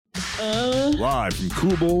Live from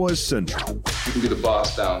Cool Boys Central. You can be the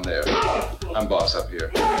boss down there. I'm boss up here.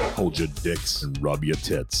 Hold your dicks and rub your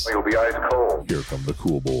tits. You'll be ice cold. Here come the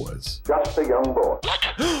Cool Boys. Just a young boy.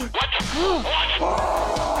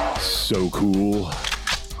 So cool.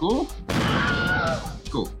 Cool?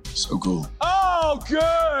 Cool. So cool. Oh,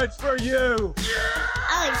 good for you.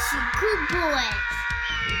 Oh, she good boy.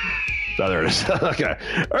 Oh, there it is. Okay.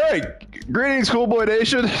 All right. Greetings, Cool Boy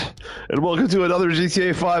Nation, and welcome to another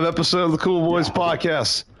GTA 5 episode of the Cool Boys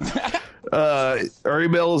Podcast. Our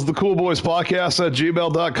email is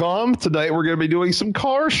thecoolboyspodcast@gmail.com. Tonight we're going to be doing some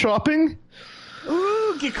car shopping.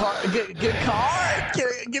 Ooh, get a car,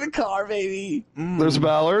 get a car, baby. There's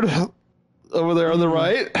Ballard over there on the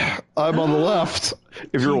right. I'm on the left.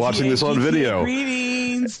 If you're watching this on video.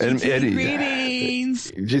 Greetings. And GTA Eddie.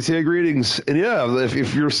 Greetings. GTA greetings. And yeah,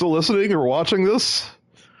 if you're still listening or watching this,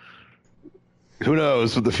 who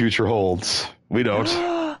knows what the future holds? We don't.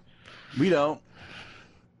 We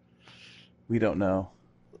don't know,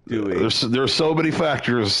 do we? There are so many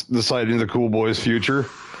factors deciding the Cool Boys' future,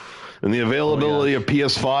 and the availability of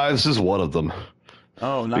PS5s is one of them.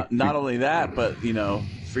 Oh, not only that, but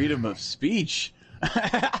freedom of speech.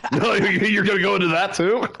 No, you're going to go into that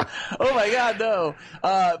too? Oh my God, no!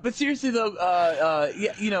 But seriously though,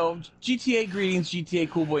 GTA greetings, GTA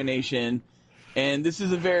Cool Boy Nation, and this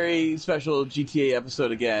is a very special GTA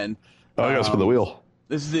episode again. Oh, I got to spin the wheel.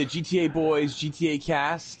 This is the GTA Boys GTA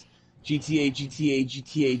Cast,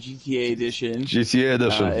 GTA Edition. GTA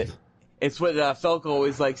Edition. It's what Felk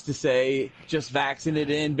always likes to say. Just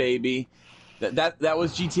vaccinated in, baby. That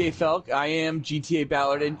was GTA Felk. I am GTA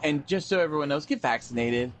Ballard, and just so everyone knows, get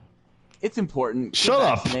vaccinated. It's important. Shut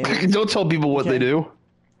up! Don't tell people what they do.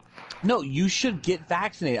 No, you should get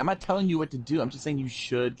vaccinated. I'm not telling you what to do. I'm just saying you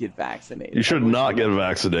should get vaccinated. You should not get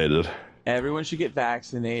vaccinated. Everyone should get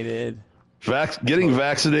vaccinated. Getting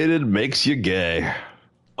vaccinated makes you gay.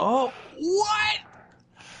 Oh, what?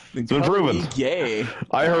 It's been proven. Gay.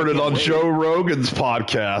 I heard it on Joe Rogan's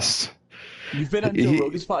podcast. You've been on Joe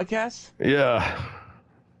Rogan's podcast? Yeah.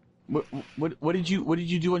 What did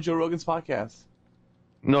you do on Joe Rogan's podcast?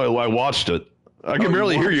 No, I watched it. I can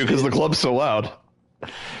barely hear you because the club's so loud.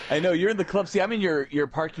 I know, you're in the club. See, I'm in your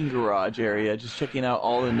parking garage area, just checking out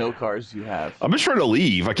all the no cars you have. I'm just trying to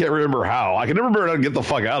leave. I can't remember how. I can never remember how to get the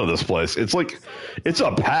fuck out of this place. It's like, it's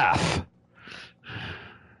a path.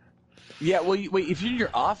 Yeah, well, wait, if you're in your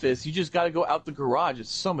office, you just got to go out the garage.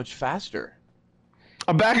 It's so much faster.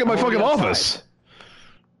 I'm back at my fucking office.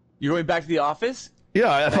 You're going back to the office?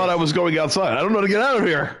 Yeah, I thought I was going outside. I don't know how to get out of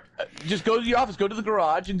here. Just go to the office. Go to the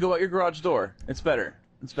garage and go out your garage door. It's better.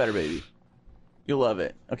 It's better, baby. You'll love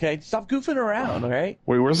it. Okay? Stop goofing around, all right?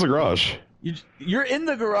 Wait, where's the garage? You're in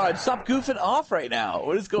the garage. Stop goofing off right now.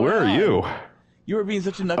 What is going on? Where are you? You were being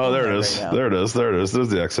such a knucklehead. Oh, there it is. Right now. There it is. There it is. There's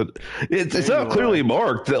the exit. It's not clearly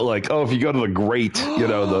marked that, like, oh, if you go to the grate,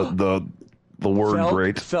 the word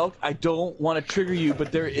grate. Felk, I don't want to trigger you,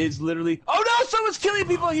 but there is literally... Oh, no! Someone's killing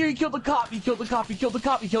people here! He killed the cop! He killed the cop! He killed the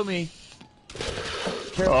cop! He killed me!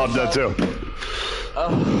 Oh, I'm dead too.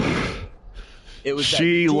 It was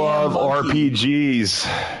She love RPGs.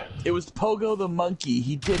 It was Pogo the monkey.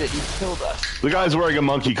 He did it. He killed us. The guy's wearing a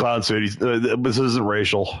monkey clown suit. This isn't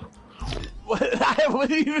racial. Why would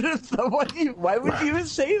you even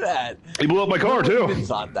say that? He blew up my car, too. No one even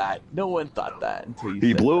thought that. No one thought that until you He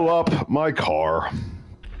said blew that. up my car.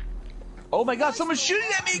 Oh my God, someone's shooting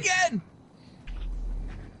at me again!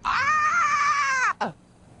 Ah! I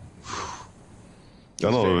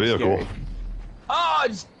don't know the vehicle. Scary. Oh, I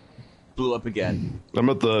just blew up again. I'm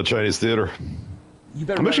at the Chinese theater. You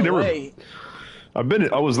better run away.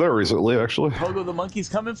 I was there recently, actually. Pogo the monkey's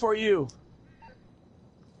coming for you.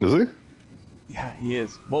 Is he? Yeah, he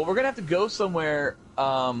is. Well, we're gonna have to go somewhere,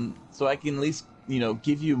 so I can at least,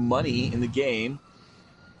 give you money in the game,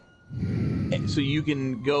 so you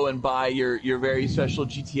can go and buy your very special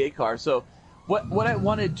GTA car. So, what I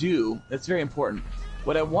want to do, that's very important.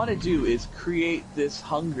 What I want to do is create this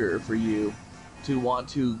hunger for you to want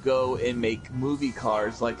to go and make movie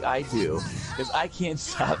cars like I do, because I can't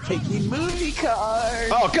stop making movie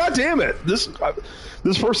cars. Oh, God damn it! This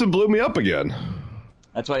person blew me up again.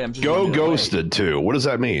 That's why I'm just ghosted too. What does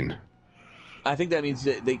that mean? I think that means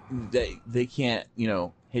that they can't,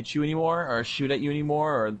 hit you anymore or shoot at you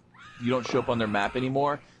anymore, or you don't show up on their map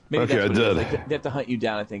anymore. Maybe okay, that's what I did. It is. Like, they have to hunt you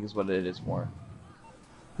down, I think, is what it is more.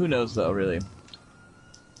 Who knows though, really?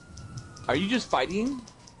 Are you just fighting?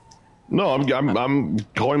 No, I'm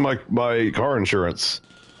calling my car insurance.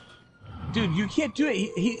 Dude, you can't do it.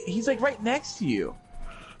 He's like right next to you.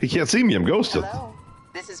 He can't see me. I'm ghosted. Hello.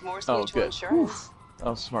 This is Morse Oh, Mutual good. Insurance.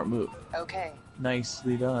 Oh, smart move. Okay.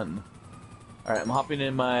 Nicely done. All right, I'm hopping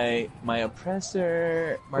in my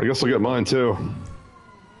oppressor. I guess I'll get mine too.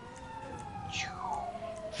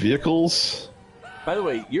 Vehicles. By the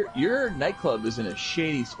way, your nightclub is in a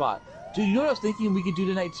shady spot. Dude, you know what I was thinking we could do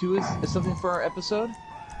tonight too is something for our episode?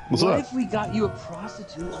 What's what that? if we got you a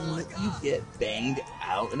prostitute and let you get banged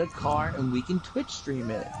out in a car and we can Twitch stream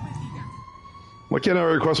it? Why can't I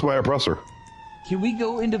request my oppressor? Can we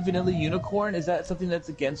go into Vanilla Unicorn? Is that something that's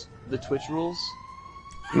against the Twitch rules?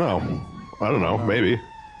 No. I don't know. Maybe.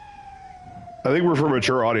 I think we're for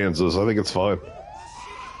mature audiences. I think it's fine.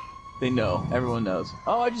 They know. Everyone knows.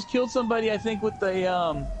 Oh, I just killed somebody, I think, with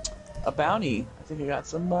a bounty. I think I got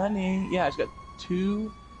some money. Yeah, I just got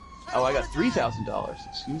two... Oh, I got $3,000.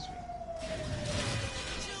 Excuse me.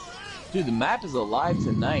 Dude, the map is alive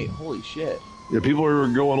tonight. Holy shit. Yeah, people are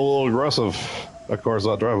going a little aggressive. That car's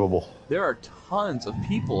not drivable. There are tons of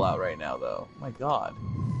people out right now, though. My God.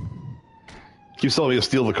 Keeps telling me to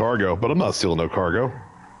steal the cargo, but I'm not stealing no cargo.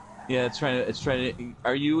 Yeah, it's trying to.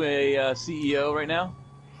 Are you a CEO right now?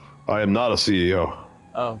 I am not a CEO.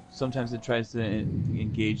 Oh, sometimes it tries to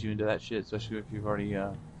engage you into that shit, especially if you've already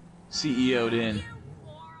CEO'd in.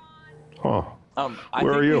 Huh. I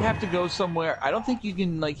Where think are you? we have to go somewhere. I don't think you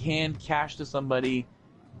can like hand cash to somebody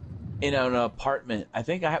in an apartment. I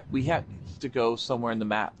think we have to go somewhere in the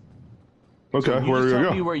map. Okay, So where you do just you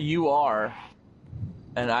tell me go? where you are,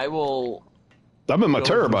 and I will. I'm in my go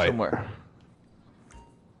terabyte. somewhere.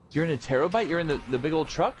 You're in a terabyte? You're in the big old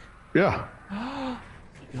truck? Yeah. Oh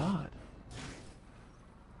my God.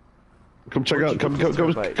 Come check Where'd out. you Come put this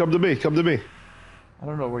terabyte? to me. Come to me. I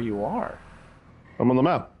don't know where you are. I'm on the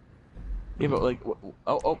map. Yeah, but like,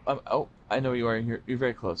 oh, I know where you are. You're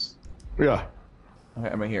very close. Yeah. Okay,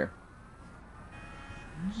 I'm right here.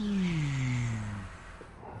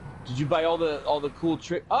 Did you buy all the cool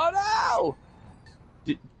trick? Oh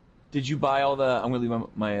no! Did you buy all the? I'm gonna leave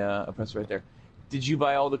my oppressor right there. Did you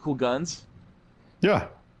buy all the cool guns? Yeah.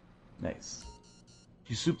 Nice.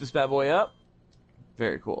 You soup this bad boy up?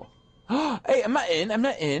 Very cool. Hey, I'm not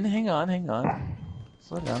in. Hang on.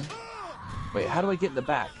 Slow down. Wait, how do I get in the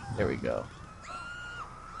back? There we go.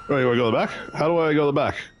 Oh, you want to go to the back? How do I go to the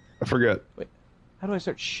back? I forget. Wait, how do I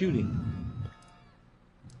start shooting?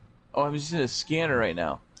 Oh, I'm just in a scanner right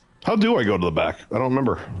now. How do I go to the back? I don't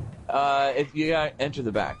remember. If you gotta enter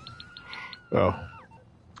the back. Oh.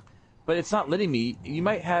 But it's not letting me. You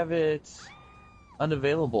might have it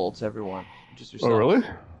unavailable to everyone. Just yourself. Oh, really?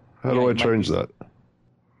 How do I it might change be.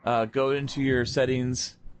 that? Go into your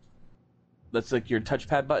settings. That's like your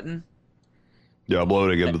touchpad button. Yeah, I'm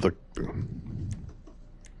loading into the...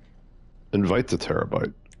 Invite the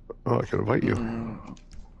terabyte. Oh, I can invite you.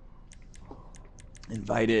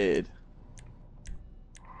 Invited.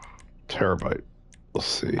 Terabyte. Let's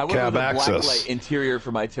see. I went Cab with a access. blacklight interior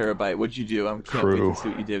for my terabyte. What'd you do? I can't True. wait to see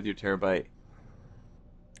what you did with your terabyte.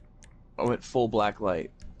 I went full blacklight.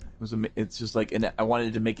 It's just like, and I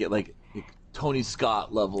wanted to make it like Tony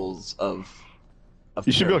Scott levels of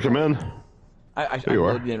You should be able to come in. I'm you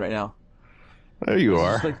are. loading in right now. There you It's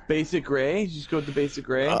are. just like basic gray. You just go to basic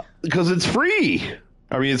gray. Because it's free.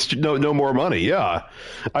 I mean, it's no more money. Yeah,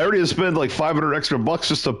 I already spent like $500 extra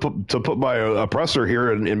just to put my oppressor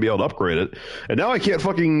here and be able to upgrade it, and now I can't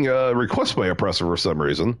fucking request my oppressor for some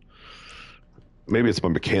reason. Maybe it's my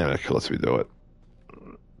mechanic lets me do it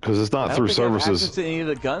because it's not I through don't think I have services. access to any of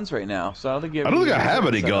the guns right now, so I don't think you. I don't think I have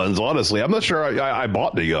any guns. Honestly, I'm not sure I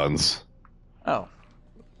bought any guns. Oh.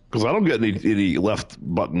 Because I don't get any left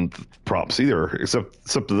button prompts either, except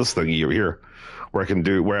to this thing here, where I can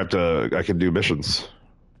do missions.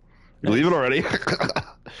 You leave it already?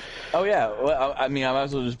 Oh yeah. Well, I mean, I might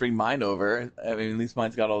as well just bring mine over. I mean, at least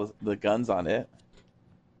mine's got all the guns on it.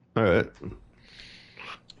 All right.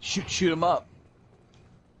 Shoot them up.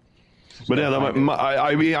 But yeah,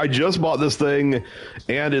 I mean, I just bought this thing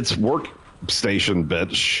and its workstation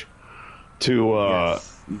bitch to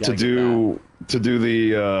do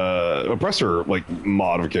the oppressor like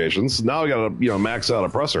modifications. Now I gotta max out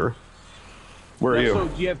oppressor. Where are you? So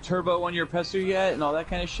do you have turbo on your oppressor yet and all that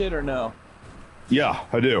kind of shit, or no? Yeah,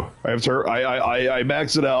 I do. I have I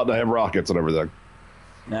maxed it out and I have rockets and everything.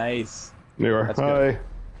 Nice. There you are. That's Hi. good.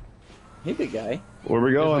 Hey, big guy. Where are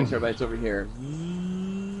we going? There's my terabytes over here.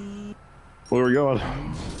 Where are we going?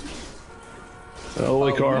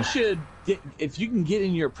 Holy car. We should if you can get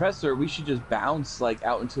in your oppressor, we should just bounce like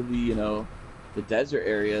out into the the desert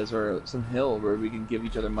areas or some hill where we can give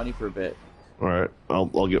each other money for a bit. All right,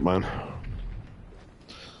 I'll get mine.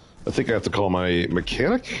 I think I have to call my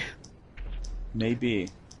mechanic. Maybe.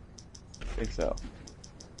 I think so.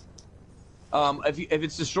 If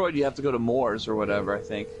it's destroyed, you have to go to Moore's or whatever. I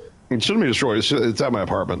think. It shouldn't be destroyed. It's at my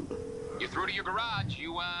apartment. You're through to your garage.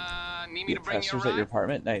 You Need me to bring you Testers at your around?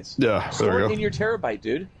 apartment. Nice. Yeah, there Store we it go. in your terabyte,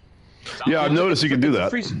 dude. Yeah, I've noticed you can do It's a that.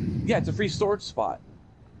 free, it's a free storage spot.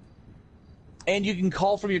 And you can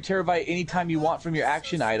call from your terabyte anytime you want from your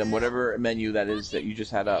action item, whatever menu that is that you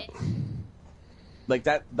just had up. Like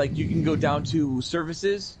that, like you can go down to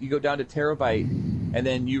services, you go down to terabyte, and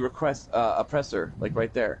then you request a presser, like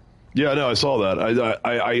right there. Yeah, no, I saw that. I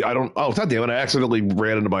don't. Oh, god damn it! I accidentally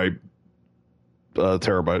ran into my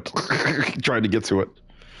terabyte trying to get to it.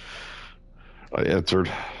 I entered.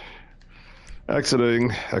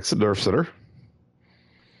 Exiting. Exit nerve center.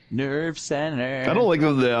 Nerve center. I don't like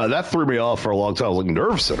that threw me off for a long time. I was like,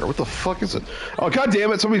 nerve center? What the fuck is it? Oh, god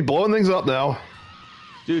damn it. Somebody's blowing things up now.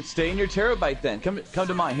 Dude, stay in your terabyte then. Come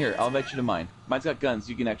to mine. Here, I'll invite you to mine. Mine's got guns.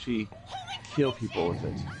 You can actually kill people with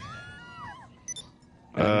it.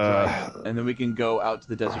 And then we can go out to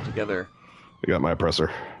the desert together. I got my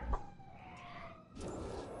oppressor.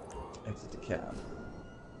 Exit the cab.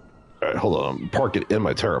 All right, hold on. Park it in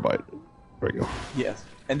my terabyte. There we go. Yes.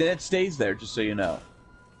 And then it stays there, just so you know.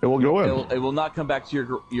 It will go in. It will not come back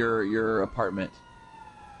to your apartment.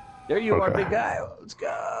 There you are, Okay. big guy. Let's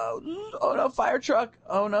go. Oh no, fire truck.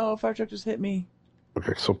 Oh no, fire truck just hit me.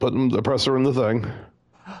 Okay, so putting the oppressor in the thing.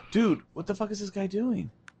 Dude, what the fuck is this guy doing?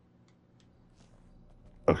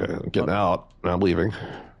 Okay, I'm getting out. I'm leaving.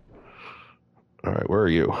 All right, where are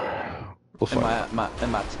you? We'll In find. my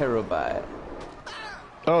terabyte.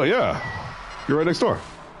 Oh yeah, you're right next door.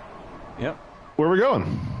 Yep. Where are we going?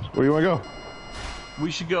 Where do you want to go?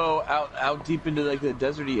 We should go out deep into like the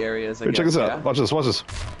deserty areas. I Hey, guess, check this out. yeah? Watch this. Watch this.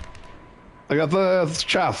 I got the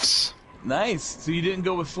chaffs. Nice. So you didn't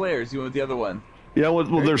go with flares. You went with the other one. Yeah, well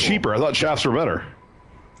they're cool. cheaper. I thought shafts were better.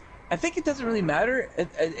 I think it doesn't really matter.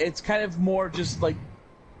 It's kind of more just like,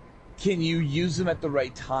 can you use them at the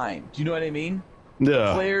right time? Do you know what I mean?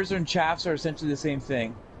 Yeah. Flares and chaffs are essentially the same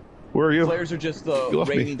thing. Where are you? Flares are just You the left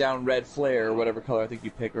me. raining down red flare, or whatever color I think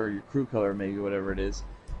you pick, or your crew color maybe, whatever it is.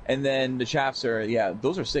 And then the chaffs are,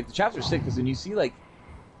 those are sick. The chaffs are sick because when you see like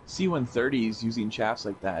C-130s using chaffs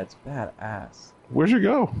like that, it's badass. Where'd you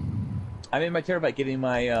go? I'm in my terabyte getting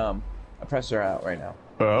my oppressor out right now.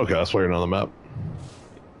 Oh, okay. That's why you're not on the map.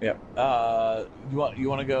 Yep. You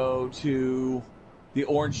want to go to the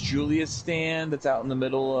Orange Julius stand that's out in the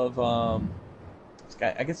middle of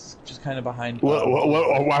I guess it's just kind of behind. Why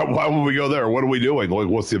would we go there? What are we doing? Like,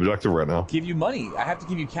 what's the objective right now? Give you money. I have to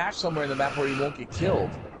give you cash somewhere in the map where you won't get killed.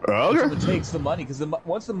 Okay. Someone takes the money because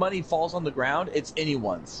once the money falls on the ground, it's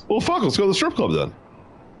anyone's. Well, fuck. Let's go to the strip club then.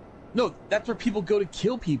 No, that's where people go to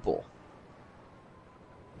kill people.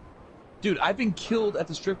 Dude, I've been killed at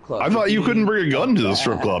the strip club. I thought you couldn't bring a gun to the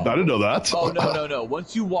strip club. I didn't know that. Oh, no.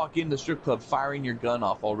 Once you walk in the strip club firing your gun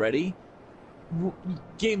off already,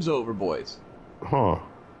 game's over, boys. Huh.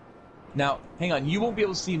 Now, hang on. You won't be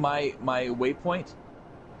able to see my waypoint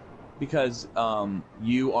because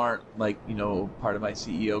you aren't, like, part of my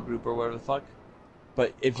CEO group or whatever the fuck.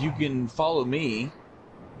 But if you can follow me,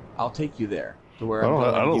 I'll take you there. To where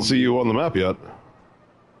I don't see you on the map yet.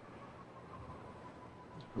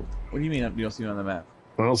 What do you mean you don't see me on the map?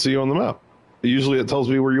 I don't see you on the map. Usually it tells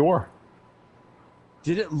me where you are.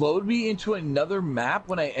 Did it load me into another map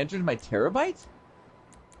when I entered my terabyte?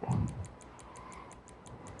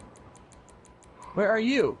 Where are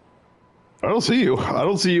you? I don't see you. I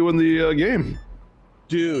don't see you in the game.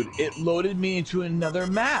 Dude, it loaded me into another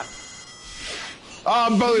map.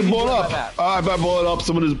 I'm about to blow it Where's up. my map? I'm about to blow it up.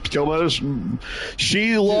 Someone just killed me.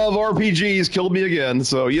 She love RPGs killed me again.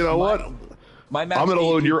 So you know what? My map's I'm gonna 8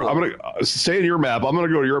 load your. people. I'm gonna stay in your map. I'm gonna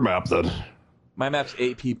go to your map then. My map's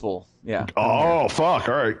 8 people. Yeah. Oh fuck!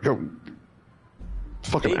 All right, go.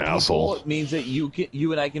 Fucking 8 asshole. people means that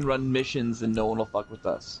you and I can run missions and no one will fuck with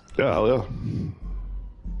us. Yeah, hell yeah.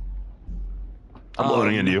 I'm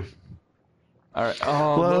loading into you. All right.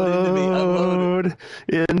 Oh, load into me. Unload.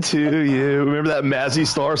 Load into you. Remember that Mazzy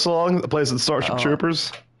Star song that plays in Starship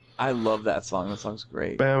Troopers? I love that song. That song's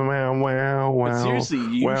great. Wow, wow, wow, wow. But seriously,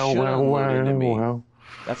 you should unload into me.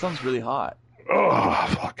 That sounds really hot. Oh,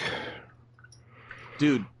 fuck.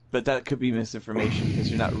 Dude, but that could be misinformation because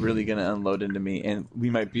you're not really going to unload into me, and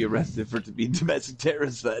we might be arrested for to be domestic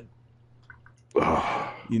terrorists then.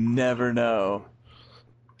 You never know.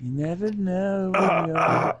 You never know.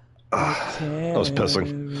 I was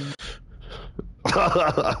pissing.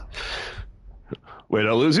 Wait,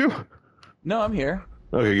 I lose you? No, I'm here.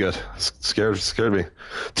 Okay, good. Scared me.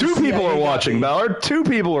 Two CIA people are got watching, me. Ballard. 2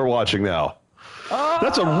 people are watching now.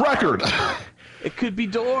 That's a record. It could be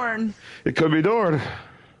Dorn. It could be Dorn.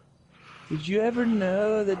 Did you ever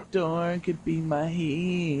know that Dorn could be my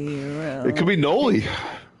hero? It could be Noli.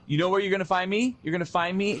 You know where you're going to find me? You're going to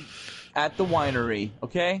find me at the winery,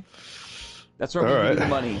 okay? That's where we All give you right. the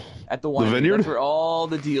money. At the winery. vineyard? That's where all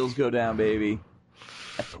the deals go down, baby.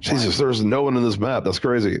 Jesus, there's no one in this map. That's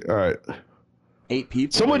crazy. All right. 8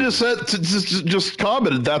 people. Someone baby. just said, just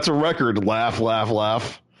commented, that's a record. Laugh, laugh,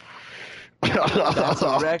 laugh. That's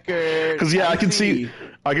a record. Because I can see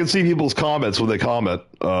people's comments when they comment.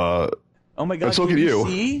 Oh my god! And so can you.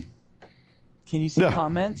 See? Can you see Yeah.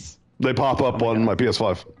 comments? They pop up on my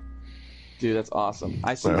PS5. Dude, that's awesome.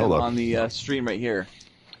 I see Right, them hold on. on the stream right here.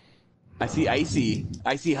 I see Icy.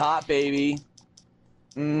 Icy hot, baby.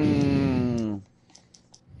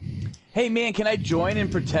 Hey, man, can I join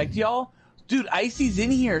and protect y'all? Dude, Icy's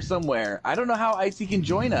in here somewhere. I don't know how Icy can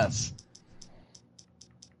join us.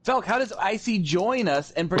 Felk, how does Icy join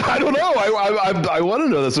us and protect I don't know. I want to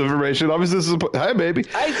know this information. Obviously, this is hi, baby.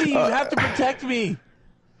 Icy, you have to protect me.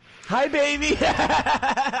 Hi, baby.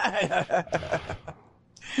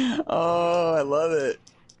 Oh, I love it.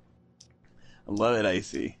 I love it,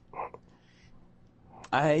 Icy.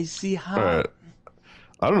 Icy hot. All right.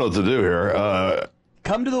 I don't know what to do here.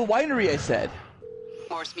 Come to the winery, I said.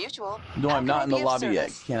 Morse Mutual. No, How I'm can not I in the be of lobby yet.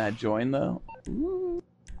 service? Can I join, though?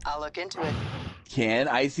 I'll look into it. Can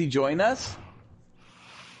Icy join us?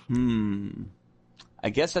 I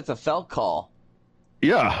guess that's a Felk call.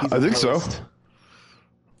 Yeah, He's I the think so. host.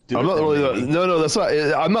 Do I'm it not then, really. baby. No, that's not.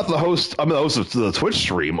 I'm not the host. I'm the host of the Twitch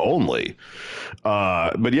stream only.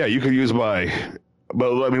 But yeah, you could use my.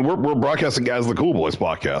 But I mean, we're broadcasting as the Cool Boys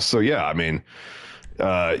podcast. So yeah, I mean,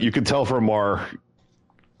 you can tell from our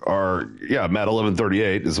Matt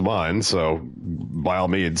 1138 is mine. So by all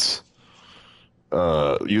means,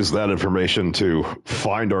 use that information to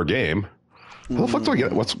find our game. How the fuck do I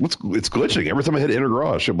get? What's it's glitching every time I hit enter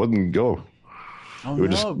garage. It wouldn't go. Oh, It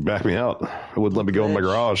would no. just back me out. It wouldn't let me go in my Glitch.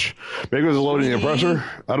 garage. Maybe it was loading the Sweetie. compressor.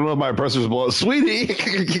 I don't know if my compressor's blown. Sweetie!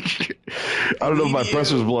 I don't know if my Sweetie.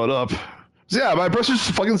 compressor's blown up. So yeah, my compressor's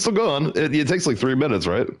fucking still going. It takes like 3 minutes,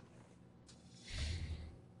 right?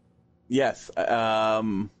 Yes. I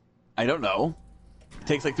don't know. It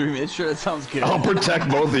takes like 3 minutes. Sure, that sounds good. I'll protect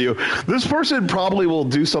both of you. This person probably will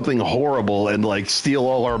do something horrible and like steal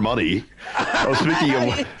all our money. Oh, speaking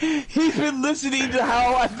of, He's been listening to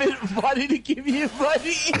how I've been wanting to give you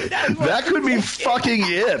money. that could be fucking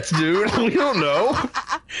it, dude. We don't know.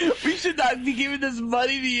 We should not be giving this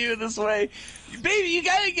money to you this way. Baby, you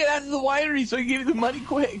gotta get out of the winery so I can give you the money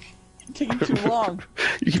quick. It's taking too long.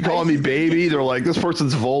 You keep calling me baby. They're like, this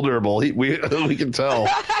person's vulnerable. We can tell.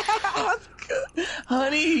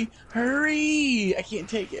 Honey, hurry. I can't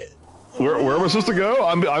take it. Where am I supposed to go?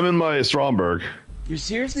 I'm in my Stromberg. You're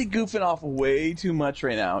seriously goofing off way too much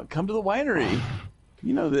right now. Come to the winery.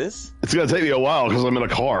 You know this. It's gonna take me a while because I'm in a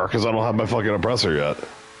car because I don't have my fucking oppressor yet.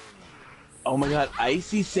 Oh my god,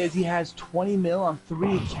 Icy says he has 20 mil on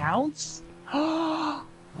 3 accounts? Wow.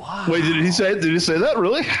 Wait, did he say that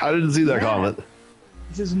really? I didn't see that Yeah. comment.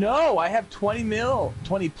 He says, no, I have 20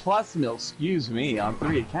 plus mil, excuse me, on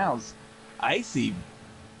 3 accounts. Icy,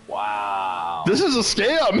 wow. This is a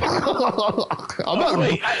scam. I'm not.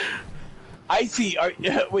 Wait, Icy, are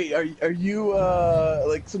you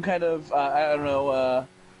like some kind of I don't know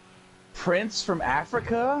prince from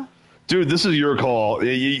Africa? Dude, this is your call.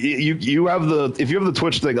 You have if you have the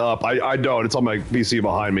Twitch thing up. I don't. It's on my PC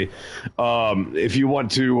behind me. If you want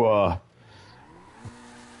to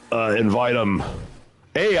invite him,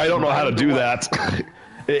 I don't know how to do that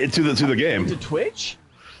to the game. To Twitch?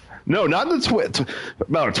 No, not the Twitch.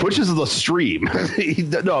 No, Twitch is the stream.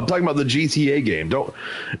 No, I'm talking about the GTA game. Don't.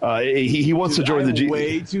 He wants to join I'm the GTA.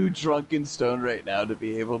 way too drunk and stoned right now to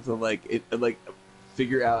be able to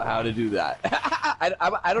figure out how to do that.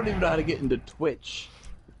 I don't even know how to get into Twitch.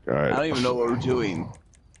 All right. I don't even know what we're doing.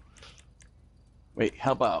 Wait,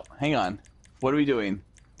 help out. Hang on. What are we doing?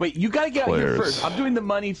 Wait, you gotta get out here Players. first. I'm doing the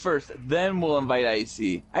money first, then we'll invite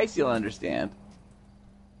Icy. Icy will understand.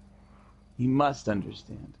 He must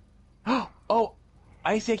understand. Oh,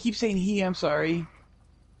 Icy, I keep saying he, I'm sorry.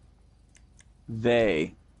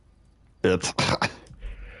 They. It's.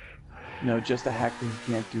 No, just a hacker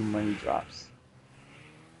who can't do money drops.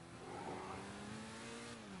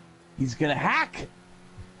 He's gonna hack!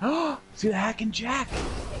 Oh, he's gonna hack and jack!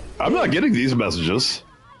 I'm not getting these messages.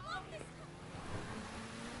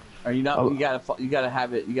 Are you not? You gotta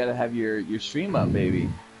have it. You gotta have your stream up, baby.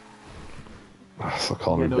 Stop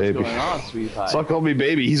calling You me gotta know baby. what's going on, sweetie pie. Stop calling me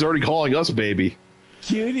baby. He's already calling us baby.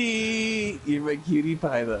 Cutie! You're my cutie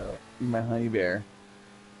pie, though. You're my honey bear.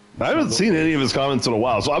 I haven't seen any of his comments in a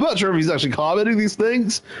while, so I'm not sure if he's actually commenting these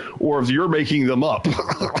things or if you're making them up.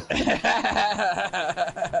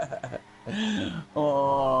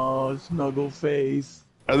 Oh, snuggle face.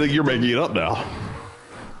 I think you're making it up now.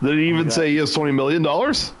 Did he even say he has $20 million?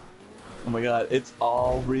 Oh my god, it's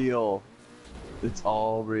all real. It's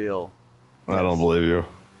all real. I don't believe you.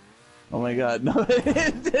 Oh my god, no,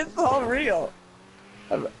 it's all real.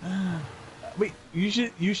 Wait, you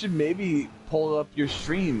should maybe pull up your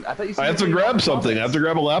stream. I thought you said I have to grab something. I have to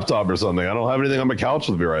grab a laptop or something. I don't have anything on my couch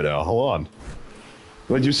with me right now. Hold on.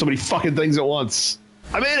 I do so many fucking things at once.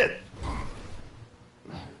 I made it!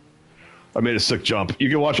 I made a sick jump. You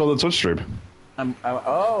can watch all the Twitch stream. Onto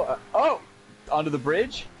the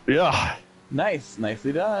bridge? Yeah. Nice.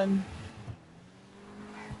 Nicely done.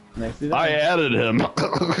 Nicely done. I added him.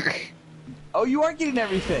 Oh, you are getting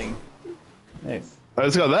everything. Nice. I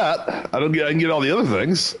just got that. I didn't get all the other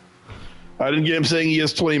things. I didn't get him saying he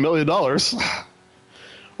has $20 million.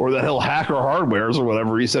 Or that he'll hack our hardwares or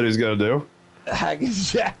whatever he said he was going to do. Hack and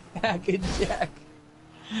Jack.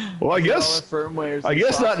 Well, I guess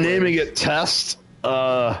not naming it test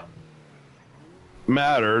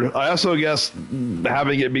mattered. I also guess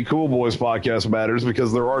having it be Cool Boys podcast matters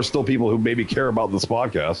because there are still people who maybe care about this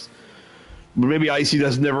podcast. But maybe Icy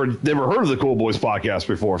has never heard of the Cool Boys podcast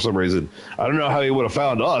before for some reason. I don't know how he would have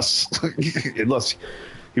found us unless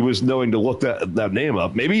he was knowing to look that name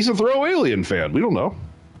up. Maybe he's a Throw Alien fan. We don't know.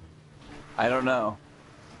 I don't know.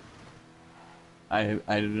 I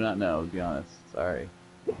do not know, to be honest. Sorry.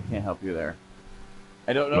 Can't help you there.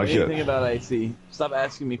 I don't know anything about Icy. Stop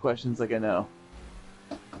asking me questions like I know.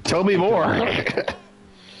 Tell me more.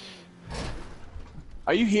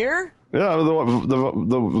 Are you here? Yeah,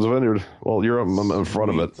 the vineyard. Well, you're in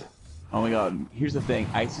front of it. Oh my god. Here's the thing.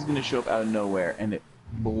 Icy's going to show up out of nowhere and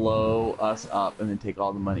blow us up and then take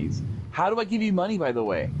all the monies. How do I give you money, by the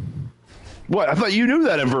way? What? I thought you knew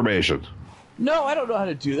that information. No, I don't know how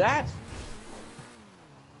to do that.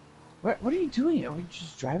 What are you doing? Are you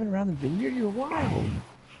just driving around the vineyard? You're wild.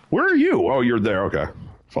 Where are you? Oh, you're there. Okay.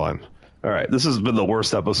 Fine. All right. This has been the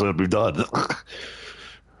worst episode we've done.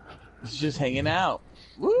 It's just hanging out.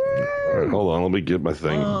 Woo! All right, hold on. Let me get my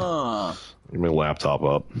thing. Get my laptop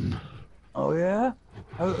up. Oh, yeah?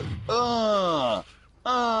 All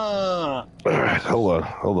right.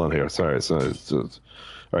 Hold on here. Sorry. All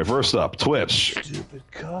right. First up, Twitch. Stupid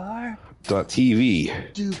car. .tv.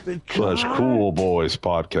 Stupid car. /Cool Boys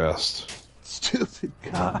podcast. Stupid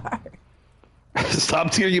car.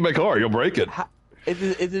 Stop taking my car. You'll break it.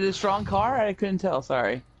 Is it a strong car? I couldn't tell.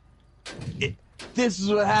 Sorry. This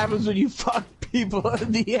is what happens when you fuck people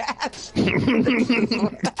in the ass. This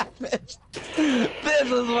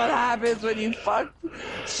is what happens when you fuck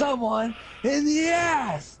someone in the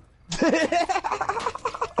ass.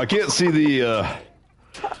 I can't see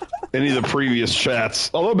any of the previous chats.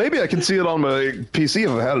 Although maybe I can see it on my PC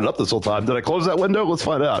if I had it up this whole time. Did I close that window? Let's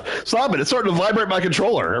find out. Stop it. It's starting to vibrate my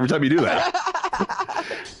controller every time you do that.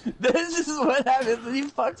 This is what happens when you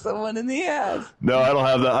fuck someone in the ass. No, I don't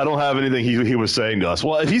have that. I don't have anything he was saying to us.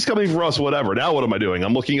 Well, if he's coming for us, whatever. Now what am I doing?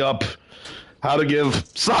 I'm looking up how to give...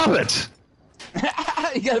 Stop it!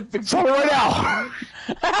 You gotta fix Stop it right now!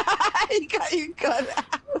 You got your gun out.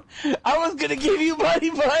 I was gonna give you money,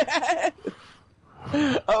 but...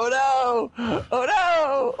 Oh no! Oh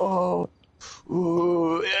no!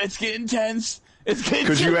 Ooh, it's getting tense. It's getting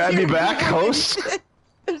Could you add me back, host?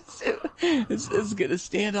 It's gonna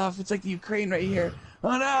stand off. It's like the Ukraine right here.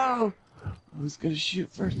 Oh no! Who's gonna shoot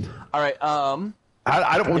first? All right.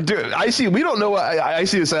 I don't do it. Icy, we don't know.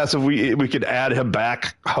 Icy has asked if we could add him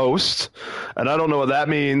back, host, and I don't know what that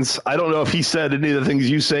means. I don't know if he said any of the things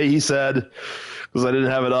you say he said because I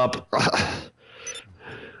didn't have it up.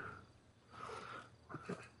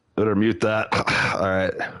 Better mute that. All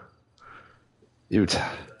right. Mute.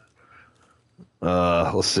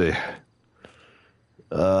 Let's see.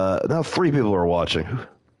 Now 3 people are watching.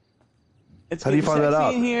 It's How do you find that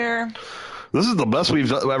out? in here. This is the best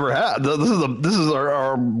we've ever had. This is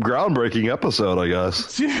our groundbreaking episode, I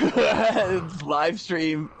guess. Live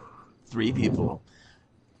stream, 3 people.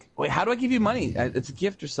 Wait, how do I give you money? It's a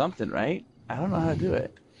gift or something, right? I don't know how to do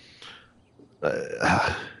it.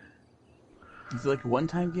 Is it like a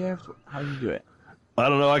one-time gift? How do you do it? I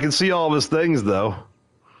don't know. I can see all of his things, though.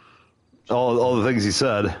 All the things he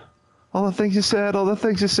said. All the things you said. All the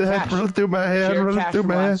things you said. Cash. Run through my head. Share Run cash through from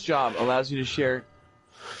my head. last job allows you to share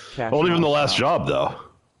cash. Only from even the last job, though.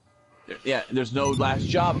 Yeah, there's no last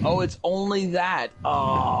job. Oh, it's only that.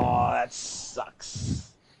 Oh, that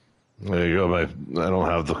sucks. There you go. I don't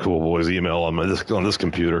have the Cool Boys email on this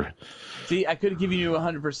computer. See, I could give you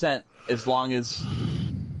 100% as long as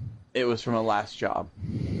it was from a last job.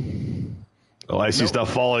 Oh, I see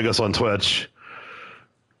stuff following us on Twitch.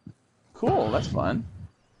 Cool, that's fun.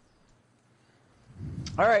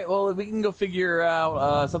 All right, well, we can go figure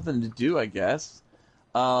out something to do, I guess.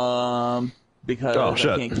 Because I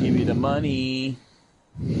can't give you the money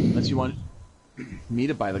unless you want. me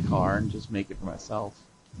to buy the car and just make it for myself.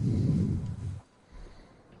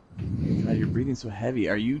 God, you're breathing so heavy.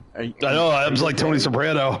 Are you I know. I'm like Tony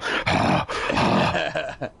Soprano.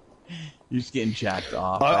 You're just getting jacked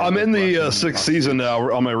off. I'm in the sixth season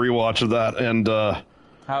now on my rewatch of that, and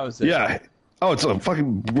how is it? yeah. Oh, it's a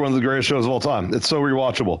fucking one of the greatest shows of all time. It's so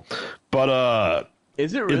rewatchable. But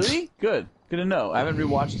is it really good? Good to know. I haven't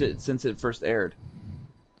rewatched it since it first aired.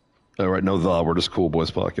 All right, we're just Cool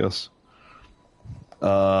Boys podcast.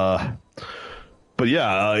 But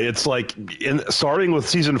yeah, it's like starting with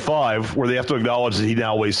season 5, where they have to acknowledge that he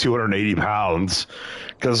now weighs 280 pounds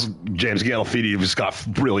because James Gandolfini just got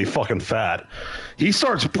really fucking fat. He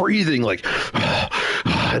starts breathing like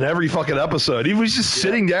in every fucking episode. He was just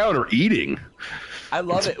sitting down or eating. I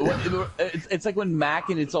love it. It's like when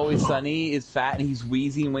Mac in It's Always Sunny is fat and he's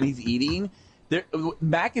wheezing when he's eating.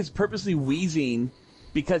 Mac is purposely wheezing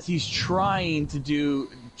because he's trying to do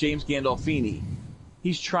James Gandolfini.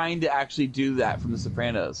 He's trying to actually do that from The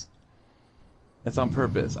Sopranos. That's on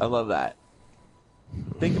purpose. I love that.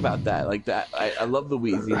 Think about that. Like that. I love the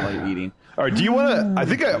wheezing while you're eating. All right, do you want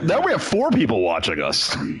to... now we have 4 people watching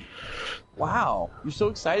us. Wow. You're so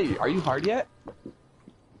excited. Are you hard yet?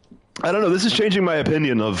 I don't know. This is changing my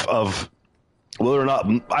opinion of whether or not...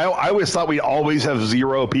 I always thought we always have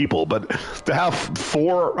 0 people, but to have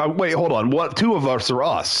 4... wait, hold on. 2 of us are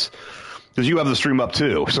us. Because you have the stream up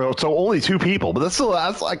too, so only 2 people. But that's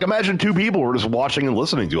like, imagine 2 people were just watching and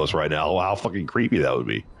listening to us right now. How fucking creepy that would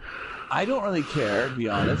be. I don't really care, to be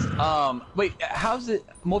honest. Wait, how's it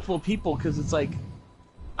multiple people? Because it's like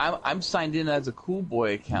I'm signed in as a Cool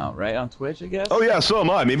Boy account, right, on Twitch, I guess. Oh yeah, so am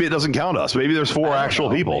I. Maybe it doesn't count us. Maybe there's 4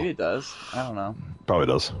 actual people. Maybe it does. I don't know. Probably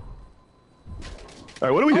does. All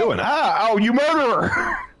right, what are we doing? You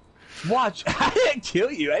murderer! Watch, I didn't kill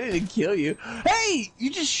you. Hey, you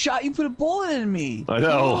just shot. You put a bullet in me. I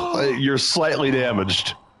know. You're slightly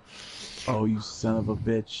damaged. Oh, you son of a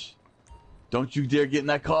bitch! Don't you dare get in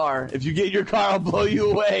that car. If you get in your car, I'll blow you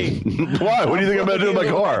away. Why? What do you think I'm going to do with my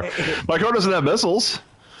car? My car doesn't have missiles.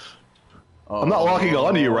 I'm not locking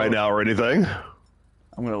onto you right now or anything.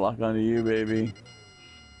 I'm going to lock onto you, baby.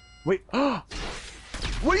 Wait. What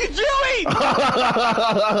are you doing? What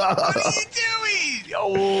are you doing?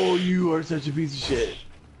 Oh, you are such a piece of shit.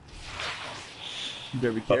 You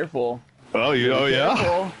better be careful. Oh,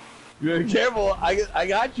 yeah? You better be careful. I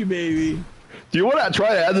got you, baby. Do you want to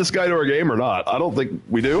try to add this guy to our game or not? I don't think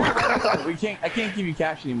we do. I can't give you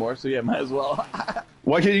cash anymore, so yeah, might as well.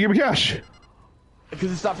 Why can't you give me cash?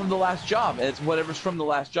 Because it's not from the last job. It's whatever's from the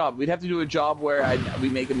last job. We'd have to do a job where we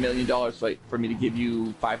make $1 million for me to give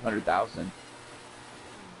you $500,000.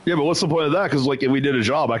 Yeah, but what's the point of that? Because like, if we did a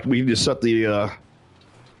job, we can just set the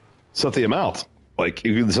amount. Like,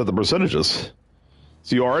 you can set the percentages,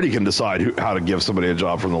 so you already can decide how to give somebody a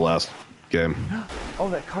job from the last game. Oh,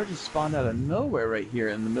 that car just spawned out of nowhere right here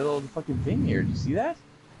in the middle of the fucking thing here. Did you see that?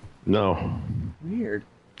 No. Weird.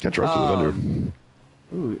 Can't drive through the vendor.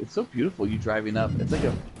 Ooh, it's so beautiful. You driving up. It's like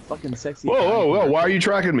a fucking sexy. Whoa! Why are you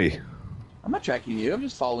tracking me? I'm not tracking you. I'm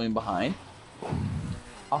just following behind.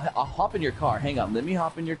 I'll hop in your car. Hang on. Let me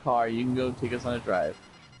hop in your car. You can go take us on a drive.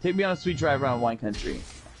 Take me on a sweet drive around wine country.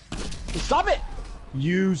 Stop it!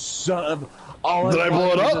 You son of... Did I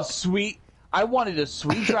blow it up? I wanted a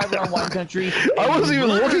sweet drive around wine country. I wasn't even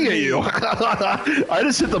looking at you. I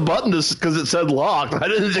just hit the button because it said locked. I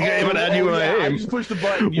didn't think I even had you in my aim. I just pushed the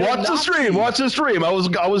button. Watch the stream. Watch the stream. I was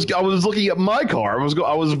looking at my car.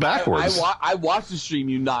 I was backwards. I watched the stream,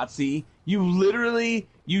 you Nazi. You literally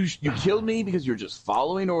you killed me because you're just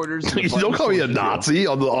following orders. Don't call me a Nazi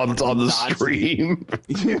on the stream.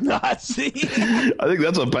 You Nazi. I think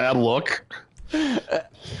that's a bad look.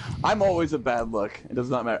 I'm always a bad look. It does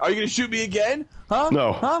not matter. Are you going to shoot me again? Huh?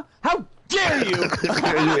 No. Huh? How dare you?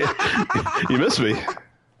 You missed me.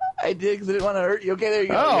 I did because I didn't want to hurt you. Okay, there you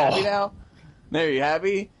go. Oh. You happy now? There, you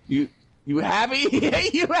happy? You happy?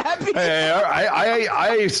 You happy? Hey,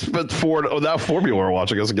 I spent 4 people were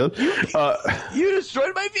watching us again. You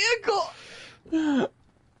destroyed my vehicle.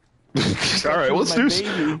 All right, let's do.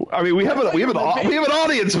 Baby. I mean, we have an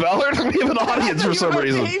audience, Ballard. We have an audience for some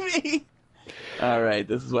reason. Baby. All right,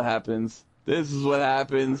 this is what happens. All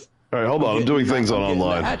right, hold on. I'm doing things on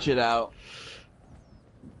online. Hatch it out.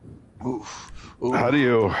 Oof. Ooh. How do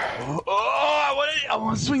you? I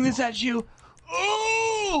want to swing this at you.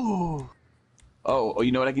 Ooh. Oh,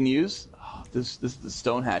 you know what I can use? Oh, this the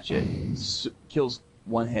stone hatchet kills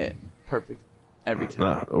 1 hit. Perfect. Every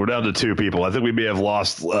time. We're down to 2 people. I think we may have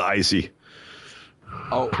lost Icy.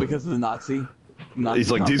 Oh, because of the Nazi? He's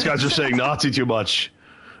like, these guys are saying Nazi too much.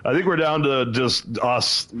 I think we're down to just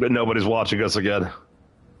us, but nobody's watching us again.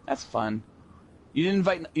 That's fun. You didn't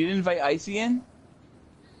invite Icy in?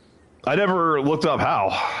 I never looked up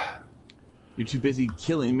how. You're too busy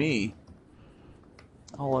killing me.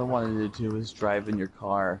 All I wanted to do was drive in your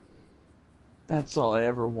car. That's all I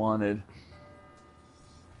ever wanted.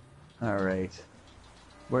 All right.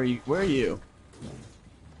 Where are you?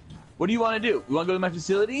 What do you want to do? You want to go to my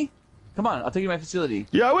facility? Come on, I'll take you to my facility.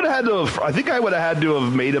 Yeah, I would have had to have, I think I would have had to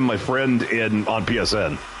have made him my friend on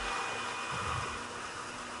PSN.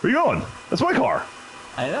 Where you going? That's my car.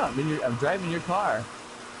 I know, I'm driving your car.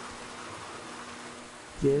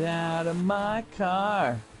 Get out of my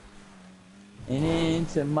car. And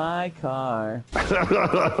into my car.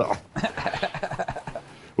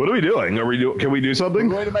 What are we doing? Can we do something?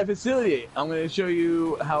 We're going to my facility. I'm going to show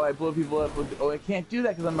you how I blow people up. Oh, I can't do that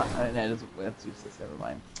because I'm not. That's useless. Never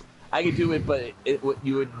mind. I could do it, but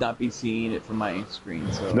you would not be seeing it from my screen.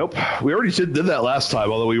 So. Nope. We already did that last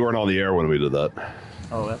time, although we weren't on the air when we did that.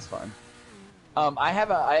 Oh, that's fun. I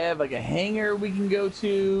have like a hangar we can go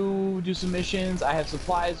to, do some missions. I have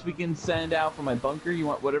supplies we can send out from my bunker. You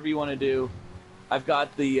want whatever you want to do. I've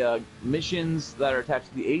got the missions that are attached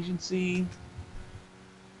to the agency.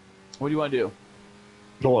 What do you want to do?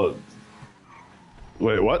 Hold on.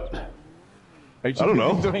 Wait, what? Are you I don't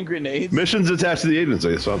know. Throwing grenades? Missions attached to the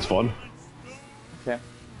agency. Sounds fun. Okay.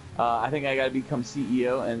 I think I gotta become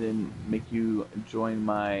CEO and then make you join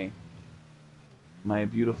my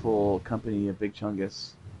beautiful company of Big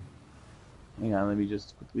Chungus. Hang on, let me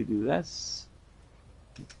just quickly do this.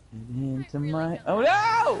 Get into my... Oh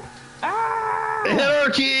no! Ah!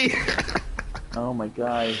 Anarchy! Oh my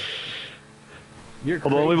god. You're crazy.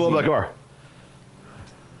 Hold on, let me blow up that car.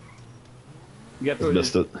 You got to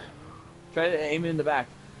Missed it. Try to aim it in the back.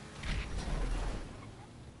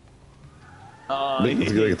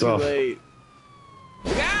 It's off. Late.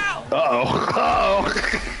 Look out! Uh-oh.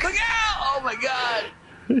 Look out! Oh my god!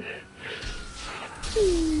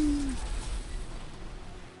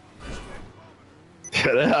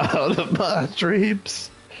 Get out of my dreams.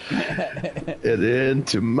 Get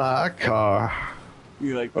into my car.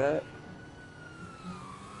 You like that?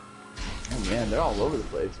 Oh man, they're all over the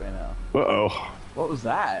place right now. Uh-oh. What was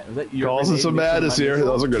that? Was that your Causing grenade some mixing madness my here. missile?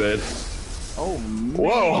 That was a grenade. Oh man.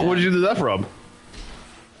 Whoa, where did you do that from?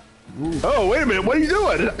 Ooh. Oh, wait a minute. What are you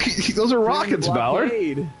doing? Those are rockets, Ballard.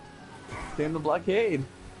 Clearing the blockade.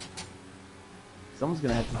 Someone's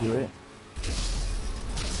gonna have to do it.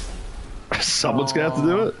 Someone's going to have to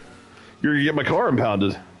do it? You're going to get my car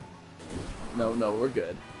impounded. No, we're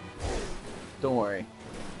good. Don't worry.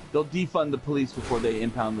 They'll defund the police before they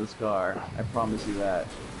impound this car. I promise you that.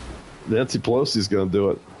 Nancy Pelosi's going to do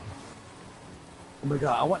it. Oh my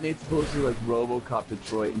god, I want Nancy Pelosi to like RoboCop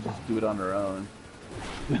Detroit and just do it on her own.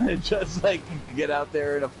 Just like get out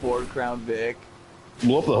there in a Ford Crown Vic.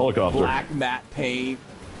 Blow up the helicopter. Black matte paint.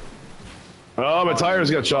 Oh, my tires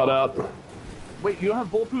got shot out. Wait, you don't have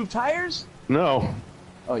bulletproof tires? No.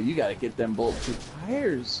 Oh, you gotta get them bulletproof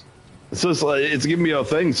tires. It's just like, it's giving me a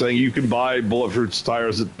thing saying you can buy bulletproof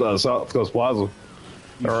tires at South Coast Plaza.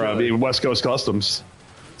 West Coast Customs.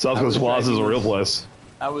 South Coast Plaza is a real place.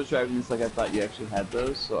 I was driving this like I thought you actually had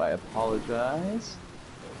those, so I apologize.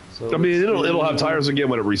 So I mean, it'll have tires again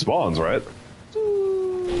when it respawns, right?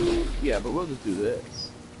 Yeah, but we'll just do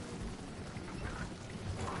this.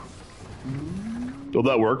 Will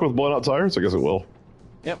that work with blown out tires? I guess it will.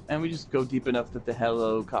 Yep, and we just go deep enough that the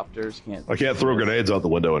helicopters can't... I can't throw grenades out the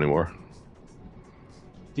window anymore.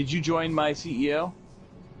 Did you join my CEO?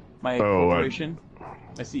 My corporation?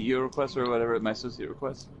 My CEO request or whatever, my associate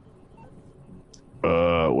request?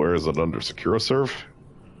 Where is it under SecuroServe?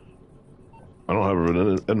 I don't have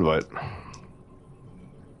an invite.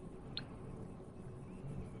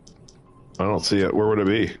 I don't see it. Where would it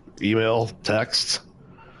be? Email? Text?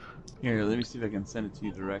 Here, let me see if I can send it to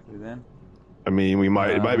you directly then. I mean, it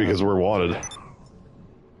might be because we're wanted.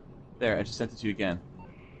 There, I just sent it to you again.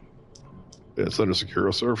 Yeah, it's under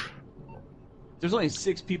SecuroServe. There's only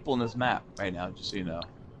 6 people in this map right now, just so you know.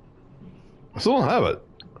 I still don't have it.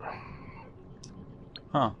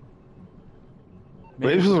 Huh.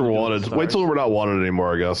 Maybe because we're wanted. Wait till we're not wanted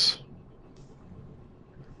anymore, I guess.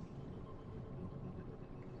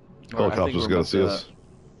 Helicopter's gonna see us.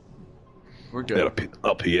 We're good. Yeah,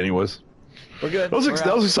 I'll pee anyways. We're good. I was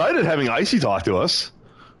excited having Icy talk to us.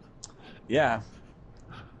 Yeah.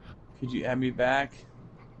 Could you add me back?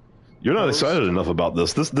 You're not excited enough about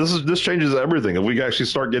this. This changes everything. If we actually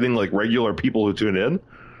start getting like regular people who tune in,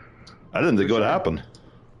 I didn't think it would happen.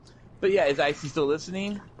 But yeah, is Icy still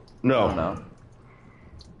listening? No.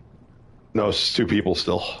 No, it's just 2 people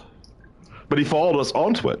still. But he followed us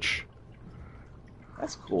on Twitch.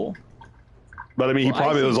 That's cool. But I mean, he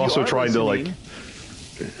probably was also trying to like.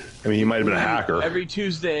 I mean, he might have been a hacker. Every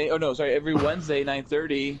Tuesday, every Wednesday,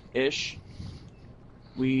 9:30 ish.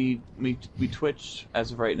 We Twitch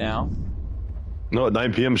as of right now. No, at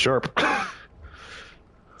 9 p.m. sharp. All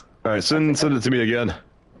right, send it to me again.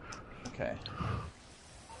 Okay.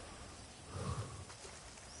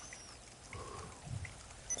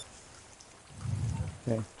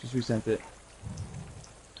 Okay, just resent it.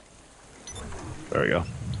 There we go.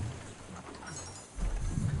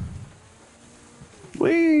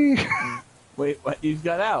 Whee! Wait, what? You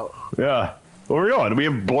got out? Yeah. Where are we going? We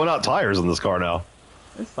have blown out tires in this car now.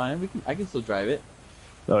 It's fine. I can still drive it.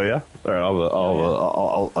 Oh yeah. All right.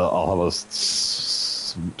 I'll have a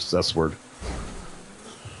S word.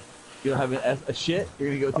 You don't have a shit? You're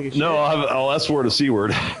gonna go take a shit? No, I'll S word a C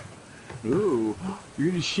word. Ooh, you're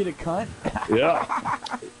gonna shit a cunt? Yeah.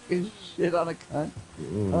 You shit on a cunt?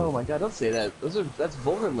 Oh my god! Don't say that. That's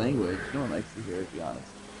vulgar language. No one likes to hear it. To be honest.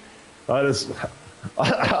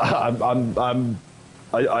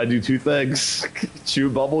 I do two things: chew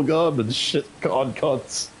bubble gum and shit on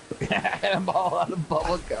cunts. I'm all out of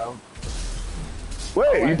bubble gum.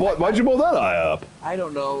 Wait, why'd you blow that eye up? I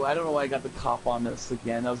don't know. I don't know why I got the cop on this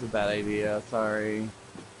again. That was a bad idea. Sorry.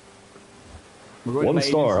 We're going to my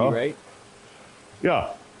star, agency, huh? right?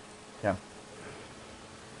 Yeah. Yeah.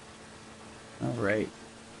 All right.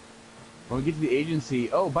 When we get to the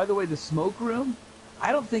agency, oh, by the way, the smoke room,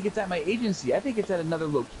 I don't think it's at my agency. I think it's at another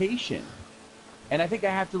location. And I think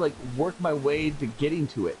I have to, like, work my way to getting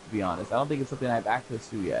to it, to be honest. I don't think it's something I have access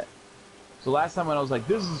to yet. So last time when I was like,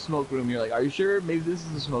 this is a smoke room, you're like, are you sure? Maybe this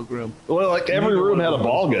is a smoke room. Well, like, every room had a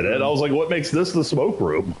bong in it. I was like, what makes this the smoke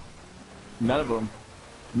room? None of them.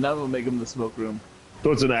 None of them make them the smoke room.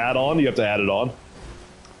 So it's an add-on? You have to add it on?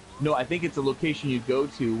 No, I think it's a location you go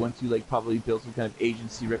to once you, like, probably build some kind of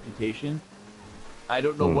agency reputation. I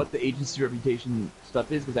don't know what the agency reputation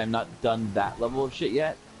stuff is because I've not done that level of shit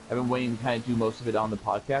yet. I've been waiting to kind of do most of it on the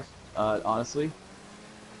podcast, honestly.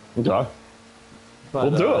 Okay.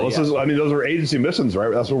 But, We'll do it. Yeah. I mean, those are agency missions,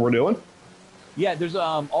 right? That's what we're doing? Yeah, there's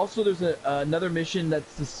another mission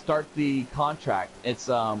that's to start the contract. It's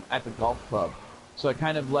at the golf club. So I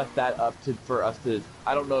kind of left that up for us to...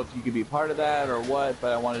 I don't know if you could be part of that or what,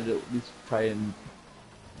 but I wanted to at least try and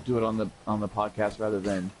do it on the podcast rather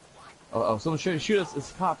than... Oh, someone's trying to shoot us.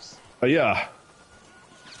 It's cops. Yeah.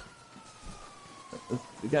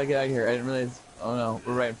 We gotta get out of here. I didn't realize... Oh no,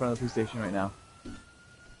 we're right in front of the police station right now.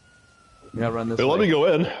 We gotta run this way. Let me go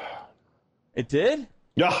in. It did?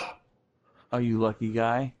 Yeah. Oh, you lucky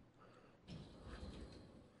guy.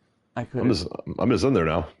 I couldn't. I'm just in there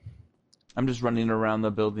now. I'm just running around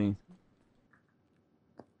the building.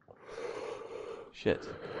 Shit.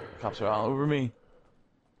 Cops are all over me. It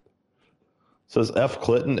says F.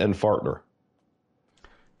 Clinton and Fartner.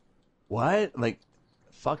 What? Like,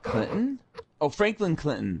 fuck Clinton? Oh, Franklin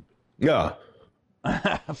Clinton. Yeah.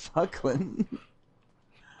 Fuck Clinton.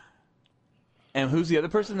 And who's the other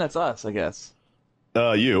person? That's us, I guess.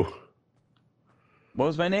 You. What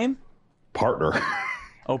was my name? Partner.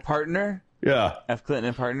 Oh, partner? Yeah. F. Clinton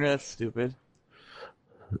and partner? That's stupid.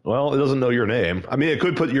 Well, it doesn't know your name. I mean, it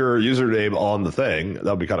could put your username on the thing. That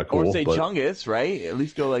would be kind of cool. Or say Chungus, right? At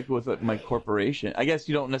least go like with my corporation. I guess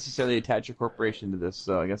you don't necessarily attach your corporation to this,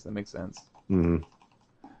 so I guess that makes sense. Mm-hmm.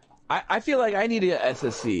 I feel like I need a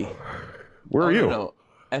SSC. Where are you? No,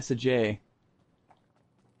 S-A-J.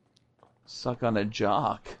 Suck on a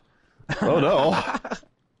jock. Oh, no.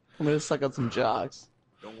 I'm going to suck on some jocks.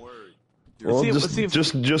 Don't worry. Well,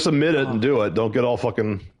 just admit it and do it. Don't get all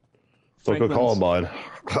fucking... Don't go Columbine.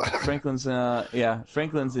 Franklin's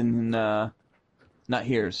in, not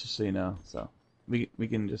here, just so you know. So we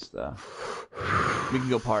can just, we can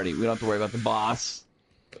go party. We don't have to worry about the boss.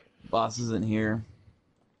 Boss isn't here.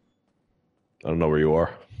 I don't know where you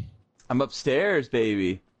are. I'm upstairs,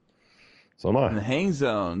 baby. So am In the I. hang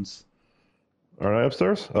zones. Aren't I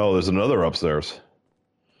upstairs? Oh, there's another upstairs.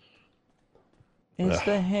 It's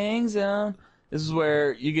the hang zone. This is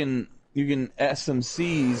where you can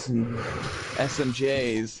SMCs and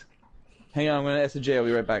SMJs. Hang on, I'm going to SMJ. I'll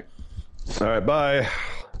be right back. All right, bye.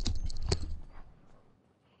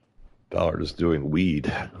 Ballard is doing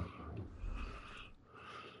weed.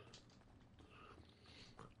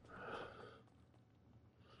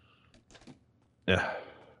 Yeah.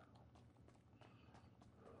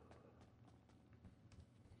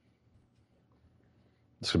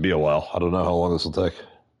 This could be a while. I don't know how long this will take.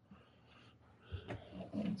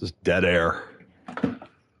 Just dead air. I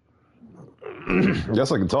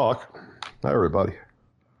guess I can talk. Hi, everybody.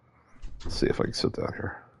 Let's see if I can sit down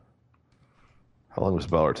here. How long does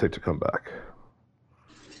Ballard take to come back?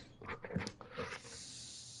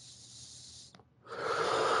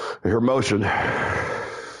 I hear motion.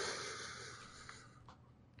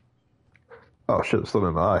 Oh shit! It's still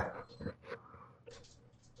in the eye.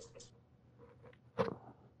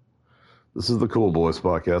 This is the Cool Boys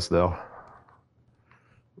podcast now,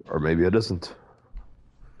 or maybe it isn't.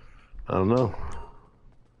 I don't know.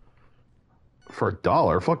 For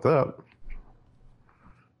 $1, fuck that.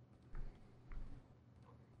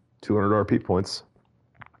 200 RP points.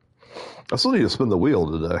 I still need to spin the wheel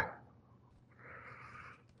today.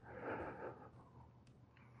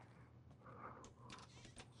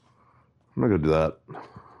 I'm not gonna do that.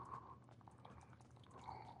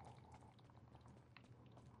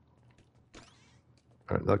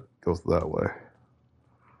 All right, that goes that way.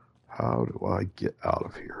 How do I get out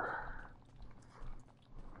of here?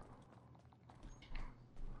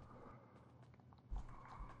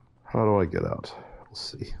 How do I get out? We'll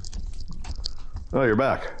see. Oh, you're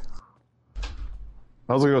back.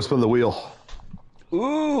 I was gonna go spin the wheel.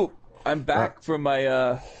 Ooh, I'm back from my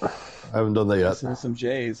I haven't done that yet. some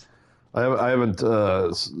J's. I haven't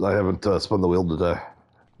spun the wheel today.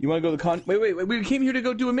 You want to go to the Wait, we came here to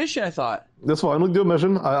go do a mission, I thought. That's fine. We'll do a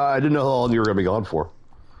mission. I didn't know how long you were gonna be gone for.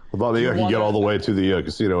 I thought maybe I could get all the way to the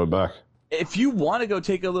casino and back. If you want to go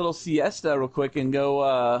take a little siesta real quick and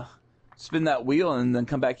go spin that wheel and then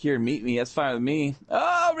come back here and meet me, that's fine with me.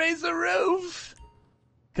 Oh, raise the roof!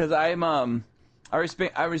 Because I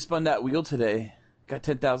respun that wheel today. Got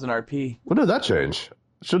 10,000 RP. When did that change?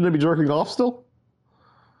 Shouldn't it be jerking off still?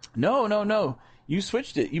 No. You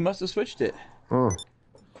switched it. You must have switched it. Oh.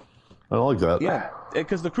 I don't like that. Yeah,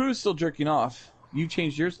 because the crew's still jerking off. You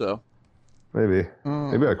changed yours, though. Maybe.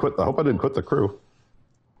 Maybe I quit. I hope I didn't quit the crew.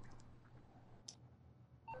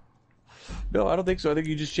 No, I don't think so. I think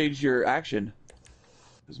you just changed your action.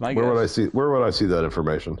 Is my Where guess. Where would I see that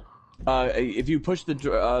information? If you push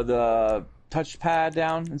the touchpad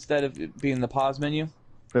down instead of it being the pause menu,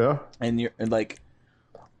 Yeah. and like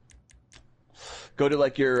go to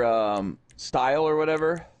like your style or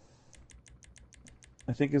whatever,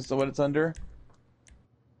 I think is what it's under,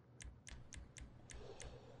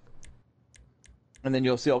 and then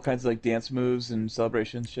you'll see all kinds of like dance moves and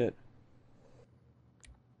celebration shit.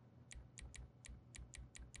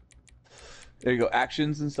 There you go,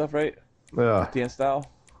 actions and stuff, right? Yeah. Dance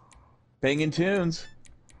style. Banging tunes.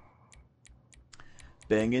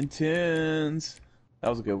 Banging tunes. That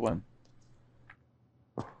was a good one.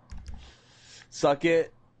 Suck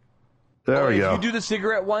it. There we go. If you do the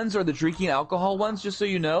cigarette ones or the drinking alcohol ones, just so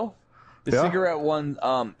you know, the cigarette one,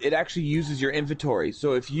 it actually uses your inventory.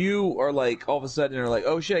 So if you are like, all of a sudden are like,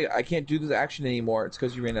 oh shit, I can't do this action anymore, it's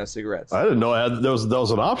because you ran out of cigarettes. I didn't know that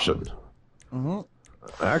was an option. Mm-hmm.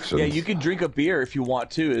 Action. Yeah, you can drink a beer if you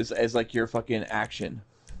want to, as like your fucking action.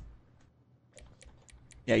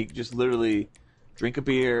 Yeah, you can just literally drink a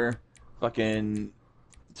beer, fucking,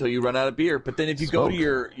 until you run out of beer. But then if you go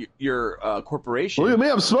to your corporation, Look at me,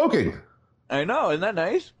 I'm smoking. I know, isn't that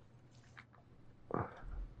nice?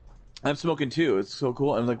 I'm smoking too. It's so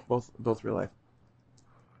cool. I'm like both real life.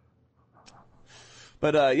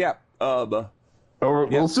 But yeah.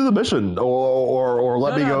 Let's do the mission, or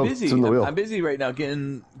let me go spin the wheel. I'm busy right now,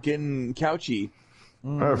 getting couchy.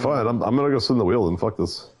 All right, fine. I'm gonna go spin the wheel and fuck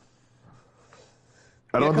this.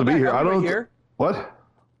 I don't have to be here. I don't. Here. What?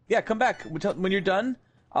 Yeah, come back when you're done.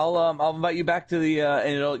 I'll invite you back to the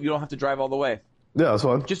and you don't have to drive all the way. Yeah, that's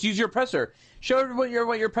fine. Just use your presser. Show everyone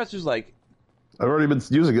what your presser's like. I've already been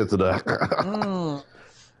using it today.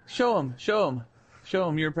 Show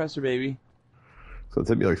them your presser, baby. So it'll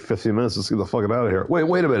take me like 15 minutes to get the fucking out of here.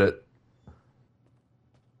 Wait a minute.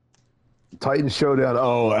 Titan Showdown.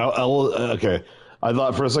 Oh, okay. I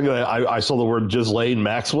thought for a second I saw the word Ghislaine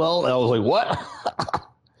Maxwell, and I was like, what?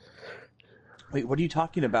 Wait, what are you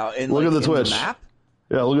talking about? Look at the Twitch. The map?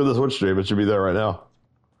 Yeah, look at the Twitch stream. It should be there right now.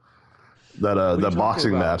 That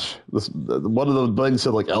boxing match. One of the things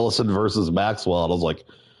said like Ellison versus Maxwell, and I was like,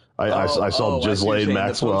 I saw Ghislaine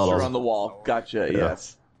Maxwell. The poster on the wall. Gotcha. Yeah.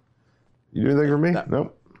 Yes. You do anything for me?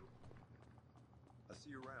 Nope. I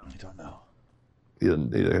see you around. I don't know. He didn't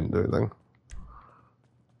do anything.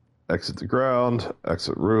 Exit the ground,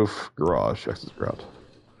 exit roof, garage, exit ground.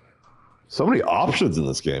 So many options in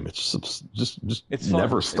this game. It's just it's fun,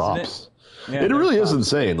 never stops. It? Yeah, it really is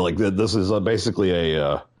insane. Like this is basically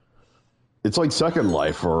a. It's like Second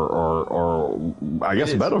Life or I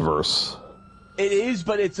guess Metaverse. It is,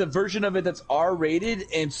 but it's a version of it that's R-rated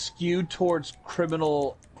and skewed towards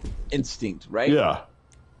criminal instinct, right? Yeah.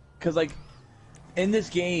 Because like in this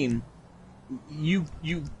game, you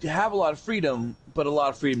have a lot of freedom, but a lot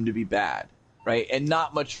of freedom to be bad, right? And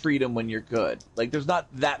not much freedom when you're good. Like there's not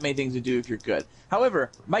that many things to do if you're good. However,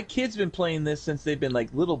 my kids been playing this since they've been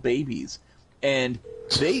like little babies, and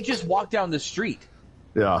they just walk down the street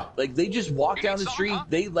Yeah. Like they just walk down the street.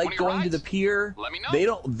 They like going to the pier. They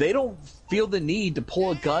don't feel the need to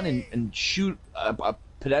pull a gun and shoot a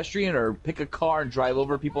pedestrian or pick a car and drive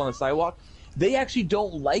over people on the sidewalk. They actually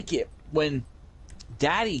don't like it when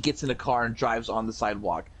Daddy gets in a car and drives on the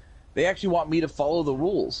sidewalk. They actually want me to follow the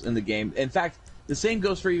rules in the game. In fact, the same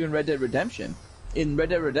goes for even Red Dead Redemption. In Red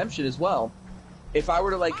Dead Redemption as well, if I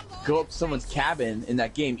were to like go up to someone's cabin in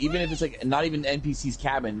that game, even if it's like not even an NPC's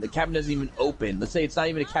cabin, the cabin doesn't even open. Let's say it's not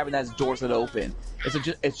even a cabin that has doors that open.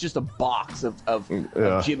 It's just a box of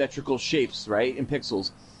geometrical shapes, right, in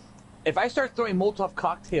pixels. If I start throwing Molotov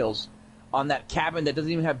cocktails on that cabin that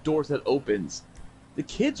doesn't even have doors that opens, the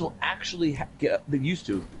kids will actually get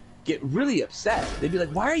really upset. They'd be like,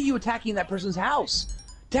 "Why are you attacking that person's house?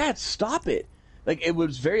 Dad, stop it!" Like it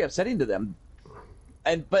was very upsetting to them.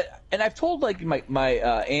 And I've told like my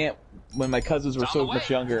aunt when my cousins were so much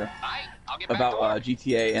younger about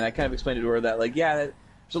GTA, and I kind of explained to her that like there's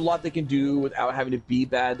a lot they can do without having to be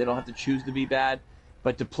bad. They don't have to choose to be bad,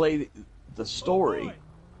 but to play the story,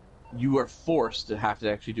 you are forced to have to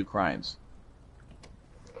actually do crimes.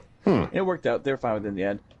 And it worked out. They were fine with it in the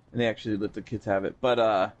end, and they actually let the kids have it.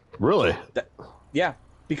 But really, yeah,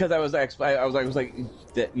 because I was like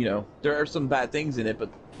that. You know, there are some bad things in it, but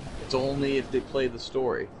it's only if they play the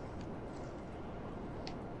story.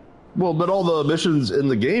 Well, but all the missions in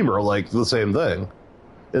the game are like the same thing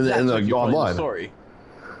in the online story.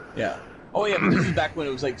 Yeah. Oh yeah, but this is back when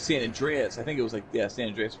it was like San Andreas. I think it was like San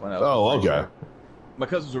Andreas when I was. Oh, okay. My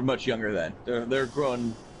cousins were much younger then. They're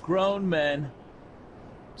grown men.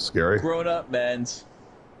 Scary. Grown up men's.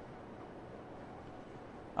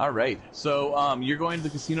 All right. So you're going to the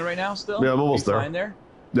casino right now still? Yeah, I'm almost there. Fine there?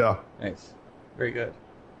 Yeah. Nice. Very good.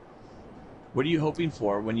 What are you hoping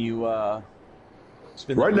for when you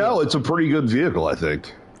spin the Right wheel? now, it's a pretty good vehicle, I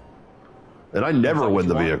think. And I never win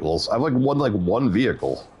the vehicles. I've won one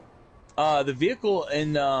vehicle. The vehicle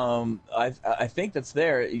in I think that's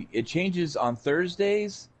there. It changes on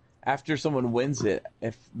Thursdays after someone wins it.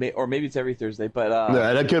 Or maybe it's every Thursday. But yeah,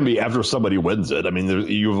 and it can be after somebody wins it. I mean,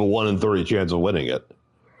 you have a 1 in 30 chance of winning it.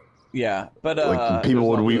 Yeah, but like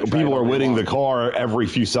people are winning the car every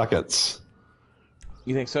few seconds.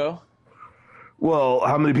 You think so? Well,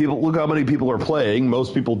 look how many people are playing.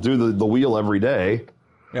 Most people do the wheel every day.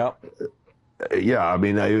 Yeah. Yeah, I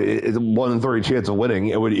mean, it's 1 in 30 chance of winning.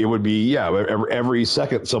 It would be every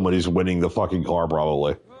second somebody's winning the fucking car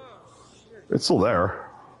probably. It's still there.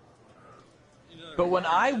 But when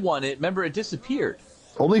I won it, remember it disappeared.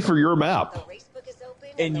 Only for your map.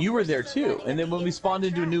 And you were there too. And then when we spawned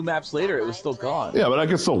into new maps later, it was still gone. Yeah, but I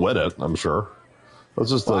can still win it, I'm sure.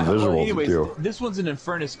 That's just the visual. Anyways, this one's an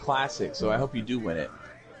Infernus Classic, so I hope you do win it.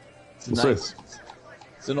 It's nice.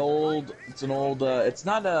 It's an old. It's not a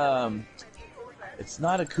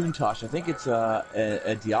Countach. I think it's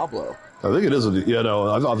a Diablo. I think it is I think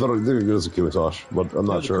it is a Countach, but I'm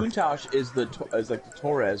not sure. The Countach is like the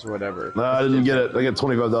Torres or whatever. No, I didn't get it. I get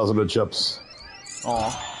 25,000 in chips.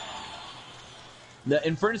 Aw. The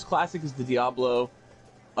Infernus Classic is the Diablo.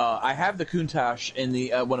 I have the Countach in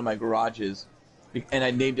the one of my garages, and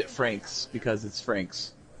I named it Frank's because it's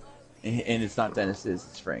Frank's, and it's not Dennis's.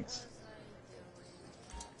 It's Frank's.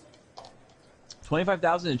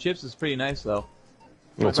 25,000 in chips is pretty nice though.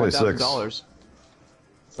 $25,000.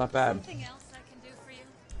 It's not bad. Something else I can do for you?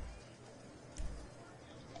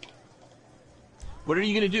 What are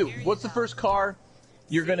you gonna do? What's the first car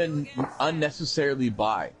you're gonna unnecessarily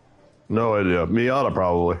buy? No idea. Miata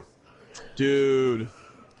probably. Dude.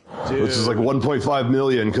 Which is like 1.5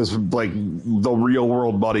 million because like the real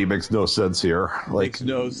world money makes no sense here. Like makes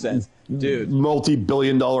no sense, dude.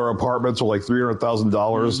 Multi-billion-dollar apartments are like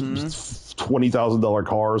 $300,000. $20,000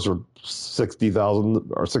 cars are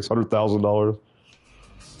 $60,000 or $600,000.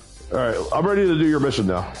 All right, I'm ready to do your mission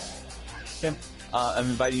now. Okay. I'm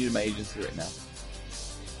inviting you to my agency right now.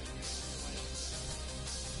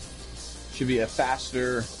 Should be a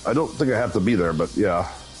faster. I don't think I have to be there, but yeah.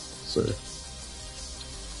 So.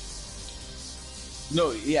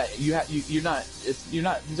 No, yeah, you're not. You're not.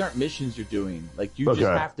 These aren't missions you're doing. Like you just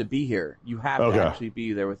have to be here. You have to actually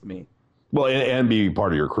be there with me. Well, and be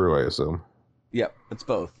part of your crew, I assume. Yep, it's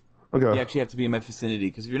both. Okay. You actually have to be in my vicinity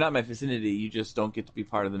because if you're not in my vicinity, you just don't get to be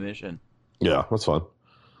part of the mission. Yeah, that's fine.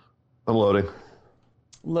 I'm loading.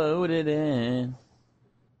 Load it in.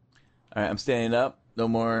 All right, I'm standing up. No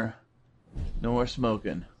more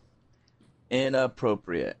smoking.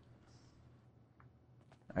 Inappropriate.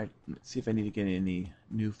 All right, let's see if I need to get any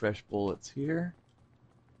new fresh bullets here.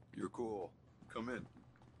 You're cool. Come in.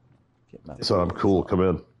 So I'm cool. Come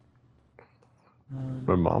in.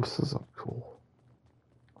 My mom says I'm cool.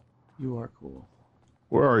 You are cool.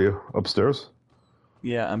 Where are you? Upstairs?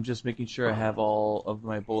 Yeah, I'm just making sure I have all of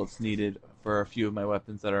my bullets needed for a few of my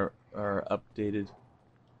weapons that are updated.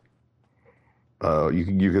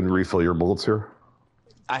 You can refill your bullets here.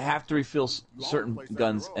 I have to refill certain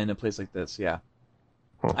guns in a place like this. Yeah,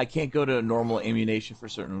 I can't go to normal ammunition for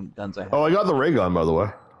certain guns I have. Oh, I got the ray gun, by the way.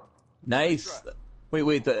 Nice.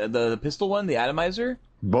 Wait, the pistol one, the atomizer,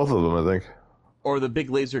 Both of them, I think. or the big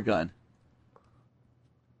laser gun?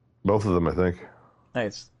 Both of them, I think.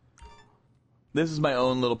 Nice. This is my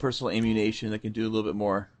own little personal ammunition that can do a little bit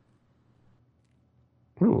more.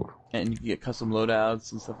 Ooh. And you can get custom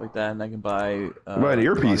loadouts and stuff like that, and I can buy Buy an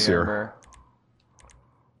earpiece body here. armor.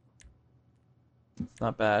 It's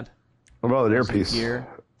not bad. What about an Some earpiece? gear.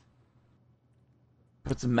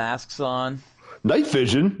 Put some masks on. Night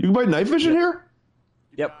vision? You can buy night vision here?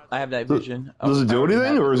 Yep, I have night vision. Does it do I already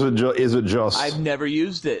anything, have or is it just? I've never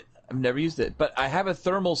used it. But I have a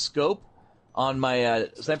thermal scope on my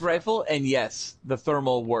sniper rifle, and yes, the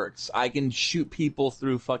thermal works. I can shoot people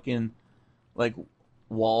through fucking like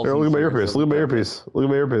walls. Here, look at my and earpiece. Look at my earpiece. Look at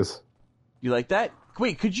my earpiece. You like that?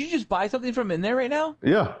 Wait, could you just buy something from in there right now?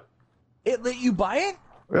 Yeah. It let you buy it?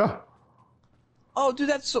 Yeah. Oh, dude,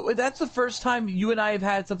 that's the first time you and I have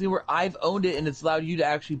had something where I've owned it and it's allowed you to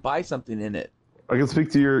actually buy something in it. I can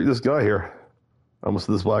speak to this guy here. Almost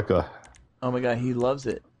this black guy. Oh my god, he loves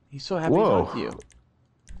it. He's so happy Whoa. to talk to you.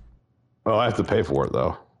 Oh, I have to pay for it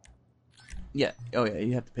though. Yeah. Oh yeah,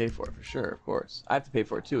 you have to pay for it for sure, of course. I have to pay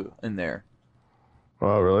for it too in there.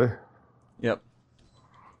 Oh, really? Yep.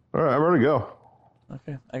 All right, I'm ready to go.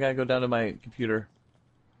 Okay, I gotta go down to my computer.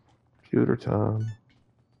 Computer time.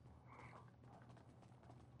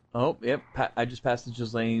 Oh, yep. I just passed the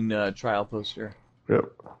Ghislaine trial poster. Yep.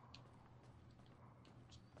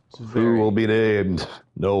 It's Who very... will be named?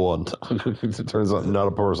 No one. It turns out not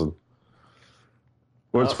a person.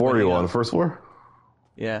 Where's Oh, 41? yeah. First floor?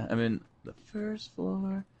 Yeah, I'm in the first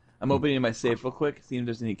floor. I'm opening my safe real quick, seeing if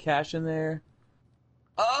there's any cash in there.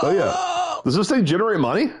 Oh, yeah. Does this thing generate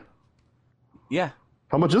money? Yeah.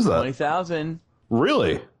 How much is that? 20,000.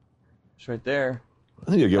 Really? It's right there.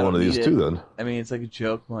 I think I'll get I one of don't these need too it. then. I mean, it's like a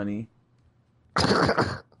joke money. You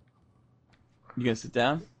gonna sit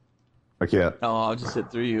down? I can't. Oh, I'll just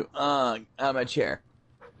sit through you. Out of my chair.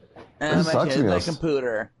 Out Who's of my chair. texting My us?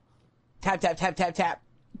 computer. Tap, tap, tap, tap, tap.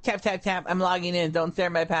 Tap, tap, tap. I'm logging in. Don't share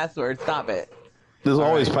my password. Stop it. There's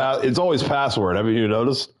always it's always password. Haven't you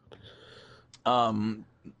noticed?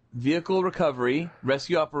 Vehicle recovery,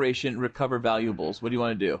 rescue operation, recover valuables. What do you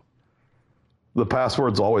want to do? The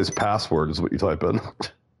password's always password is what you type in.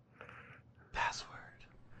 Password.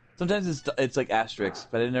 Sometimes it's like asterisks,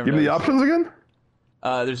 but I never. Give me the noticed. options again?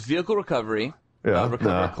 There's vehicle recovery. Yeah, recover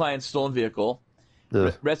nah. a client's stolen vehicle.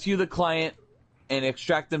 Ugh. Rescue the client and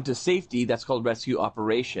extract them to safety. That's called rescue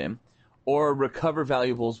operation. Or recover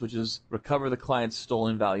valuables, which is recover the client's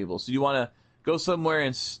stolen valuables. So you want to go somewhere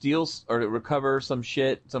and steal or recover some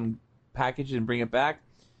shit, some package, and bring it back.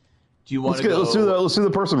 Do you want to go? Let's do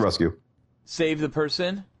the person rescue. Save the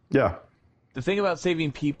person. Yeah. The thing about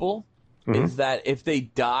saving people is that if they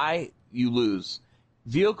die, you lose.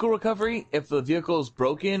 Vehicle recovery, if the vehicle is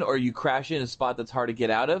broken or you crash in a spot that's hard to get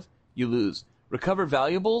out of, you lose. Recover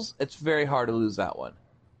valuables, it's very hard to lose that one.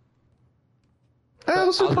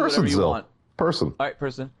 Let's do I'll do person whatever you still. want. Person. All right,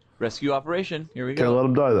 person. Rescue operation. Here we Can't go. let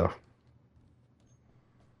him die though.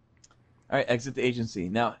 All right, exit the agency.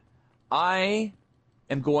 Now, I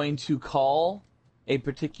am going to call a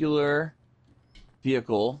particular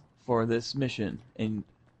vehicle for this mission. And,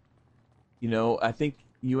 you know, I think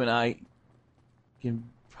you and I can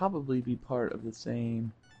probably be part of the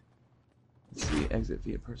same... Let's see, exit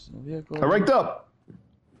via personal vehicle. I ranked up.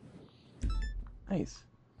 Nice.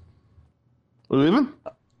 Are we leaving?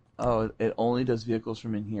 Oh, it only does vehicles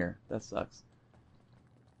from in here. That sucks.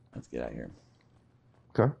 Let's get out of here.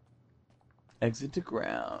 Okay. Exit to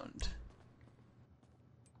ground.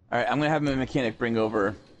 All right, I'm going to have my mechanic bring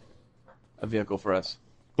over a vehicle for us.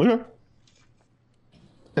 Okay.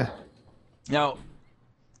 Yeah. Now,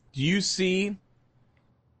 do you see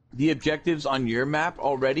the objectives on your map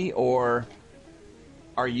already, or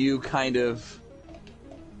are you kind of...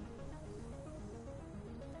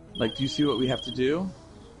 Like, do you see what we have to do?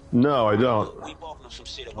 No, I don't.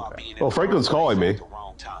 Well, Franklin's calling me.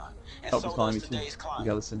 Oh, he's calling me too. You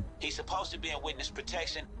gotta listen. He's supposed to be in witness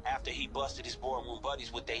protection after he busted his boardroom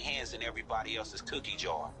buddies with their hands in everybody else's cookie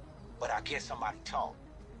jar. But I guess somebody talked.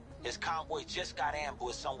 His convoy just got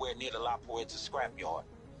ambushed somewhere near the La Puerta scrapyard.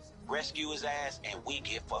 Rescue his ass and we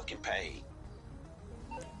get fucking paid.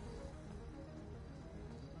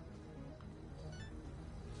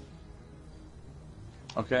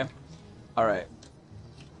 Okay. All right.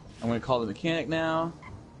 I'm gonna call the mechanic now.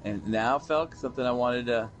 And now, Felk, something I wanted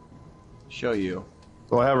to show you.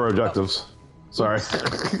 Well, I have our objectives. Sorry.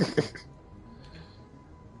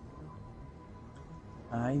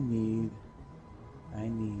 I need.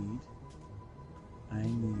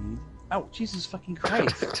 Oh, Jesus fucking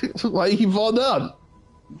Christ! Why you keep falling down?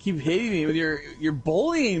 You keep hitting me with you're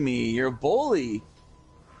bullying me. You're a bully.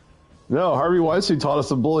 No, Harvey Weinstein taught us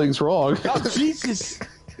that bullying's wrong. Oh, Jesus!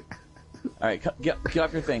 All right, get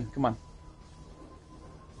off your thing. Come on.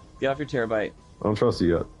 Get off your terabyte. I don't trust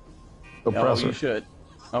you yet. Oppressor. Oh, you should.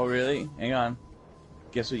 Oh, really? Hang on.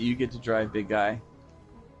 Guess what you get to drive, big guy?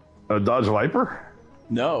 A Dodge Viper?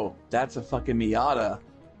 No, that's a fucking Miata.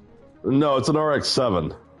 No, it's an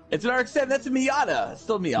RX-7. It's an RX-7. That's a Miata. It's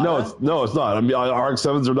still a Miata. No, it's not. I mean,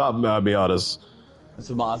 RX-7s are not Miatas. It's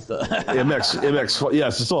a Mazda. MX.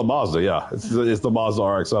 Yes, it's still a Mazda. Yeah, it's the Mazda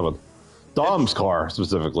RX-7. Dom's car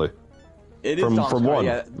specifically. It is Dom's from car, one.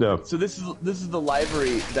 Yeah. So this is the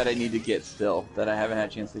livery that I need to get still that I haven't had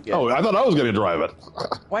a chance to get. Oh, I thought I was going to drive it.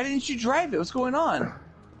 Why didn't you drive it? What's going on?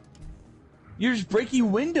 You're just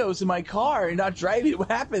breaking windows in my car and not driving it. What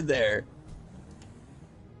happened there?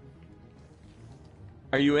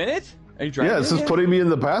 Are you in it? Are you driving? Yeah, it's just putting me in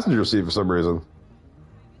the passenger seat for some reason.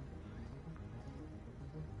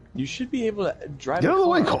 You should be able to drive. Get out of the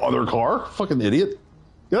way, other car. Fucking idiot.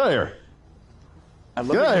 Get out of here. I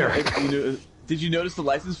love Get out of here. Did you notice the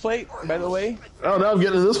license plate, by the way? Oh, now I'm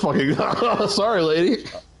getting into this fucking... Sorry, lady.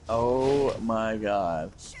 Oh, my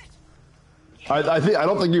God. I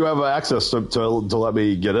don't think you have access to let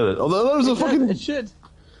me get in it. Although there's a fucking... It should.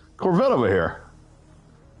 Corvette over here.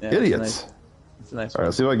 Yeah, Idiots. It's a nice All one.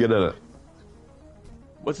 right, see if I can get in it.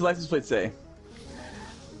 What's the license plate say?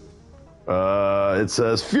 It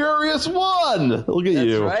says Furious One. Look at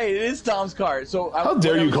you. That's right. It is Tom's car. So how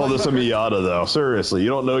dare you call this a Miata, though? Seriously, you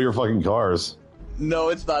don't know your fucking cars. No,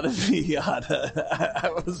 it's not a Miata.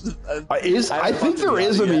 I think there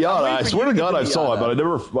is a Miata. I swear to God, I saw it, but I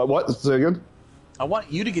never. What? Say again. I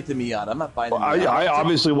want you to get the Miata. I'm not buying the Miata. Miata. I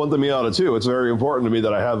obviously want the Miata too. It's very important to me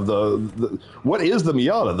that I have the what is the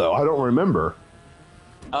Miata though? I don't remember.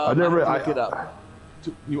 I never. Look it up.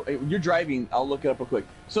 You're driving. I'll look it up real quick.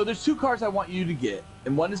 So there's two cars I want you to get,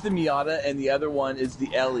 and one is the Miata, and the other one is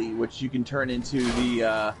the Ellie, which you can turn into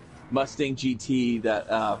the Mustang GT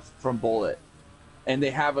that from Bullet, and they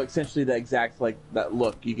have essentially the exact that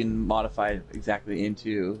look. You can modify it exactly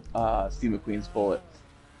into Steve McQueen's Bullet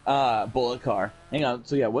car. Hang on.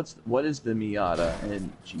 So yeah, what is the Miata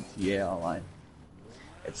in GTA Online?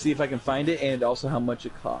 Let's see if I can find it, and also how much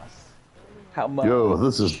it costs. How much? Yo,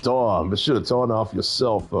 this is Dom. But should have turned off your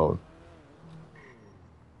cell phone.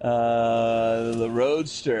 The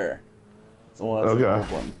Roadster. Well, that's okay. a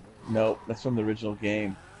good one. Nope, that's from the original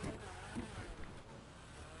game.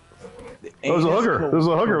 There's a hooker. There's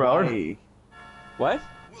a hooker, Mallard. What?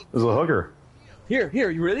 There's a hooker. Here,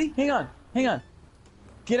 you ready? Hang on.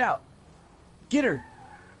 Get out. Get her.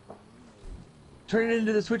 Turn it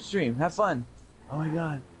into the Twitch stream. Have fun. Oh my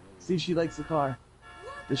God. See if she likes the car.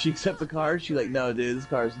 Does she accept the car? She like, no, dude, this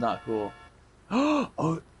car is not cool.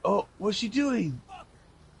 Oh, what's she doing?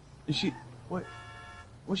 Is she, what?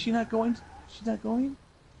 Was she not going? She's not going?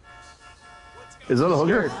 Is that a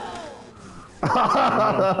hooker?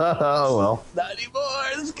 Oh, well. Not anymore.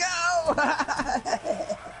 Let's go.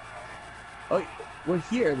 Oh, we're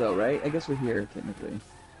here though, right? I guess we're here technically.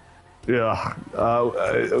 Yeah.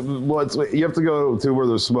 You have to go to where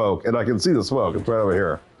there's smoke, and I can see the smoke. It's right over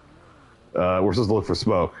here. We're supposed to look for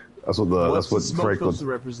smoke. That's what smoke Franklin supposed to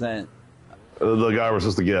represent. The guy we're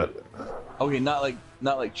supposed to get. Okay, not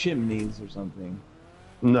like chimneys or something.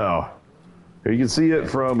 No. You can see it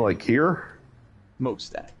from like here.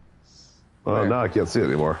 Smokestack. Oh, now I can't see it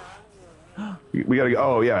anymore. We gotta go.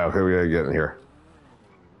 Oh yeah, okay, we gotta get in here.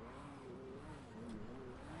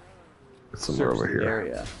 It's somewhere over here.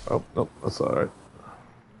 Area. Oh nope, that's all right.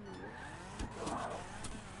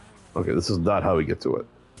 Okay, this is not how we get to it.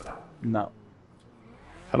 No.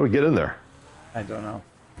 How do we get in there? I don't know.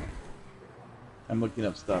 I'm looking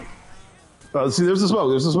up stuff. See, there's the smoke.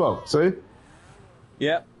 There's the smoke. See?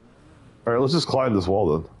 Yep. All right, let's just climb this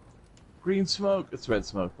wall then. Green smoke. It's red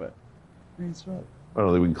smoke, but green smoke. I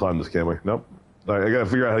don't think we can climb this, can we? Nope. All right, I gotta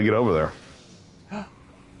figure out how to get over there.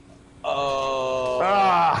 Oh.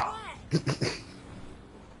 Ah!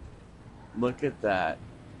 Look at that.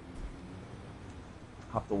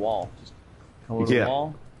 Hop the wall. Just come over You the can't.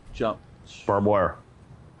 wall. Jump. Barbed wire.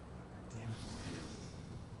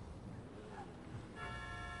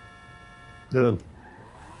 Good.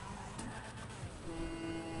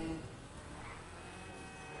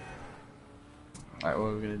 Alright, what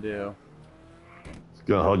are we gonna do? Just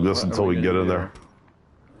gonna hug this until we get in there.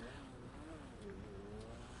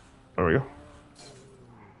 There we go.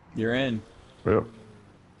 You're in. Yep.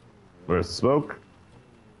 There's the smoke.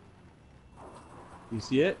 You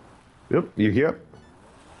see it? Yep, you can't.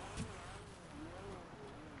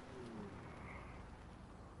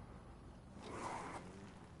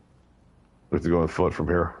 We have to go on foot from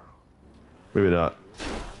here. Maybe not.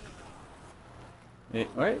 Hey,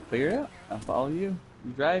 all right, figure it out. I'll follow you.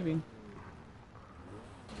 You're driving.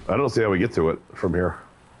 I don't see how we get to it from here.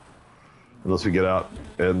 Unless we get out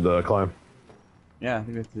and climb. Yeah, I think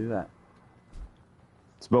we have to do that.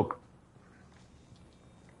 Smoke.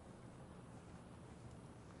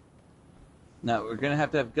 Now, we're going to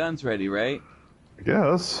have guns ready, right? I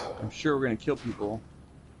guess. I'm sure we're going to kill people.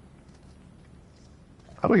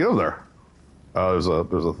 How do we go there? Oh, there's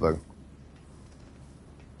a thing.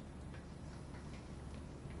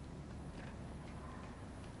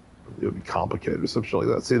 It would be complicated or something like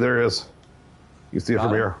that. See, there it is. You can see it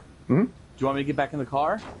from here. Hmm? Do you want me to get back in the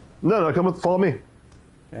car? No, follow me.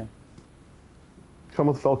 Okay. Come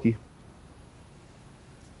with Felky.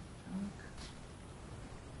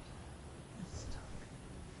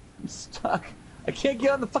 I'm stuck. I can't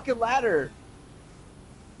get on the fucking ladder.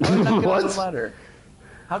 How can I not get on the ladder?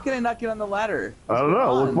 How can I not get on the ladder? I don't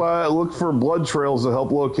know. Look for blood trails to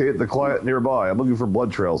help locate the client nearby. I'm looking for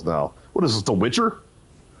blood trails now. What is this, The Witcher?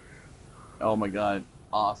 Oh my god.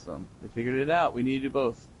 Awesome. They figured it out. We need to do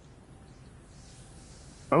both.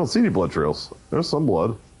 I don't see any blood trails. There's some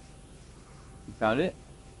blood. You found it?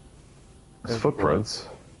 There's footprints.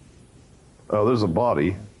 Oh, there's a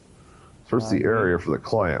body. Search the area for the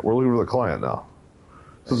client. We're looking for the client now.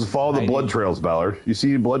 So just follow the blood trails, Ballard. You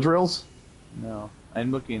see any blood trails? No.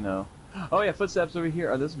 I'm looking though. Oh yeah, footsteps over here.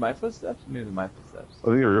 Are those my footsteps? Maybe they're my footsteps. I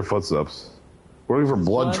think they're your footsteps. We're looking for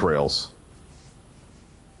blood trails.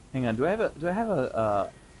 Hang on. Do I have a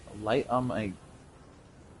light on my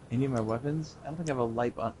any of my weapons? I don't think I have a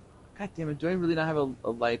light on. God damn it! Do I really not have a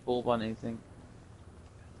light bulb on anything?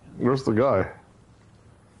 Where's the guy?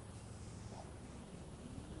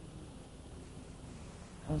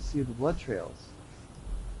 I don't see the blood trails.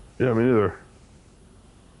 Yeah, me neither.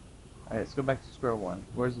 All right, let's go back to square one.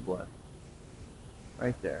 Where's the blood?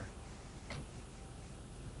 Right there.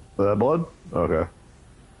 That blood? Okay.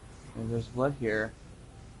 And there's blood here.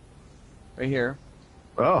 Right here.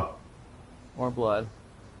 Oh. More blood.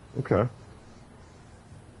 Okay.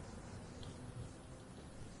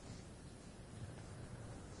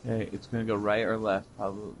 Okay, it's gonna go right or left,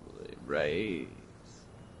 probably right.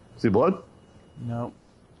 See blood? Nope.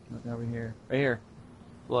 Look over here. Right here.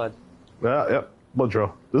 Blood. Yeah, yep. Blood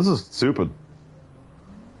trail. This is stupid.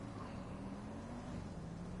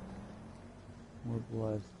 More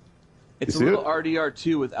blood. It's a see little it?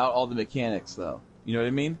 RDR2 without all the mechanics, though. You know what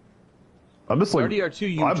I mean? I'm just like,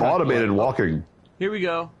 RDR2, you I'm track automated blood. walking. Here we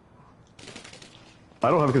go. I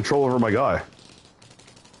don't have control over my guy.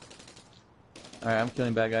 Alright, I'm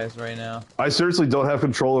killing bad guys right now. I seriously don't have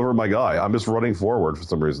control over my guy. I'm just running forward for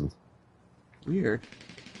some reason. Weird.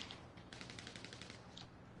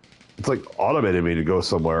 It's like automated me to go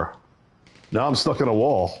somewhere. Now I'm stuck in a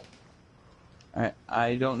wall. Alright,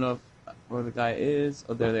 I don't know where the guy is.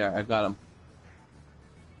 Oh, there they are. I've got him.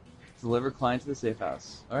 Deliver client to the safe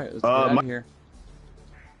house. Alright, let's get out of here.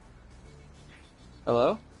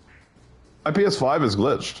 Hello? My PS5 is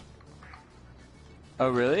glitched. Oh,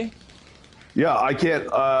 really? Yeah, I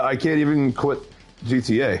can't even quit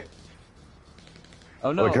GTA.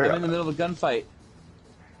 Oh no, Okay. I'm in the middle of a gunfight.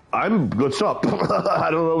 I'm glitched up.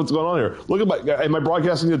 I don't know what's going on here. Look at am I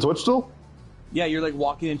broadcasting to Twitch still? Yeah, you're like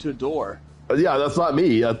walking into a door. Yeah, that's not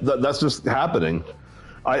me. That's just happening.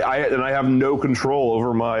 I have no control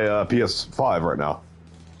over my PS5 right now.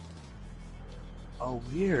 Oh,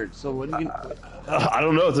 weird. So what are you gonna... I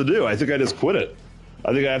don't know what to do. I think I just quit it.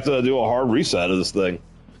 I think I have to do a hard reset of this thing.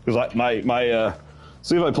 Because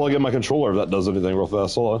see if I plug in my controller if that does anything real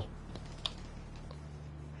fast. Hold on.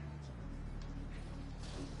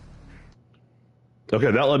 Okay,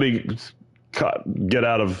 that let me get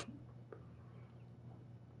out of...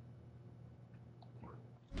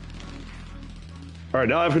 Alright,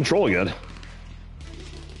 now I have control again.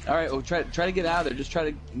 Alright, well, try to get out of there. Just try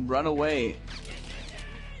to run away.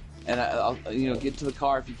 And I'll get to the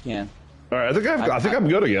car if you can. Alright, I think I'm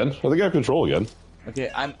good again. I think I have control again. Okay,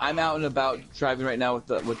 I'm out and about driving right now with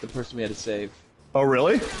the person we had to save. Oh,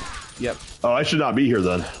 really? Yep. Oh, I should not be here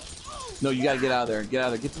then. No, you gotta get out of there. Get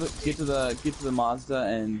out of there. Get to the Mazda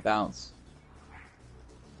and bounce.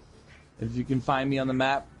 If you can find me on the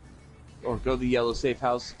map, or go to the yellow safe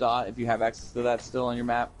house dot if you have access to that still on your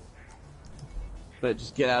map. But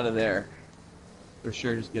just get out of there. For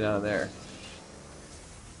sure, just get out of there.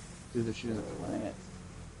 Dude, they're shooting at the client.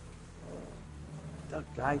 duck,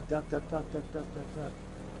 guy, duck, duck, duck, duck, duck, duck, duck.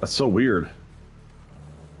 That's so weird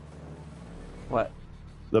What?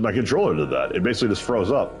 that my controller did that. It basically just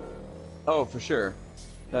froze up. Oh, for sure.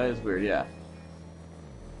 That is weird, yeah.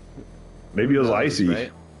 Maybe it was icy. Right?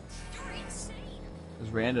 It was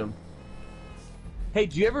random. Hey,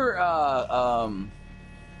 do you ever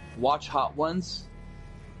watch Hot Ones?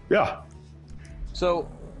 Yeah. So,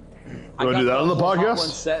 I wanna got do that on the whole Hot podcast?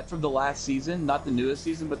 Ones set from the last season, not the newest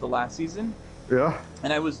season, but the last season. Yeah.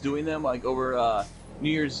 And I was doing them like over New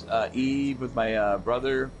Year's Eve with my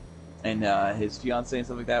brother and his fiance and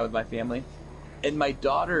stuff like that with my family. And my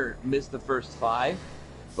daughter missed the first 5,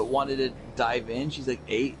 but wanted to dive in. She's like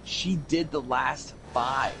 8. She did the last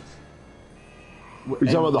 5. You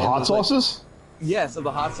talking about the hot sauces? Yes, of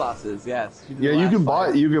the hot sauces. Yes. She did Yeah, the you last can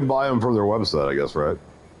 5. buy them from their website, I guess, right?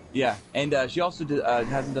 Yeah, and she also did,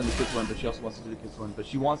 hasn't done the kids one, but she also wants to do the kids one. But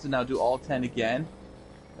she wants to now do all 10 again.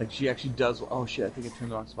 Like she actually does. Oh shit! I think I turned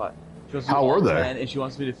the wrong spot. She wants to do How all were they? 10, and she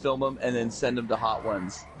wants me to film them and then send them to Hot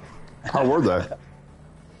Ones. How were they?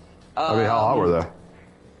 I mean, how hot were they?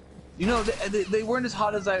 You know, they weren't as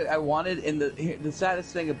hot as I wanted. And the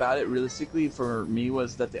saddest thing about it, realistically, for me,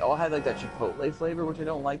 was that they all had like that chipotle flavor, which I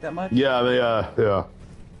don't like that much. Yeah, yeah.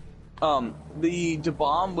 The Da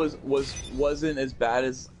Bomb wasn't as bad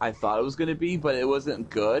as I thought it was going to be, but it wasn't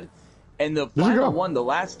good. And the final one, the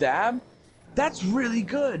last dab, that's really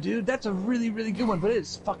good, dude. That's a really, really good one, but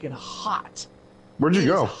it's fucking hot. Where'd you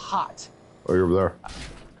go? It's hot. Oh, you're over there.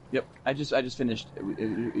 Yep, I just finished.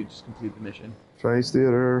 It just completed the mission. Chinese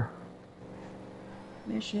theater.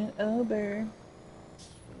 Mission over.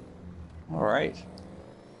 All right.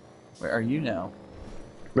 Where are you now?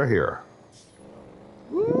 They're here.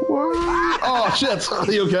 Oh shit!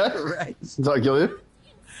 Are you okay? Right. Did I kill you?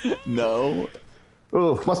 No.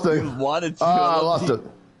 Oh, Mustang. You wanted to. I lost it.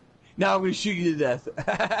 Now I'm gonna shoot you to death.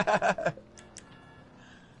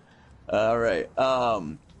 All right.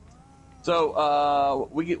 So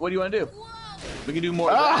what do you want to do? We can do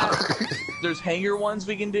more of that. There's hangar ones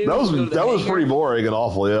we can do. That was hangar. pretty boring and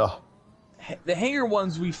awful. Yeah. The hangar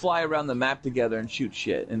ones, we fly around the map together and shoot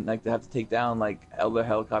shit, and like they have to take down like other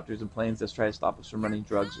helicopters and planes that try to stop us from running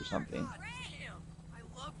drugs or something. I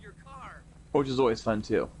love your car. Which is always fun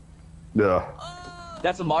too. Yeah.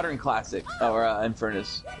 That's a modern classic, or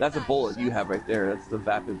Infernus. That's a bullet you have right there. That's the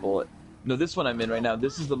Vapid bullet. No, this one I'm in right now.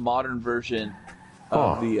 This is the modern version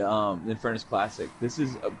of the Infernus Classic. This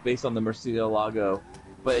is based on the Murcielago,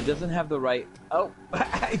 but it doesn't have the right. Oh,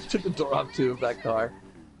 I took the door off too of that car.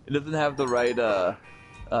 It doesn't have the right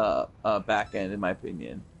back end, in my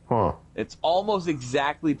opinion. Huh. It's almost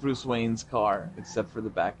exactly Bruce Wayne's car, except for the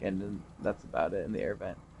back end, and that's about it, in the air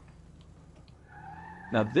vent.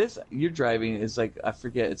 Now this you're driving is like, I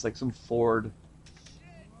forget, it's like some Ford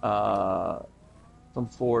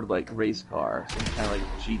like race car, some kind of like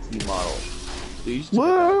GT model. So you just took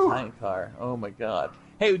a tiny car. Oh my god.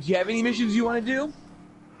 Hey, do you have any missions you want to do?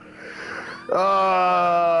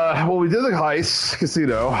 Well, we did the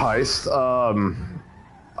casino heist.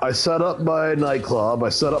 I set up my nightclub. I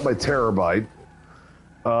set up my terabyte.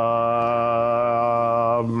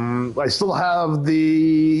 I still have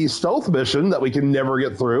the stealth mission that we can never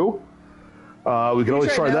get through. We can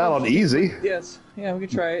always try that on easy. Yes. Yeah, we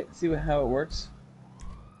can try it. See how it works.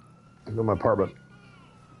 I go to my apartment.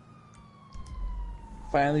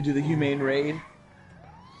 Finally do the humane raid.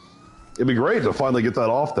 It'd be great to finally get that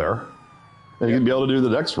off there. And you can be able to do the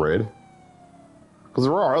next raid. Because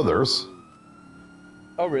there are others.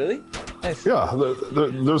 Oh, really? Nice. Yeah,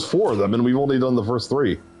 there's 4 of them, and we've only done the first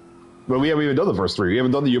 3. But we haven't even done the first 3. We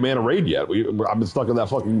haven't done the Humana raid yet. I've been stuck in that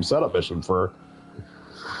fucking setup mission for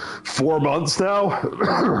 4 months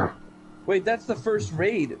now. Wait, that's the first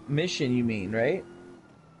raid mission, you mean, right?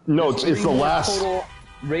 No, it's the last. Total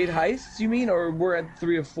raid heists, you mean? Or we're at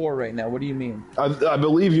 3 or 4 right now? What do you mean? I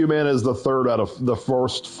believe Humana is the 3rd out of the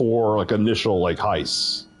first 4 like initial like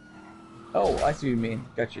heists. Oh, I see what you mean.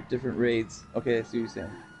 Gotcha. Different raids. Okay, I see what you're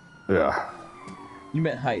saying. Yeah. You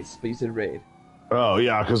meant heist, but you said raid. Oh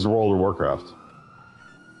yeah, because World of Warcraft.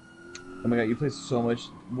 Oh my god, you play so much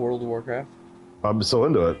World of Warcraft? I'm so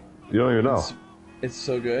into it. You don't even know. It's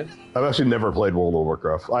so good. I've actually never played World of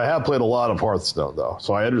Warcraft. I have played a lot of Hearthstone though,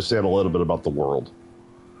 so I understand a little bit about the world.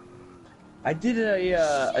 I did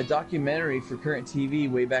a documentary for Current TV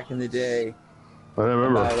way back in the day. I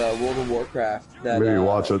remember about World of Warcraft. That, maybe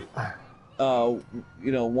watch it.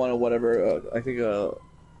 Won a whatever. I think a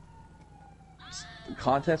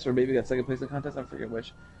contest, or maybe got second place in the contest. I forget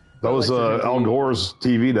which. That was Al Gore's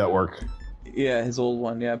TV network. Yeah, his old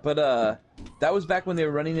one. Yeah, but that was back when they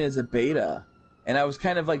were running it as a beta, and I was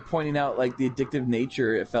kind of like pointing out like the addictive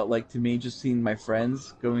nature it felt like to me, just seeing my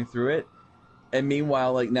friends going through it. And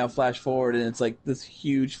meanwhile, like now, flash forward, and it's like this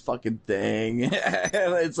huge fucking thing.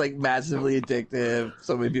 It's like massively addictive.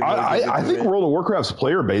 So many people. I think World of Warcraft's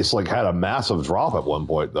player base like had a massive drop at one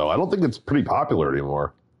point, though. I don't think it's pretty popular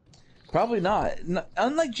anymore. Probably not.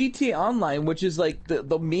 Unlike GTA Online, which is like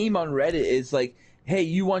the meme on Reddit is like, "Hey,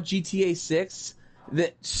 you want GTA 6?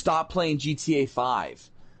 Then stop playing GTA 5."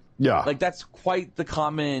 Yeah, Like that's quite the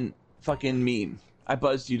common fucking meme. I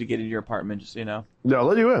buzzed you to get into your apartment, just so you know. yeah, I'll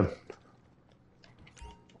let you in.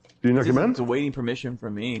 Do you not come in? It's awaiting permission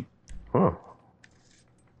from me. Huh.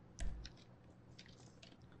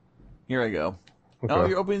 Here I go. Okay. Oh,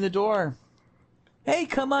 you're opening the door. Hey,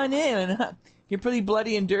 come on in. You're pretty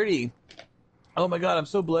bloody and dirty. Oh my god, I'm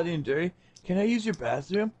so bloody and dirty. Can I use your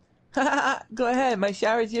bathroom? Go ahead, my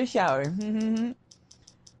shower is your shower.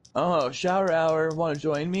 Oh, shower hour. Want to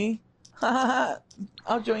join me?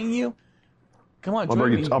 I'll join you. Come on,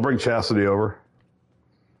 join me. I'll bring Chastity over.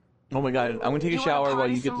 Oh my god, I'm gonna take a shower while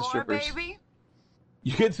you get the strippers. Baby?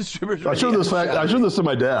 You get the strippers I ready. showed this to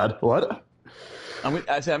my dad. What?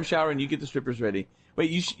 I said I'm showering. You get the strippers ready. Wait,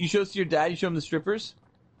 you show this to your dad? You show him the strippers?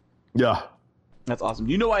 Yeah, That's awesome.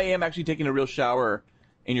 You know I am actually taking a real shower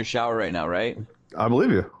in your shower right now, right? I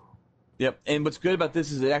believe you. Yep. And what's good about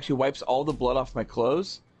this is it actually wipes all the blood off my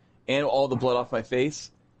clothes, and all the blood off my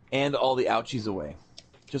face, and all the ouchies away,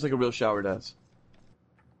 just like a real shower does.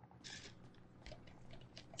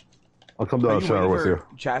 I'll come down and shower with you.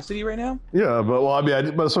 Chastity right now? Yeah, but well, I mean,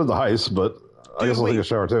 I started the heist, but I guess I'll take a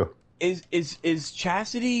shower too. Is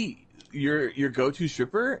Chastity your go-to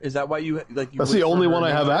stripper? Is that why you like? That's the only one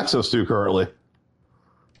I have access to currently.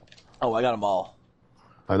 Oh, I got them all.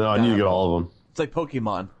 I know. I need to get all of them. It's like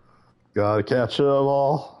Pokemon. Gotta catch them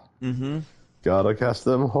all. Mm-hmm. Gotta catch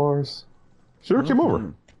them whores. She never came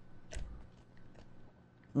over.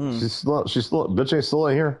 She's still, bitch ain't still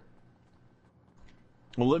in here.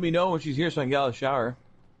 Well, let me know when she's here so I can get out of the shower.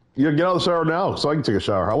 You get out of the shower now so I can take a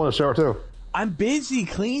shower. I want a shower too. I'm busy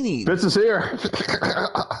cleaning. Bitch is here.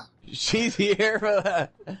 She's here.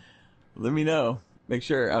 Let me know. Make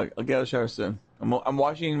sure. I'll get out of the shower soon. I'm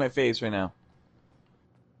washing my face right now.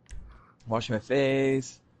 Washing my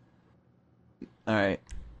face. All right.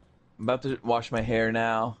 I'm about to wash my hair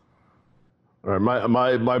now. All right,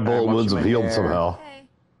 my bullet wounds have healed somehow.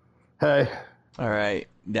 Hey. All right.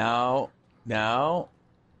 Now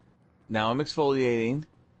I'm exfoliating.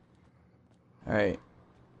 All right.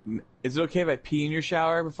 Is it okay if I pee in your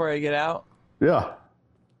shower before I get out? Yeah.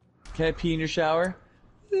 Can I pee in your shower?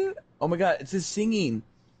 Oh my god, it says singing.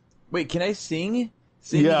 Wait, can I sing?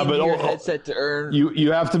 Singing into your headset to earn.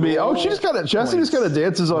 You have to be. Oh, she's got it. Chastity's got a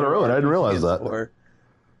dances on her own. I didn't realize that.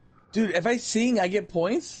 Dude, if I sing, I get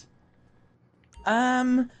points.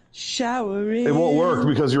 I'm showering. It won't work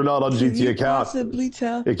because you're not on GTA account.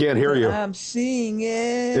 It can't hear you. I'm singing.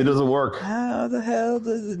 It doesn't work. How the hell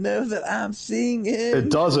does it know that I'm singing? It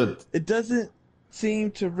doesn't. It doesn't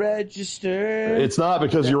seem to register. It's not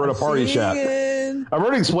because you're in a party chat. I've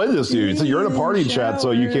already explained this to you. So you're in a party chat,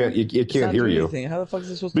 so you can't. It can't hear you. How the fuck is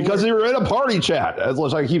this supposed to work? Because you're in a party chat. As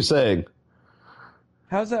I keep saying.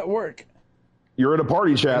 How's that work? You're in a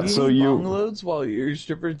party chat, so you bong loads while your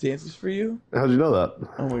stripper dances for you. How'd you know that?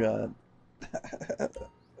 Oh my god.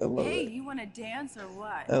 I love it. Hey, you want to dance or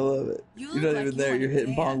what? I love it. You're not even there. You're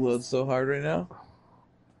hitting bong loads so hard right now.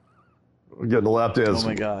 I'm getting a lap dance. Oh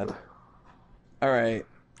my god. All right.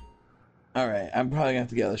 I'm probably gonna have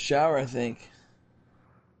to get out of the shower. I think.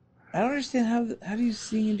 I don't understand how do you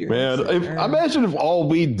sing into your man? Imagine if all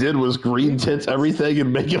we did was green tint everything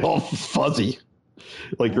and make it all fuzzy,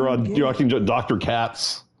 like you're watching Dr.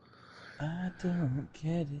 Katz. I don't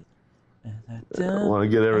get it, and I don't want to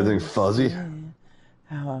get everything fuzzy.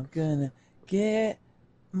 How I'm gonna get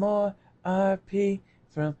more RP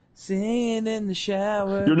from singing in the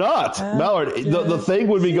shower? You're not, Mallard. The thing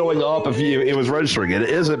would be going up if it was registering. It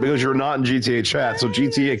isn't because you're not in GTA chat, so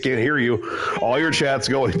GTA can't hear you. All your chat's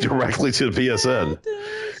going directly to the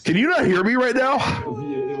PSN. Can you not hear me right now?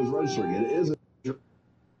 It was registering. It isn't.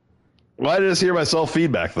 Why did I just hear myself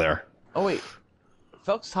feedback there? Oh wait,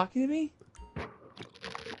 Felk's talking to me?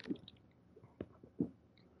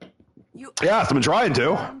 Yes, I've been trying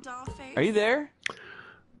to. Are you there?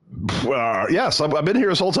 Yes, I've been here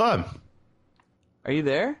this whole time. Are you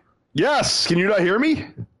there? Yes. Can you not hear me?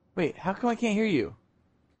 Wait, how come I can't hear you?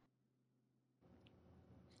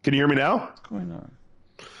 Can you hear me now? What's going on?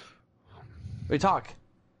 Wait, talk.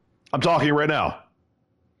 I'm talking right now.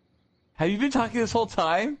 Have you been talking this whole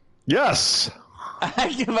time? Yes.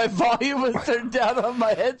 My volume was turned down on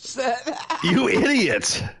my headset. You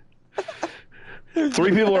idiot. 3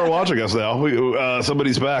 people are watching us now.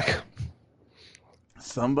 Somebody's back.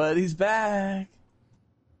 Somebody's back.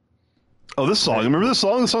 Oh, this song. Remember this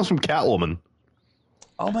song? This song's from Catwoman.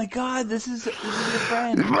 Oh my God, this is your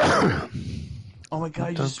friend. Oh my God,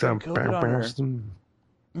 you just sprayed COVID on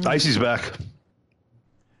her. Icy's back.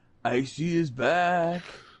 Icy is back.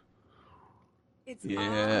 It's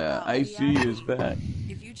Yeah, all Icy the is back.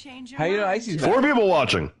 If you change your How you know mind, Icy's back? 4 people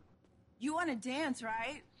watching. you want to dance,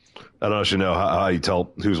 right? I don't actually know how you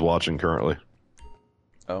tell who's watching currently.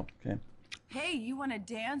 Oh, okay. Hey, you want to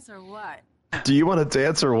dance or what? Do you want to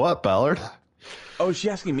dance or what, Ballard? Oh, is she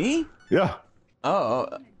asking me? Yeah.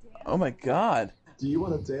 Oh my God. Do you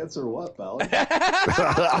want to dance or what, Ballard?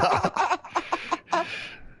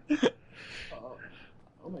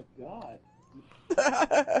 Oh my God.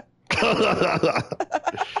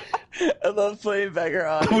 I love playing back her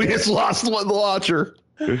on. We just lost one watcher.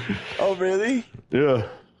 Oh, really? Yeah.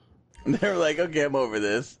 They're like, okay, I'm over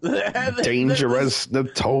this. Dangerous,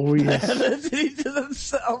 notorious. Listening to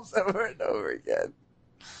themselves over and over again.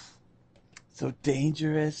 So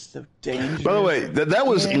dangerous, so dangerous. By the way, that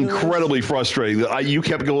was incredibly frustrating. You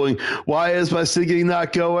kept going, why is my singing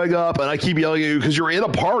not going up? And I keep yelling at you because you're in a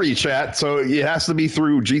party chat, so it has to be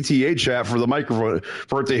through GTA chat for the microphone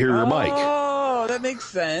for it to hear your mic. Oh, that makes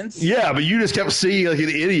sense. Yeah, but you just kept singing like an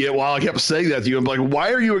idiot while I kept saying that to you. I'm like,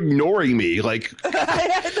 why are you ignoring me? Like,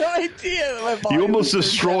 I had no idea. You almost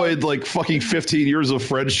destroyed like fucking 15 years of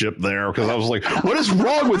friendship there because I was like, what is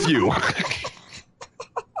wrong with you?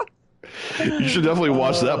 You should definitely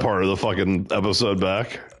watch that part of the fucking episode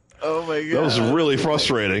back. Oh my God. That was really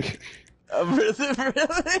frustrating. Really?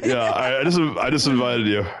 Yeah, I just invited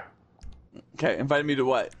you. Okay, invited me to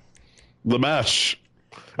what? The match.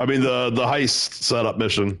 I mean the heist setup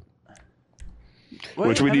mission. Wait,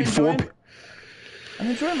 which we need 4. I'm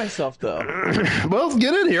enjoying myself though. Well,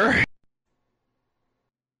 get in here.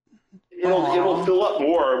 It'll fill up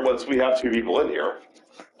more once we have 2 people in here.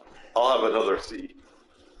 I'll have another seat.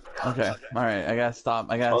 Okay, all right. I gotta stop.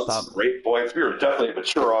 Stop. Great points. We are definitely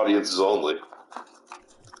mature audiences only.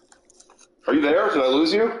 Are you there? Did I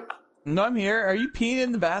lose you? No, I'm here. Are you peeing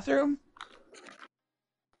in the bathroom?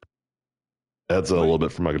 That's a little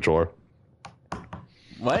bit from my controller.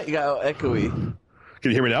 What? You got echoey. Can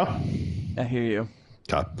you hear me now? I hear you.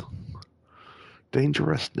 God.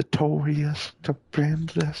 Dangerous, notorious,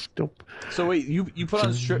 tremendous. So wait, you put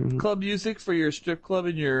on strip club music for your strip club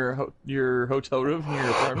in your hotel room in your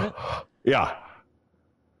apartment? Yeah.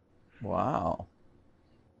 Wow.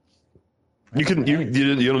 You don't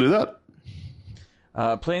do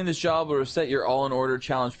that? Playing this job will reset your all-in-order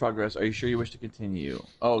challenge progress. Are you sure you wish to continue?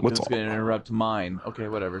 Oh, because it's going to interrupt mine. Okay,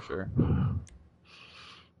 whatever, sure.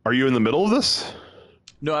 Are you in the middle of this?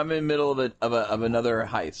 No, I'm in the middle of another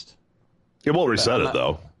heist. It won't reset it,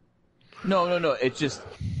 though. No. It's just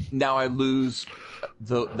now I lose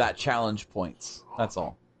that challenge points. That's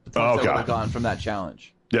all. The points that would have gone from that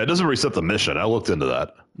challenge. Yeah, it doesn't reset the mission. I looked into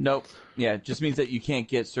that. Nope. Yeah, it just means that you can't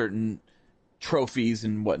get certain trophies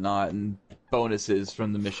and whatnot and bonuses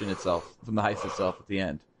from the mission itself, from the heist itself at the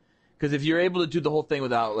end. Because if you're able to do the whole thing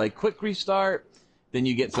without like quick restart, then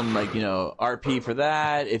you get some RP for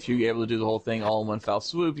that. If you're able to do the whole thing all in one foul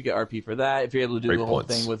swoop, you get RP for that. If you're able to do the whole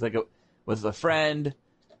thing with with a friend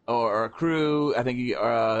or a crew, I think you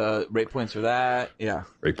get rate points for that. Yeah.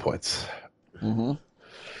 Rate points. Mm-hmm.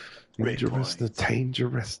 Dangerous, the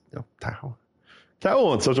dangerous. No,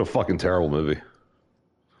 Catwoman's such a fucking terrible movie.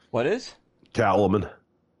 What is? Catwoman.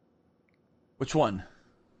 Which one?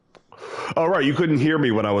 Oh, right. You couldn't hear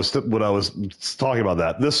me when I was talking about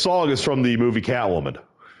that. This song is from the movie Catwoman,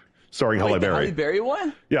 starring Halle Berry. The Halle Berry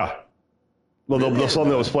one? Yeah. Well, the song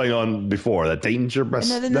that was playing on before, that dangerous,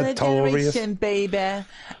 another generation, baby.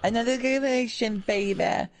 Another generation,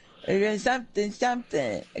 baby.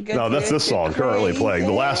 Something. No, that's this song currently playing.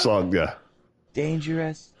 The last song, yeah.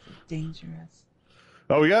 Dangerous.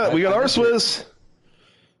 Oh, we got our Swiss.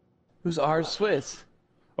 Who's our Swiss?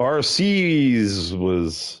 RC's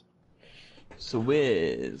was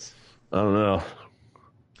Swiss. I don't know.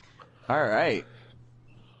 All right.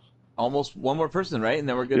 Almost one more person, right? And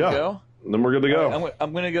then we're good to go? Then we're good to go. Right,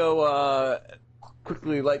 I'm going to go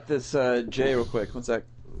quickly light this J real quick. One sec.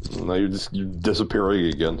 Now you're disappearing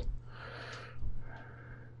again.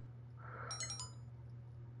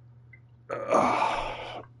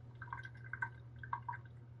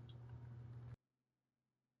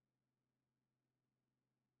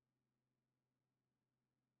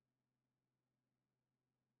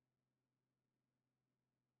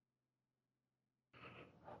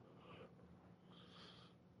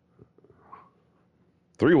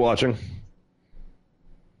 Three watching.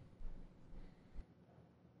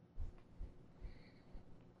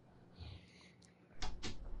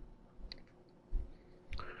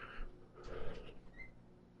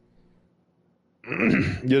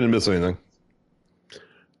 You didn't miss anything.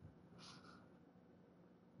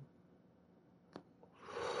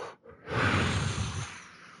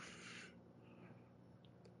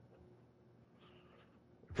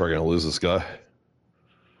 Probably gonna lose this guy.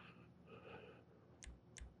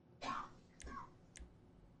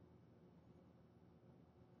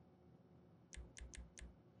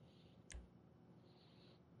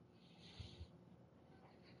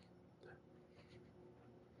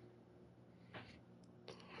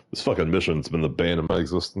 This fucking mission's been the bane of my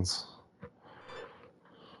existence.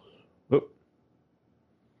 Oh.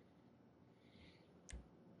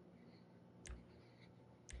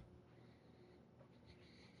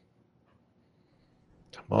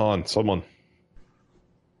 Come on, someone.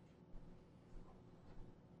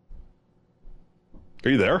 Are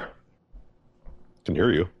you there? Can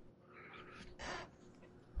hear you.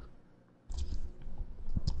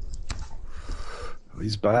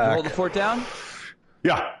 He's back. Hold the fort down?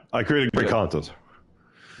 Yeah, I created great content.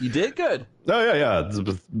 You did good. Oh yeah.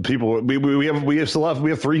 People, we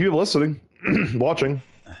have 3 people listening, watching.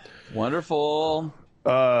 Wonderful.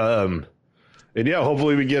 And yeah,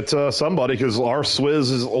 hopefully we get somebody, because our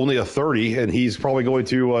Swizz is only a 30, and he's probably going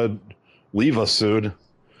to leave us soon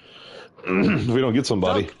if we don't get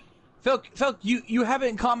somebody. Phil, you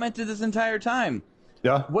haven't commented this entire time.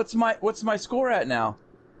 Yeah. What's my score at now?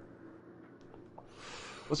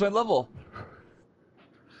 What's my level?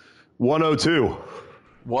 102.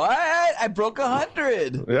 What? I broke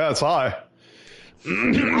 100. Yeah, it's high.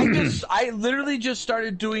 Dude, I literally just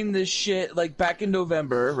started doing this shit like back in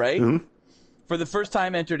November, right? Mm-hmm. For the first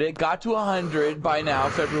time, entered it, got to 100 by now,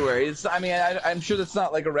 February. I'm sure that's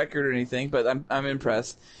not like a record or anything, but I'm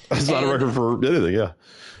impressed. It's not a record for anything, yeah.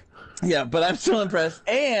 Yeah, but I'm still impressed.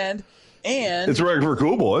 And it's a record for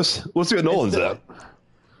Cool Boys. Let's see what Nolan's at.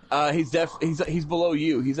 He's below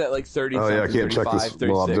you. He's at like 30. Oh yeah, I can't check this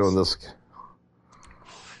 36. while I'm doing this.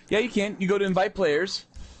 Yeah, you can. You go to invite players,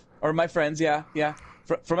 or my friends. Yeah.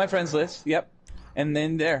 For my friends list. Yep, and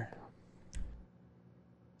then there.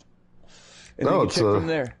 And then you It's check from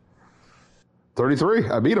there. 33.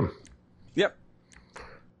 I beat him. Yep.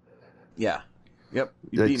 Yeah. Yep.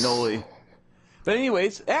 You beat Noli. But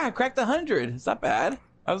anyways, yeah, I cracked 100. It's not bad.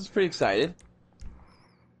 I was pretty excited.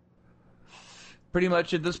 Pretty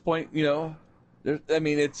much at this point,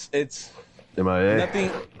 it's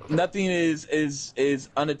MIA. nothing is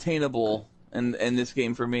unattainable in this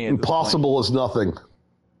game for me. Impossible is nothing.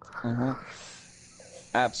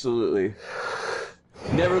 Absolutely.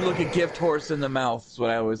 Never look a gift horse in the mouth is what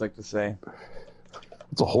I always like to say.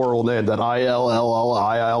 It's a horrible name, that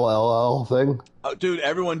ILLILL thing. Oh, dude,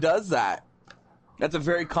 everyone does that. That's a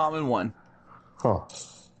very common one. Huh.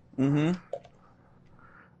 Mm-hmm.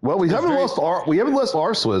 Well, we haven't lost our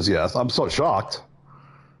Swizz yet. I'm so shocked.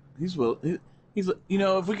 He's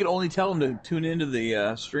if we could only tell him to tune into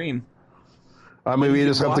the stream. I mean, we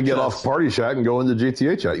just have to get off party chat and go into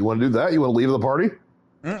GTA chat. You want to do that? You want to leave the party?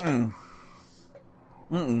 Okay.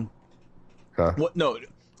 What? No,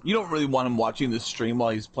 you don't really want him watching the stream while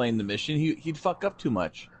he's playing the mission. He'd fuck up too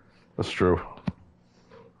much. That's true.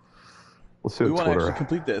 Let's see we on want Twitter. to actually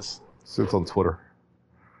complete this. See what's on Twitter.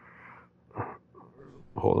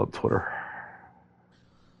 Hold up Twitter.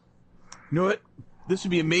 You know what? This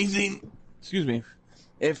would be amazing. Excuse me.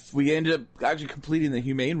 If we ended up actually completing the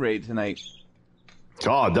humane raid tonight.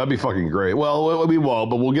 God, that'd be fucking great. Well, we won't,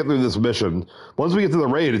 but we'll get through this mission. Once we get to the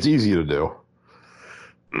raid, it's easy to do.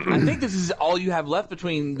 I think this is all you have left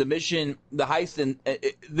between the mission, the heist, and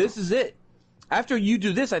this is it. After you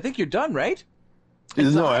do this, I think you're done, right?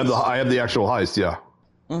 No, I have the actual heist, yeah.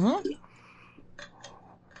 Mm-hmm.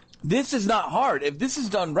 This is not hard. If this is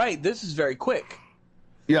done right, this is very quick.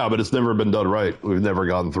 Yeah, but it's never been done right. We've never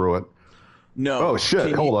gotten through it. No. Oh,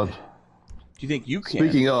 shit. Hold on. Do you think you can?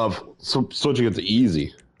 Speaking of, switching it to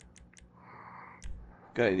easy.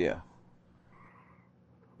 Good idea.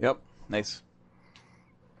 Yep. Nice.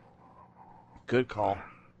 Good call.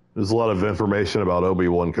 There's a lot of information about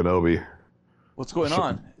Obi-Wan Kenobi. What's going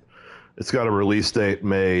on? It's got a release date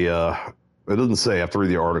May. It doesn't say. I have to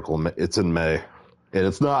read the article. It's in May. And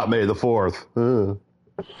it's not May the 4th.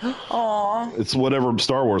 Aww. It's whenever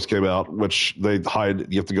Star Wars came out, which they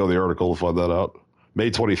hide. You have to go to the article to find that out. May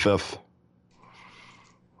 25th.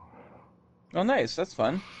 Oh, nice. That's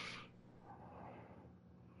fun.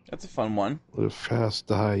 That's a fun one. The Fast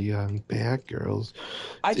Die Young Bad Girls.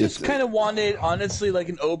 I just kind of wanted, honestly, like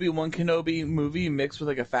an Obi-Wan Kenobi movie mixed with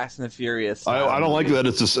like a Fast and the Furious. I don't like that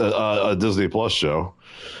it's just a Disney Plus show.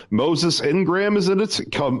 Moses Ingram is in it.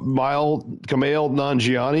 Kumail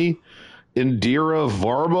Nanjiani, Indira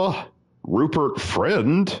Varma, Rupert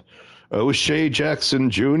Friend, O'Shea Jackson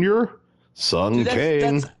Jr., Son Dude,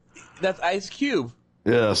 Kane. That's Ice Cube.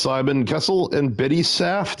 Yeah, Simon Kessel and Betty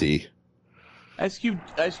Safdie. Ice Cube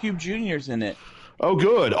Jr.'s in it. Oh,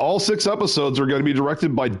 good. All 6 episodes are going to be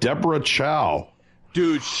directed by Deborah Chow.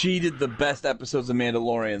 Dude, she did the best episodes of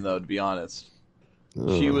Mandalorian, though, to be honest.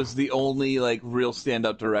 She was the only real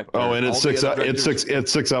stand-up director. Oh, and it's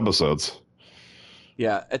six episodes.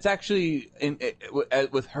 Yeah, it's actually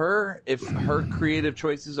with her. If her creative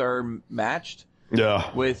choices are matched,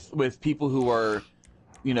 with people who are,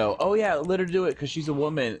 oh yeah, let her do it because she's a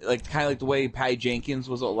woman. Kind of like the way Patty Jenkins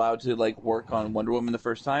was allowed to work on Wonder Woman the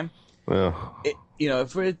first time. Yeah.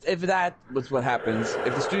 If that was what happens,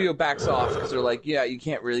 if the studio backs off because they're like, yeah, you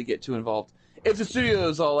can't really get too involved. If the studio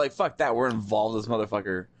is all like, fuck that, we're involved with this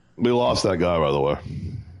motherfucker. We lost that guy, by the way.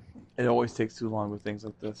 It always takes too long with things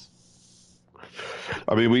like this.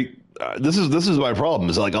 I mean, this is my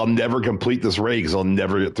problem. Is I'll never complete this raid because I'll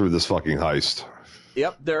never get through this fucking heist.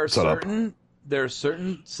 Yep, there are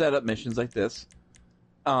certain setup missions like this,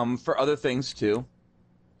 for other things too,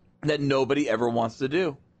 that nobody ever wants to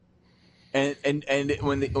do. And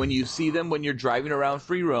when you see them when you're driving around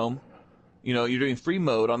Freeroam, you're doing free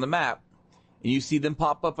mode on the map, and you see them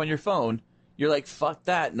pop up on your phone, you're like, fuck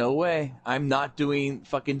that, no way. I'm not doing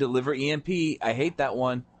fucking deliver EMP. I hate that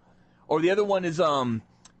one. Or the other one is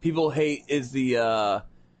people hate is the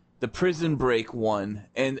prison break one,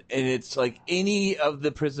 and it's like any of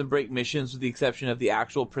the prison break missions with the exception of the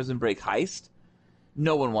actual prison break heist.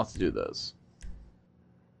 No one wants to do those.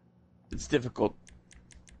 It's difficult.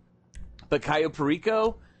 But Cayo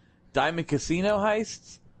Perico, Diamond Casino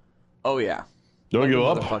heists, oh yeah. Don't give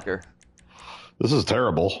up. Motherfucker. This is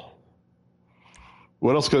terrible.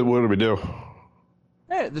 What do we do?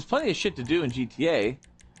 Hey, there's plenty of shit to do in GTA.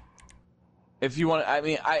 If you want to, I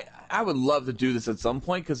mean, I would love to do this at some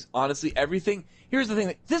point because honestly, everything. Here's the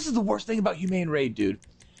thing. This is the worst thing about Humane Raid, dude.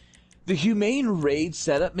 The Humane Raid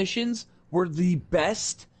setup missions were the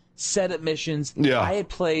best setup missions I had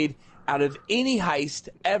played out of any heist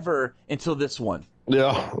ever until this one. Yeah,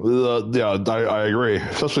 I agree.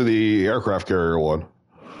 Especially the aircraft carrier one.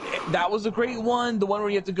 That was a great one. The one where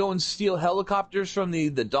you have to go and steal helicopters from the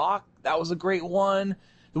dock. That was a great one.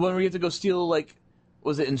 The one where you have to go steal,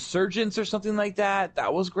 was it insurgents or something like that?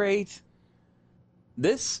 That was great.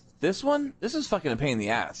 This one, this is fucking a pain in the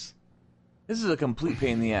ass. This is a complete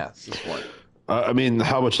pain in the ass, this one. I mean,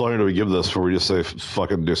 how much longer do we give this before we just say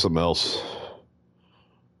fucking do something else?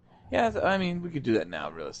 Yeah, I mean, we could do that now,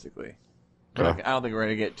 realistically. Okay. I don't think we're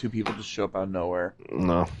going to get 2 people to show up out of nowhere.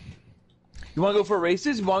 No. You want to go for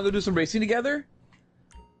races? You want to go do some racing together?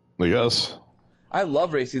 I guess. I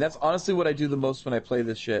love racing. That's honestly what I do the most when I play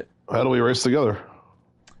this shit. How do we race together?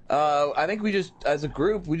 I think we just, as a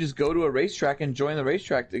group, we just go to a racetrack and join the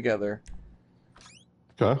racetrack together.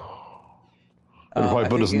 Okay. We'll probably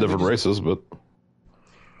put us in different races, but...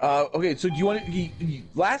 Okay, so do you want to...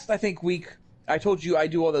 Last, I think, week, I told you I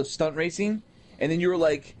do all those stunt racing, and then you were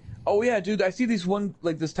like, oh yeah, dude, I see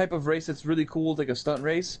this type of race that's really cool, like a stunt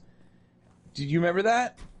race. Do you remember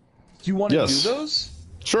that? Do you want to do those?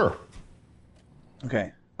 Sure.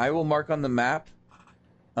 Okay. I will mark on the map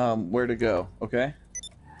where to go, okay?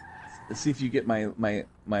 Let's see if you get my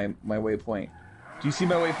waypoint. Do you see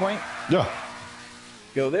my waypoint? Yeah.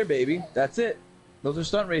 Go there, baby. That's it. Those are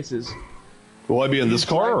stunt races. Will I be in this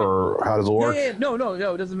car, or how does it work? Yeah. No,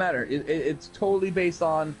 it doesn't matter. It's totally based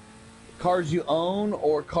on cars you own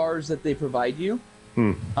or cars that they provide you.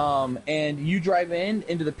 And you drive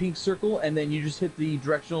into the pink circle, and then you just hit the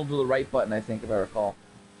directional to the right button, I think, if I recall.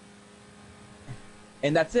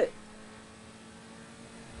 And that's it.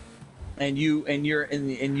 And you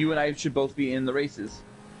and I should both be in the races.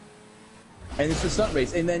 And it's a stunt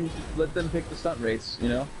race, and then let them pick the stunt race.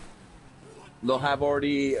 They'll have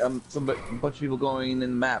already a bunch of people going in the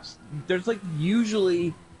maps. There's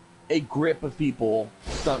usually a grip of people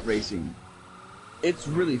stunt racing. It's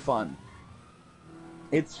really fun.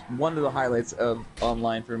 It's one of the highlights of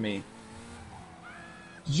online for me.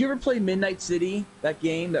 Did you ever play Midnight City? That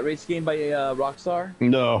race game by Rockstar?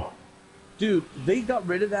 No. Dude, they got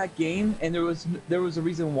rid of that game, and there was a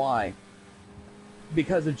reason why.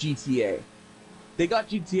 Because of GTA. They got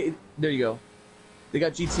GTA. There you go. They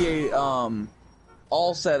got GTA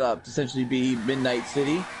all set up to essentially be Midnight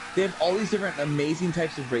City. They have all these different amazing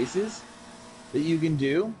types of races that you can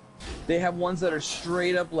do. They have ones that are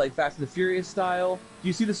straight up like Fast and the Furious style. Do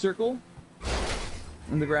you see the circle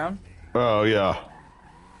in the ground? Oh, yeah.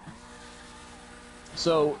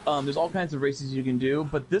 So there's all kinds of races you can do,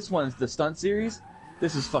 but this one's the stunt series.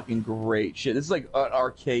 This is fucking great shit. This is like an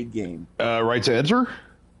arcade game. Right to enter?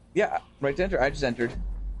 Yeah, right to enter. I just entered.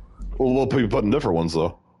 Well, we'll be putting different ones,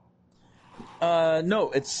 though.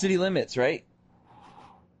 No, it's city limits, right?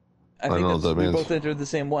 I don't know what that we means. both entered the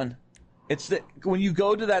same one. It's when you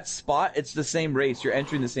go to that spot, it's the same race. You're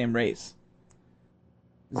entering the same race.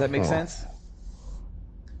 Does that make sense?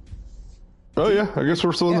 Oh yeah, I guess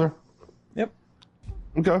we're still in there. Yep.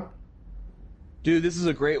 Okay. Dude, this is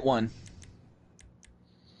a great one.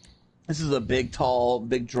 This is a big, tall,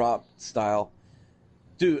 big drop style.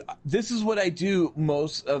 Dude, this is what I do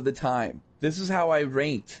most of the time. This is how I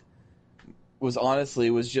ranked. Was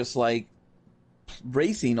just like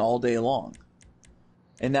racing all day long.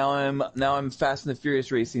 And now I'm Fast and the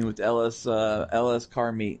Furious racing with LS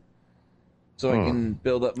car meet. So I can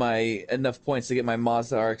build up my enough points to get my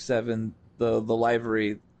Mazda RX-7, the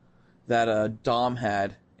livery that Dom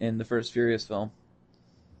had in the first Furious film.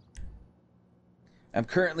 I'm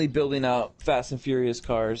currently building out Fast and Furious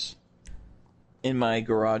cars in my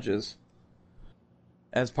garages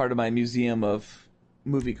as part of my museum of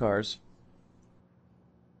movie cars.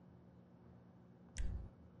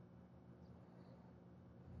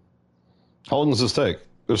 How long does this take?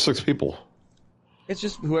 There's 6 people. It's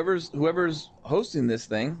just whoever's hosting this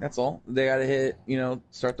thing. That's all. They gotta hit,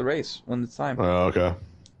 start the race when it's time. Oh, okay.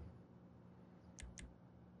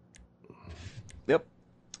 Yep.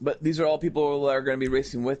 But these are all people that are going to be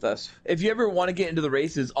racing with us. If you ever want to get into the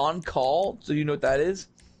races on call, so you know what that is,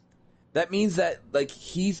 that means that like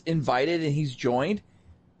he's invited and he's joined.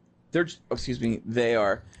 They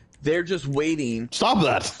are. They're just waiting. Stop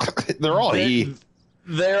that. They're all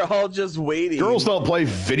They're all just waiting. Girls don't play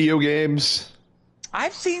video games.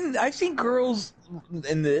 I've seen girls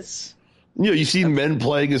in this. You've seen men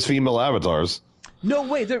playing as female avatars. No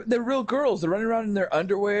way, they're real girls. They're running around in their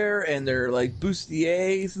underwear and their like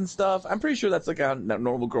bustiers and stuff. I'm pretty sure that's like how a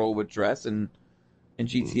normal girl would dress in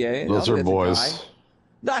GTA. Those are boys.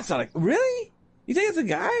 No, it's not really. You think it's a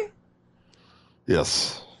guy?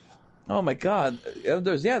 Yes. Oh my god.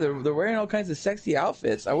 They're wearing all kinds of sexy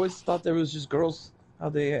outfits. I always thought there was just girls how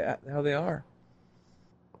they are.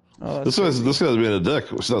 Oh, this guy's being a dick.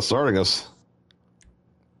 He's not starting us.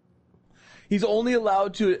 He's only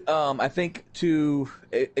allowed to, I think, to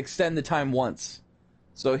extend the time once.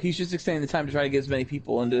 So he's just extending the time to try to get as many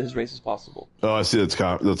people into his race as possible. Oh, I see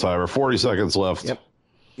the timer. 40 seconds left. Yep.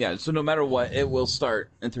 Yeah, so no matter what, it will start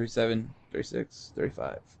in 37, 36,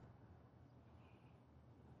 35.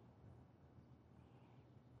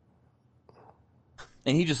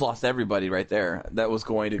 And he just lost everybody right there that was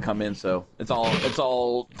going to come in, so it's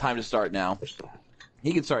all time to start now.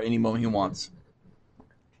 He can start any moment he wants.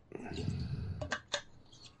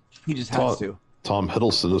 He just has to. Tom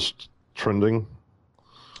Hiddleston is trending.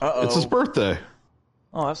 Uh-oh. It's his birthday.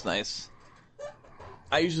 Oh, that's nice.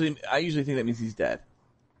 I usually think that means he's dead.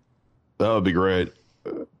 That would be great.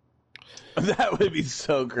 That would be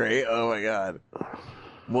so great. Oh my god.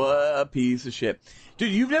 What a piece of shit.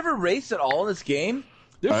 Dude, you've never raced at all in this game?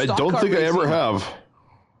 I don't think I ever have.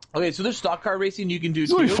 Okay, so there's stock car racing you can do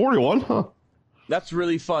He's too. only 41, huh? That's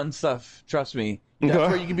really fun stuff, trust me. Okay.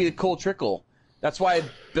 That's where you can be a Cole Trickle. That's why I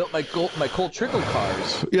built my Cole Trickle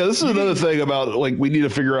cars. Yeah, this is another thing about, like, we need to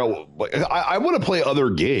figure out, like, I want to play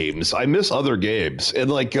other games. I miss other games.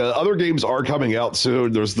 And, like, other games are coming out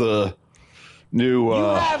soon. There's the new...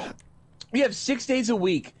 You have 6 days a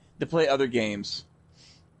week to play other games.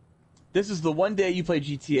 This is the one day you play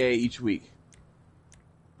GTA each week.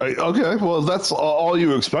 Okay, well, that's all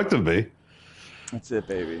you expect of me. That's it,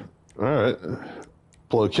 baby. All right.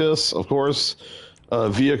 Blow kiss, of course.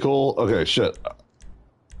 Vehicle. Okay, shit.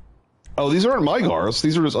 Oh, these aren't my cars.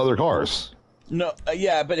 These are just other cars. No,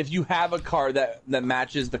 yeah, but if you have a car that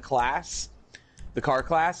matches the class, the car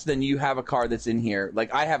class, then you have a car that's in here.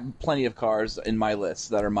 Like, I have plenty of cars in my list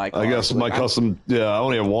that are my cars. I guess my custom... Yeah, I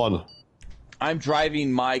only have one. I'm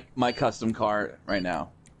driving my custom car right now.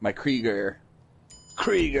 My Krieger.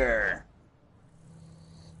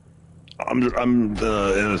 I'm in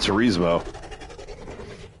a Turismo.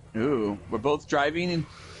 Ooh, we're both driving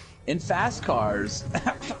in fast cars.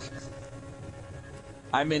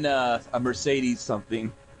 I'm in a Mercedes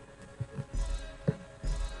something.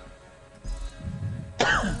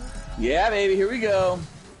 Yeah, baby, here we go.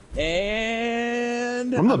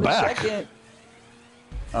 And I'm in the back. Second.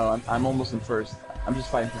 Oh, I'm almost in first. I'm just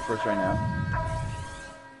fighting for first right now.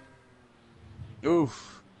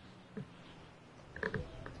 Oof.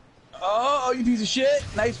 Oh, you piece of shit!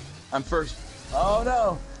 Nice. I'm first. Oh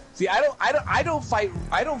no. See, I don't fight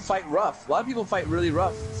rough. A lot of people fight really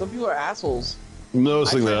rough. Some people are assholes. I'm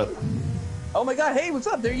noticing that. Oh my god! Hey, what's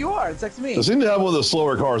up? There you are. It's next to me. I seem to have one of the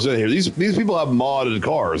slower cars in here. These people have modded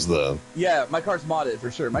cars, though. Yeah, my car's modded for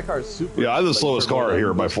sure. My car's super. Yeah, I have the slowest car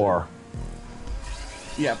here by far.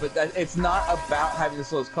 Yeah, but it's not about having the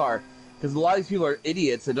slowest car. Because a lot of these people are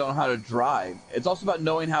idiots that don't know how to drive. It's also about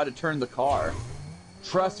knowing how to turn the car.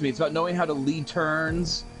 Trust me, it's about knowing how to lead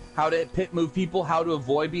turns, how to pit move people, how to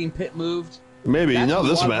avoid being pit moved. Maybe. That's No, what a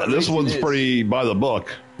this lot of man, our this racing one's is. pretty by the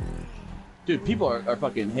book. Dude, people are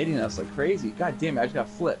fucking hating us like crazy. God damn it, I just got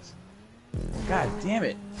flipped. God damn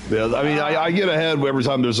it. Yeah, I mean, I get ahead every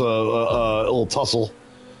time there's a little tussle.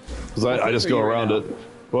 Because I just are go you right around now? it.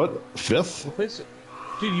 What? Fifth?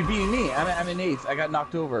 Dude, you beating me. I'm in 8th. I got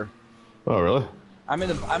knocked over. Oh, really? I'm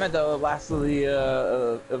at the last of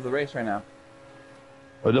the race right now.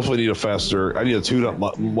 I definitely need a faster. I need to tune up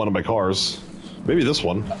one of my cars. Maybe this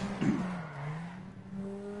one.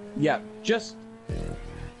 Yeah, just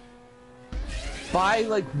buy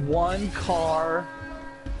like one car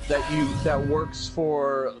that works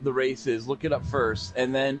for the races. Look it up first,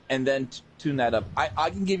 and then tune that up.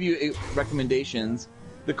 I can give you recommendations.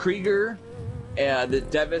 The Krieger and the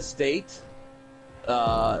Devastate.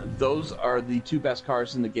 Those are the 2 best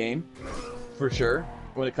cars in the game, for sure,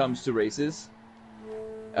 when it comes to races.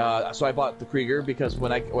 So I bought the Krieger because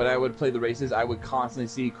when I would play the races, I would constantly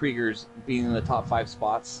see Kriegers being in the top 5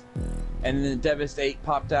 spots, and then Devastate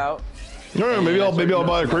popped out. No, maybe I'll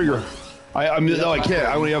buy a Krieger. I can't.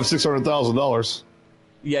 I only have $600,000.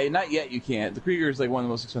 Yeah, not yet. You can't. The Krieger is like one of the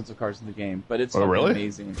most expensive cars in the game, but it's really?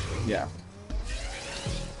 amazing. Yeah.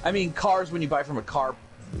 I mean, cars when you buy from the car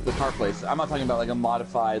place. I'm not talking about like a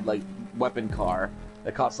modified like weapon car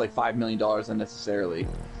that costs like $5 million unnecessarily.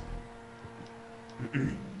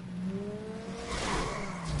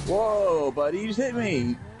 Whoa, buddy, you just hit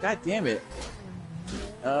me. God damn it.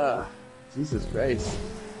 Jesus Christ.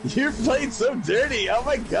 You're playing so dirty. Oh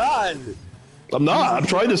my god. I'm not. I'm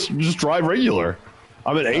trying to just drive regular.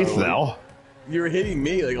 I'm at 8th now. You were hitting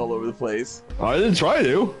me like all over the place. I didn't try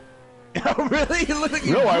to. Oh, really? You look like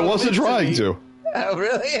you No, I drove wasn't into trying me. to. Oh,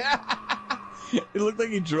 really? It looked like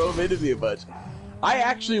you drove into me a bunch. I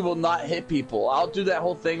actually will not hit people. I'll do that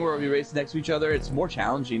whole thing where we race next to each other. It's more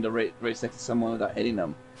challenging to race next to someone without hitting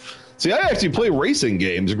them. See, I actually play racing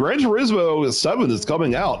games. Gran Turismo 7 is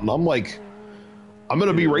coming out, and I'm like, I'm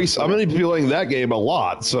gonna be playing that game a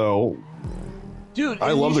lot. So, dude,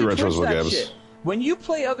 I love the Gran Twitch Turismo that games. shit. When you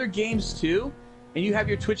play other games too, and you have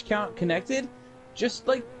your Twitch account connected, just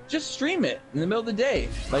stream it in the middle of the day.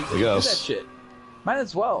 Like, do that shit. Might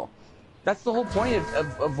as well. That's the whole point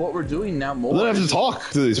of what we're doing now more. Then I have to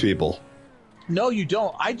talk to these people. No, you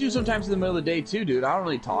don't. I do sometimes in the middle of the day too, dude. I don't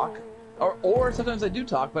really talk. Or sometimes I do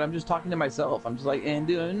talk, but I'm just talking to myself. I'm just like, and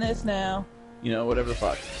doing this now. You know, whatever the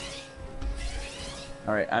fuck.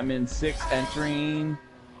 Alright, I'm in 6th, entering...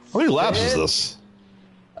 How many laps is this?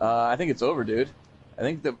 I think it's over, dude. I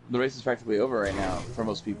think the race is practically over right now for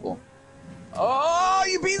most people. Oh,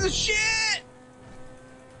 you piece of shit!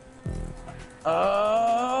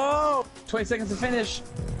 Oh! 20 seconds to finish.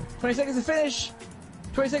 20 seconds to finish.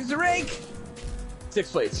 20 seconds to rank.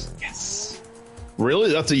 6th place. Yes.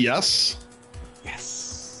 Really? That's a yes?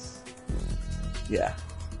 Yes. Yeah.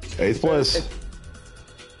 8th place.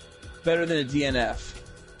 Better than a DNF.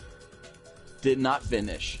 Did not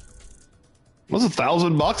finish. What's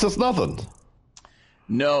 $1,000? That's nothing.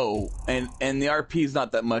 No, and the RP is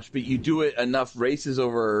not that much, but you do it enough races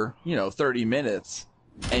over, 30 minutes,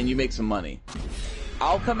 and you make some money.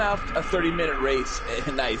 I'll come out a 30-minute race.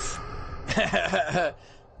 Nice.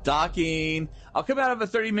 Docking. I'll come out of a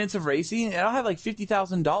 30 minutes of racing, and I'll have like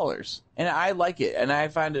 $50,000. And I like it, and I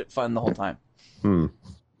find it fun the whole time.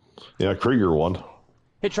 Yeah, Krieger won.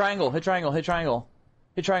 Hit triangle, hit triangle, hit triangle.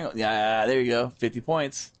 Hit triangle. Yeah, there you go. 50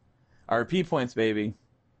 points. RP points, baby.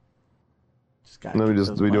 Let me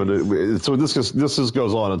just we doing it. So this just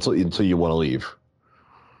goes on until you want to leave.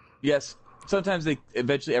 Yes. Sometimes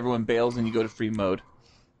eventually everyone bails and you go to free mode.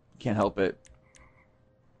 Can't help it.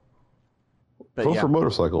 But Go for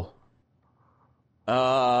motorcycle.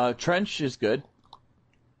 Trench is good.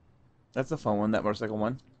 That's a fun one, that motorcycle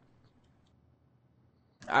one.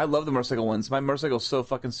 I love the motorcycle ones. My motorcycle's so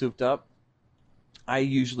fucking souped up. I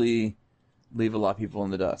usually leave a lot of people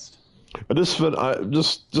in the dust.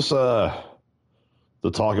 To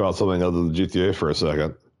talk about something other than GTA for a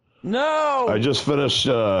second. No. I just finished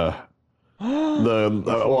I'm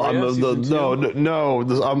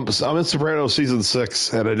in Sopranos season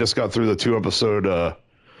 6, and I just got through the 2-episode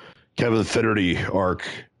Kevin Finnerty arc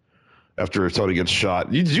after Tony gets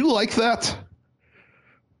shot. Did you like that?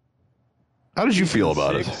 How did you feel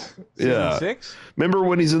about it? Season 6? Remember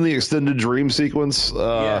when he's in the extended dream sequence?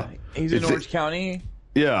 Yeah, he's in Orange County.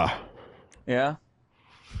 Yeah. Yeah.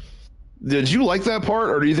 Did you like that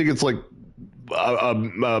part, or do you think it's like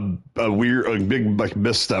a weird, big like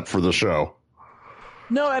misstep for the show?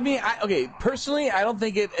 No, I mean, personally, I don't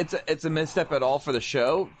think it's a misstep at all for the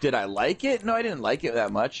show. Did I like it? No, I didn't like it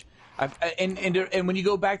that much. And when you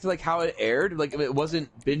go back to like how it aired, like it wasn't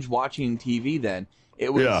binge watching TV then.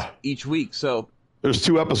 It was each week. So there's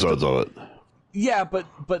 2 episodes of it. Yeah, but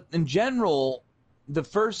in general, the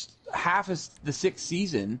first half of the 6th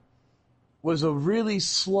season was a really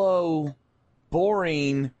slow,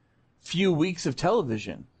 boring few weeks of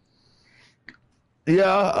television.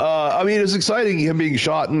 Yeah, I mean, it's exciting him being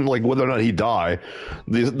shot and like whether or not he die.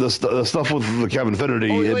 The stuff with the Kevin Finnerty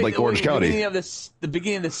in like Orange County. The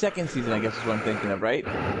beginning of the 2nd season, I guess, is what I'm thinking of, right?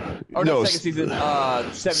 Or no, 2nd season,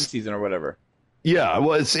 7th season or whatever. Yeah,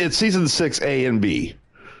 well, it's season 6 A and B.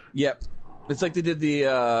 Yep, it's like they did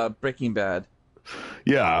the Breaking Bad.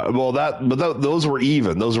 Yeah, well, those were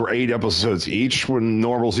even. Those were 8 episodes each when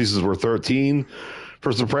normal seasons were 13.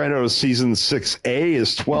 For Sopranos, season 6A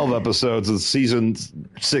is 12 episodes, and season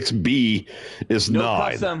 6B is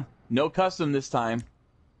 9. No custom this time.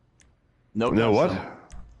 No custom. No what?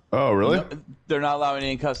 Oh, really? No, they're not allowing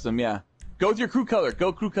any custom, yeah. Go with your crew color.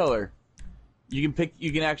 Go crew color. You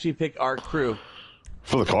can actually pick our crew.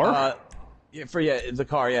 For the car? The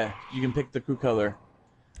car, yeah. You can pick the crew color.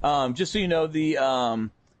 Just so you know, the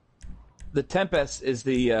Tempest is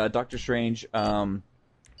the Doctor Strange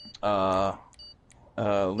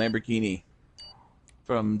Lamborghini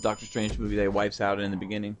from Doctor Strange movie that he wipes out in the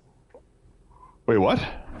beginning. Wait, what?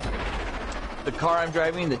 The car I'm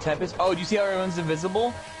driving, the Tempest. Oh, do you see how everyone's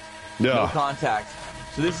invisible? Yeah. No contact.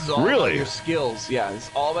 So this is all about your skills. Yeah, it's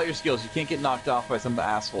all about your skills. You can't get knocked off by some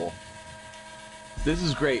asshole. This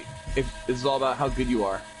is great. This is all about how good you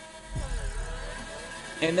are.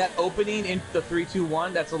 And that opening in the 3, 2,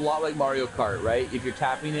 1, that's a lot like Mario Kart, right? If you're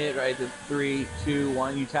tapping it, right, the 3, 2,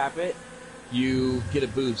 1, you tap it, you get a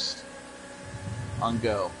boost on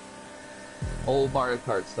go. Old Mario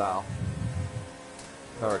Kart style,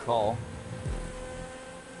 if I recall.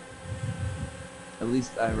 At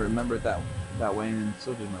least I remember it that way, and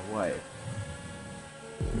so did my wife.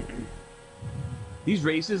 These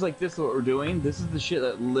races like this, what we're doing, this is the shit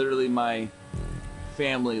that literally my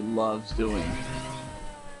family loves doing.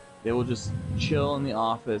 They will just chill in the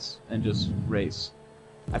office and just race.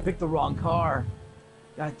 I picked the wrong car.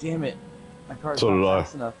 God damn it. My car's not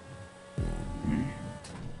fast enough.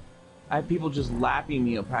 I have people just lapping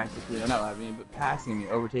me practically. Or not lapping me, but passing me,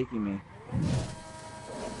 overtaking me.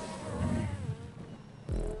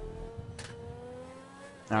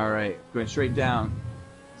 Alright, going straight down.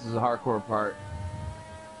 This is the hardcore part.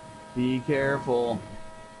 Be careful.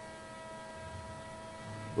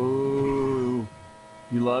 Ooh.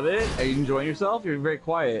 You love it? Are you enjoying yourself? You're very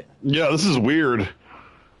quiet. Yeah, this is weird.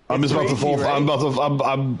 I'm just about to fall.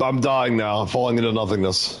 Right? I'm dying now. I'm falling into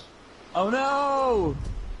nothingness. Oh no!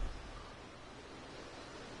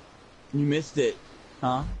 You missed it,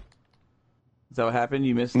 huh? Is that what happened?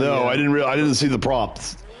 You missed it? No, I didn't see the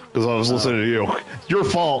prompt because I was listening to you. Your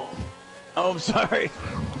fault. Oh, I'm sorry.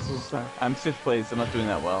 I'm so sorry. I'm 5th place. I'm not doing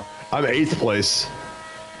that well. I'm 8th place.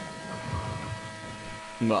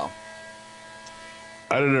 Well.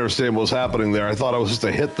 I didn't understand what was happening there. I thought I was just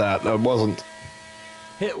to hit that. I wasn't.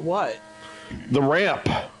 Hit what? The ramp.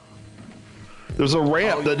 There's a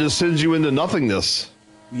ramp that just sends you into nothingness.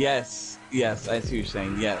 Yes. Yes, I see what you're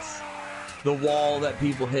saying. Yes. The wall that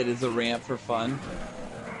people hit is a ramp for fun.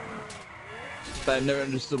 But I've never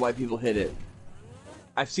understood why people hit it.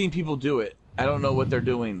 I've seen people do it. I don't know what they're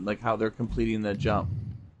doing, like how they're completing the jump.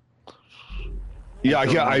 Yeah,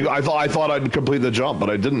 I thought I'd complete the jump,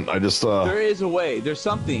 but I didn't. I just. There is a way. There's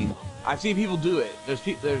something. I've seen people do it.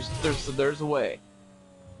 There's a way.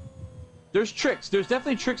 There's tricks. There's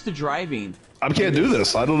definitely tricks to driving. I can't do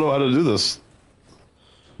this. I don't know how to do this.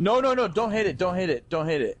 No. Don't hit it. Don't hit it. Don't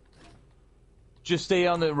hit it. Just stay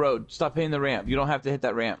on the road. Stop hitting the ramp. You don't have to hit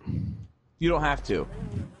that ramp. You don't have to.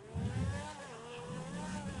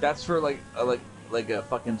 That's for like a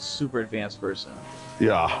fucking super advanced person.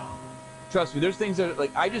 Yeah. Trust me, there's things that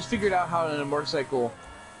like I just figured out how in a motorcycle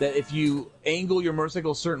that if you angle your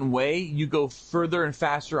motorcycle a certain way, you go further and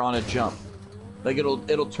faster on a jump. Like it'll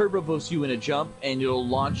turbo boost you in a jump and it'll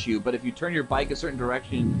launch you, but if you turn your bike a certain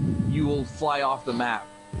direction, you will fly off the map.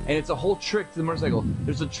 And it's a whole trick to the motorcycle.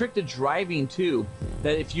 There's a trick to driving too,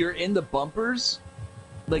 that if you're in the bumpers,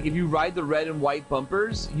 like if you ride the red and white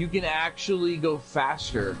bumpers, you can actually go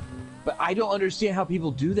faster. But I don't understand how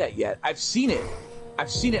people do that yet. I've seen it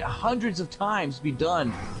hundreds of times be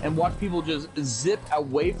done and watch people just zip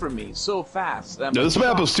away from me so fast. This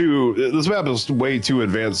map is way too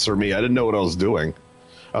advanced for me. I didn't know what I was doing.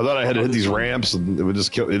 I thought I had to hit these ramps and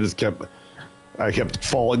I kept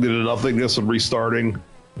falling into nothingness and restarting.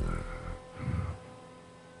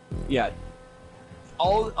 Yeah.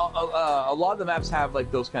 a lot of the maps have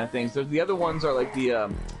like those kind of things. The other ones are like the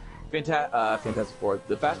Fantastic Four,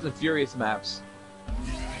 the Fast and the Furious maps.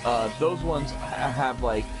 Those ones have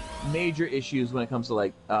like major issues when it comes to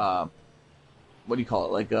like what do you call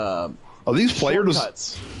it? Like are these player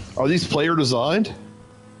designed?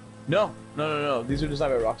 No. These are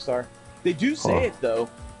designed by Rockstar. They do say it though.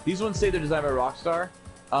 These ones say they're designed by Rockstar.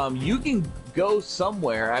 You can go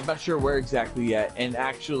somewhere, I'm not sure where exactly yet, and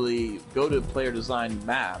actually go to player designed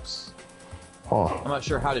maps. I'm not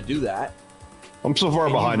sure how to do that. I'm so far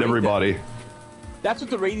behind everybody. That's what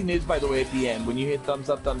the rating is, by the way, at the end. When you hit thumbs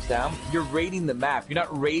up, thumbs down, you're rating the map. You're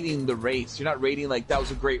not rating the race. You're not rating like, that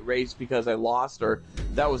was a great race because I lost, or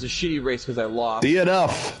that was a shitty race because I lost.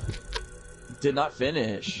 DNF. Did not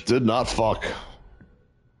finish. Did not fuck.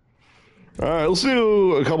 All right, let's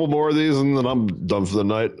do a couple more of these, and then I'm done for the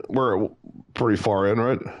night. We're pretty far in,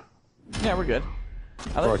 right? Yeah, we're good.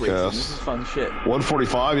 I like racing. This is fun shit.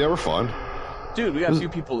 145, yeah, we're fine. Dude, we got a few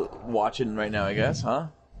people watching right now, I guess, huh?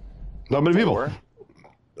 Not many people.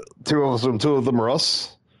 Two of them are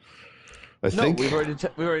us. I think. No, we've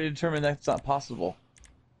already determined that's not possible.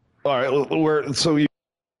 All right, so you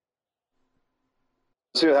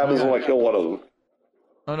see what happens when I kill one of them.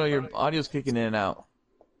 Oh no, your audio's kicking in and out.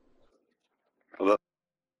 Hello?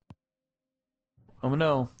 Oh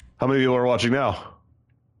no. How many people are watching now?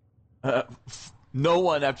 No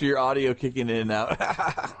one after your audio kicking in and out.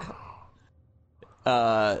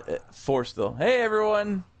 4 still. Hey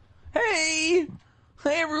everyone. Hey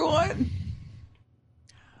everyone.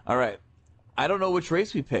 All right. I don't know which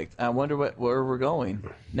race we picked. I wonder where we're going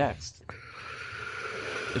next.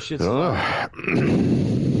 This shit's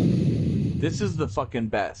This is the fucking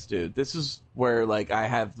best, dude. This is where like I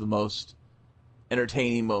have the most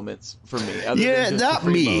entertaining moments for me. Yeah, not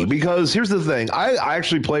me, because here's the thing. I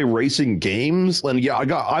actually play racing games, and yeah,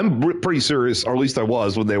 I'm pretty serious, or at least I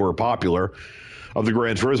was when they were popular, of the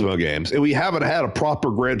Gran Turismo games. And we haven't had a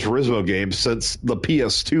proper Gran Turismo game since the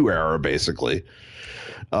PS2 era, basically.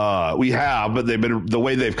 We have, but they've been, the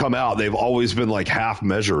way they've come out, they've always been like half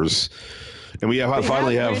measures. And we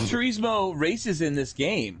finally have Gran Turismo races in this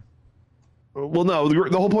game. Well, no,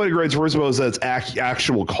 the whole point of Gran Turismo is that it's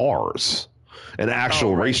actual cars and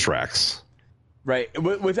actual racetracks. Right,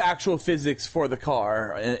 with actual physics for the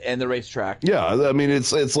car and the racetrack. Yeah, I mean,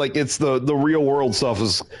 it's like the real world stuff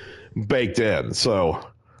is baked in, so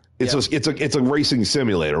it's it's a racing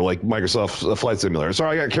simulator like Microsoft's Flight Simulator.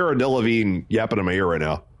 Sorry, I got Cara Delevingne yapping in my ear right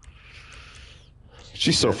now.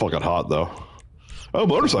 She's so fucking hot, though. Oh,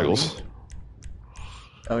 motorcycles.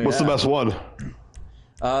 Oh, yeah. What's the best one?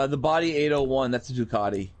 The Body 801. That's a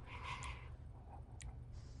Ducati.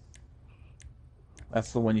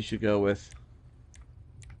 That's the one you should go with.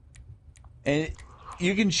 And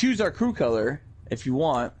you can choose our crew color if you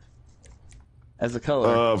want as a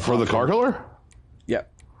color. For the car color? Yeah,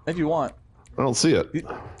 if you want. I don't see it.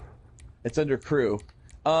 It's under crew.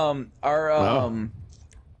 These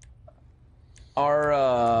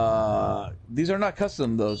are not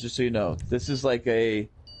custom, though, just so you know. This is like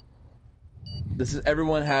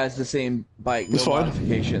everyone has the same bike, no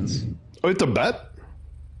modifications. Oh, you have to bet?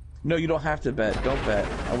 No, you don't have to bet. Don't bet.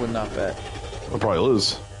 I would not bet. I'll probably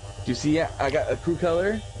lose. Do you see? I got a crew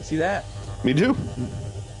color. You see that? Me too.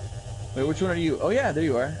 Wait, which one are you? Oh yeah, there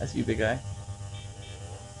you are. I see you, big guy.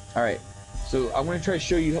 All right. So I'm going to try to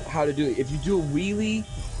show you how to do it. If you do a wheelie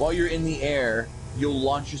while you're in the air, you'll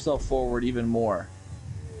launch yourself forward even more.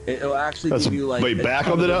 It'll actually give you like... Wait, back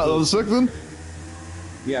on the stick then?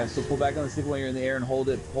 Yeah, so pull back on the stick while you're in the air and hold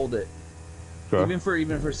it. Okay.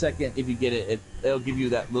 Even for a second, if you get it, it'll give you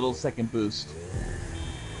that little second boost.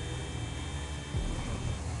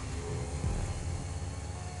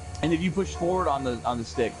 And if you push forward on the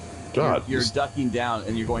stick, you're ducking down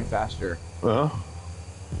and you're going faster. Uh-huh.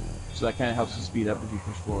 So that kind of helps you speed up if you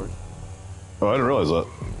push forward. Oh, I didn't realize that.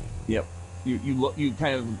 Yep. You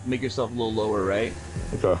kind of make yourself a little lower, right?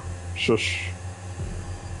 Okay. Shush.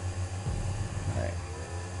 All right.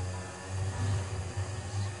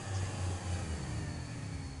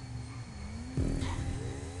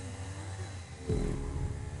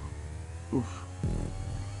 Oof.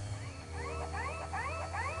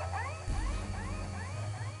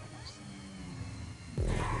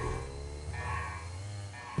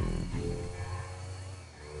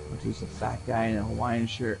 There's a fat guy in a Hawaiian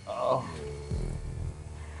shirt. Oh.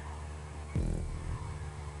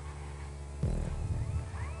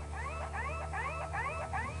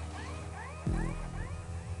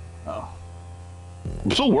 Oh.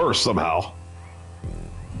 I'm still worse somehow.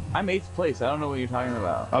 I'm 8th place. I don't know what you're talking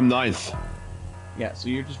about. I'm 9th. Yeah, so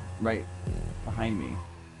you're just right behind me.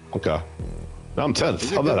 Okay. Now I'm 10th.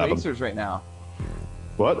 These are How'd that good happen? racers right now.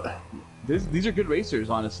 What? These are good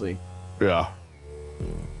racers, honestly. Yeah.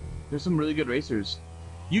 There's some really good racers.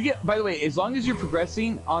 You get, by the way, as long as you're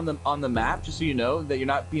progressing on the map, just so you know that you're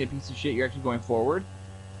not being a piece of shit, you're actually going forward.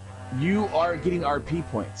 You are getting RP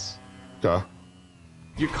points. Okay.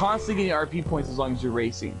 You're constantly getting RP points as long as you're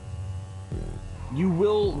racing. You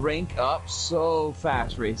will rank up so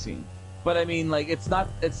fast racing, but I mean, like, it's not.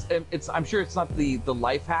 It's. I'm sure it's not the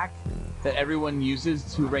life hack that everyone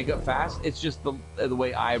uses to rank up fast. It's just the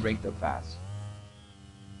way I ranked up fast.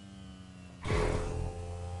 I'm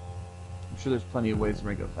sure there's plenty of ways to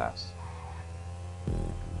rank up fast.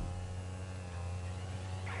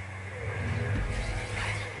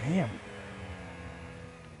 Damn.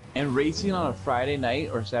 And racing on a Friday night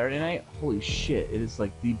or Saturday night, holy shit, it is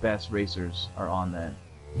like the best racers are on then.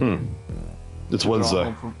 It's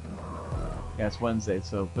Wednesday. Yeah, it's Wednesday,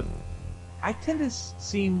 so, but I tend to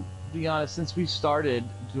seem, to be honest, since we started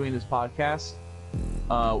doing this podcast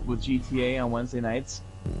with GTA on Wednesday nights,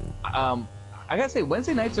 I gotta say,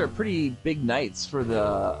 Wednesday nights are pretty big nights for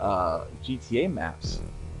the GTA maps.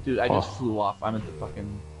 Dude, I just flew off. I'm at the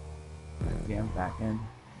fucking damn back end.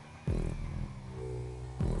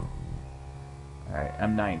 Alright,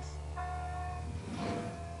 I'm 9th.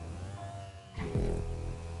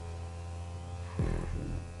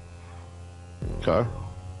 Okay.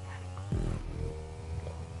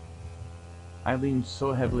 I lean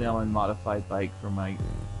so heavily on my modified bike for my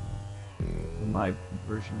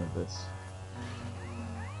version of this.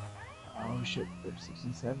 Oh shit, there's 6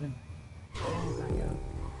 and 7. Oh god,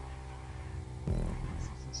 yeah. 6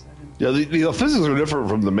 and 7. Yeah, the physics are different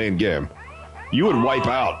from the main game. You would wipe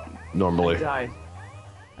out normally. I died.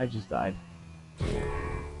 I just died. Damn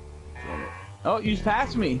it. Oh, you just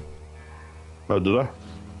passed me. Oh, did I?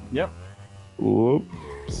 Yep.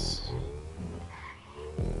 Whoops.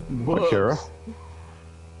 Whoops. Kara.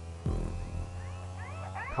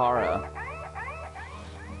 Kara.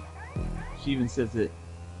 She even says it.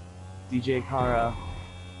 DJ Kara.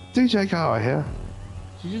 DJ Kara here.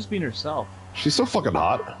 She's just being herself. She's so fucking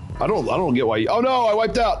hot. I don't get why you... Oh no, I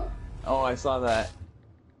wiped out. Oh, I saw that.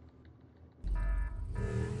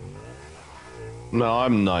 No,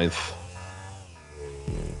 I'm 9th.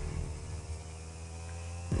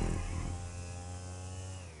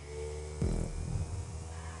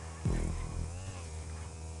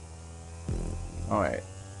 Alright.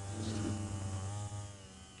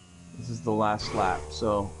 This is the last lap,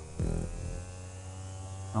 so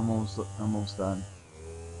I'm almost done.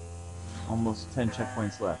 Almost 10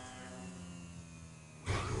 checkpoints left.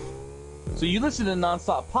 So you listen to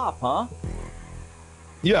Non-Stop Pop, huh?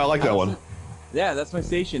 Yeah, I like that one. Yeah, that's my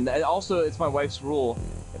station. Also, it's my wife's rule.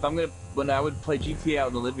 If I'm gonna, when I would play GTA out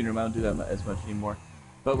in the living room, I don't do that as much anymore.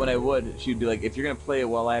 But when I would, she'd be like, "If you're gonna play it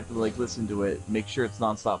while I have to like listen to it, make sure it's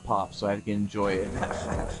Non-Stop Pop, so I can enjoy it."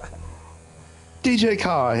 DJ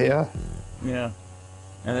Kara here. Yeah.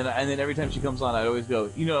 And then every time she comes on, I'd always go,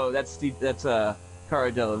 "You know, that's Cara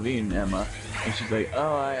Delevingne, Emma." And she's like,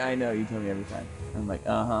 "Oh, I know. You tell me every time." I'm like,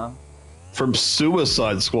 "Uh huh." From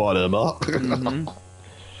Suicide Squad, Emma. Mm-hmm.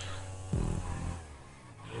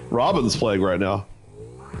 Robin's playing right now.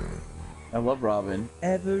 I love Robin.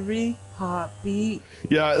 Every heartbeat.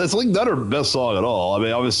 Yeah, that's like not her best song at all. I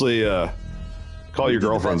mean, obviously, Call Your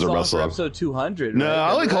Girlfriend's her best song. Episode 200. No, right?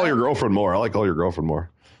 I like Call Your Girlfriend more. Call Your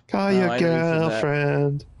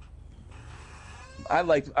Girlfriend. I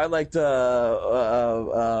liked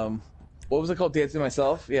what was it called? Dancing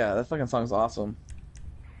Myself? Yeah, that fucking song's awesome.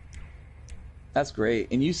 That's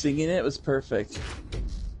great. And you singing it was perfect.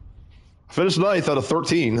 Finished 9th out of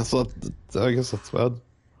 13. That's not, I guess that's bad.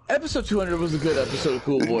 Episode 200 was a good episode of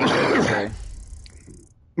Cool Boys, I have to say.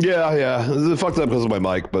 Yeah. It fucked up because of my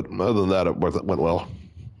mic, but other than that, it went well.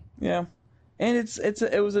 Yeah. And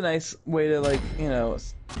it was a nice way to, like, you know,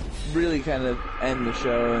 really kind of end the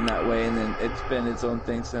show in that way, and then it's been its own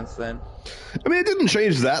thing since then. I mean, it didn't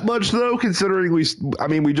change that much, though, considering we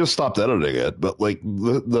just stopped editing it, but, like,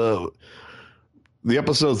 the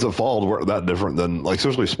episodes that followed weren't that different than, like,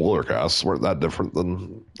 especially spoiler casts weren't that different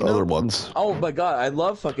than the other ones. Oh my god, I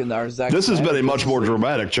love fucking our Zack. This has been a much more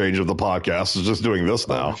dramatic change of the podcast. It's just doing this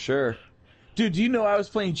now. Oh, for sure. Dude, do you know I was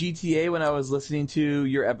playing GTA when I was listening to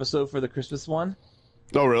your episode for the Christmas one?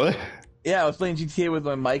 Oh, really? Yeah, I was playing GTA with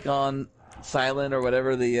my mic on silent or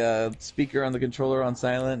whatever, the speaker on the controller on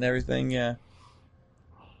silent and everything, yeah.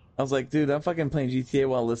 I was like, dude, I'm fucking playing GTA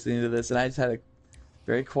while listening to this, and I just had a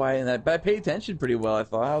very quiet, but I paid attention pretty well, I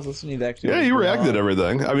thought. I was listening to actually... Yeah, you reacted to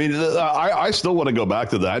everything. I mean, I still want to go back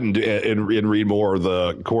to that and read more of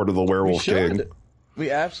the Court of the Werewolf King. We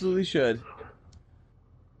absolutely should.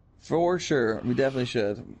 For sure. We definitely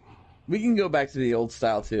should. We can go back to the old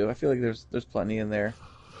style too. I feel like there's plenty in there.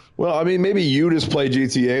 Well, I mean, maybe you just play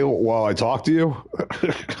GTA while I talk to you.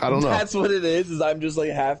 I don't know. That's what it is. Is I'm just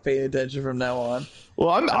like half paying attention from now on. Well,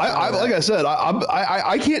 I like I said,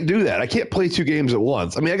 I can't do that. I can't play two games at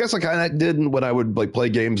once. I mean, I guess I kind of did when I would like play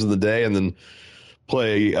games in the day and then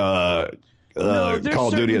play Call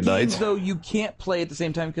of Duty at night. Though you can't play at the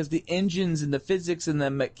same time because the engines and the physics and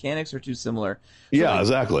the mechanics are too similar. So, yeah, like,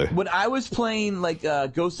 exactly. When I was playing like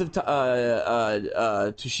Ghost of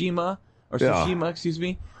Tsushima or Tsushima, excuse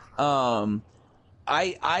me, I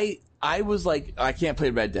was like, I can't play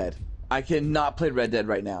Red Dead. I cannot play Red Dead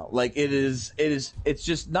right now. Like it's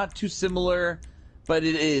just not too similar, but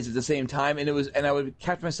it is at the same time. And I would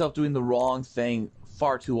catch myself doing the wrong thing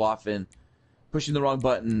far too often, pushing the wrong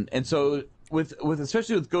button. And so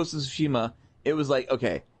especially with Ghost of Tsushima, it was like,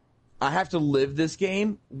 okay, I have to live this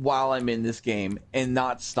game while I'm in this game and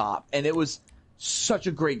not stop. And it was such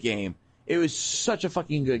a great game. It was such a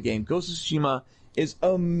fucking good game. Ghost of Tsushima is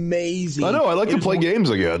amazing. I know. I like to play games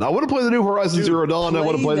again. I want to play the new Horizon Zero Dawn. I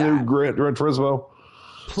want to play the new Gran Turismo.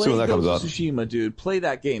 Play See when that comes Ghost out. of Tsushima, dude. Play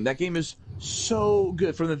that game. That game is so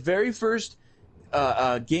good. From the very first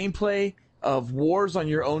gameplay of wars on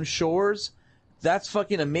your own shores, that's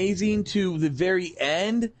fucking amazing, to the very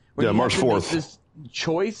end. Where you March have to make 4th. this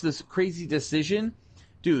choice, this crazy decision.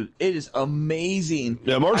 Dude, it is amazing.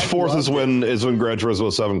 Yeah, March 4th is when Gran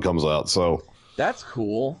Turismo 7 comes out. So that's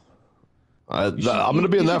cool. I'm going to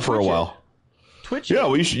be in that for a while. Twitch. Yeah,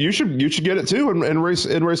 well, you should get it too and race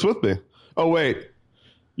with me. Oh wait,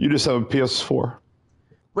 you just have a PS4.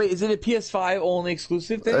 Wait, is it a PS5 only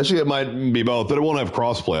exclusive thing? Actually, it might be both, but it won't have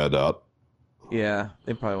crossplay, I doubt. Yeah,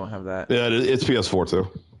 they probably won't have that. Yeah, it's PS4 too.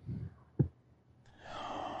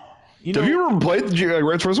 Have you ever played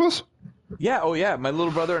Gran Turismo? Yeah, oh yeah. My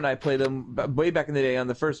little brother and I played them way back in the day on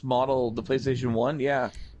the first model, the PlayStation 1. Yeah,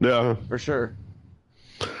 for sure.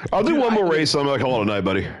 I'll do one more race. I'm like, call it a night,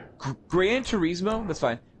 buddy. Gran Turismo, that's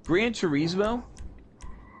fine. Gran Turismo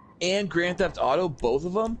and Grand Theft Auto, both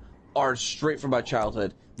of them are straight from my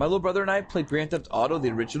childhood. My little brother and I played Grand Theft Auto, the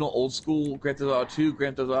original old school Grand Theft Auto 2,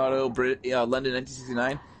 Grand Theft Auto London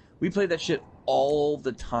 1969. We played that shit all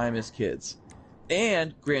the time as kids.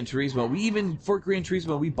 And Gran Turismo. For Gran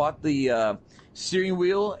Turismo, we bought the steering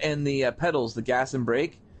wheel and the pedals, the gas and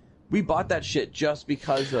brake. We bought that shit just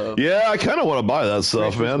because of... Yeah, I kind of want to buy that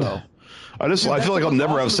stuff, man. I feel like I'll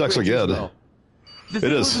never have sex again. The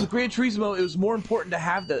thing was with Gran Turismo, it was more important to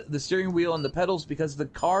have the steering wheel and the pedals because the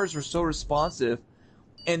cars were so responsive,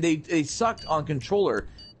 and they sucked on controller.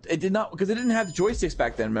 It did not, because it didn't have the joysticks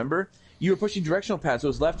back then. Remember, you were pushing directional pads, so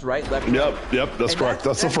it was left, right, left. Yep, right. yep, that's correct.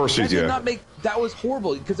 That's the first GTA. That was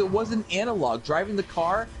horrible because it wasn't analog. Driving the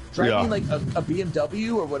car, like a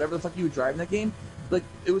BMW or whatever the fuck you would drive in that game. Like,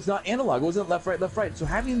 it was not analog. It wasn't left, right. So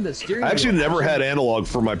having the steering wheel... I actually never had analog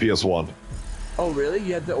for my PS1. Oh, really?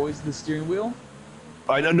 You had always the steering wheel?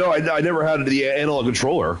 I never had the analog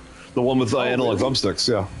controller. The one with analog thumbsticks,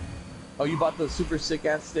 yeah. Oh, you bought the super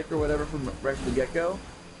sick-ass stick or whatever from right from the get-go?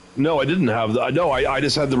 No, I didn't have that. No, I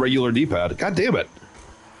just had the regular D-pad. God damn it.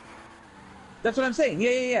 That's what I'm saying.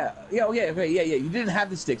 Yeah. Okay, yeah. You didn't have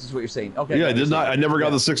the sticks, is what you're saying. Okay. Yeah, I did not. I never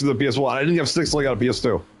got the sticks of the PS1. I didn't have sticks until I got a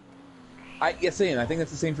PS2. Same. I think that's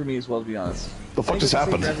the same for me as well, to be honest. The fuck just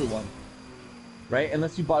happened? For everyone, right?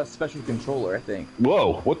 Unless you bought a special controller, I think.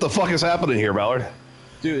 Whoa! What the fuck is happening here, Ballard?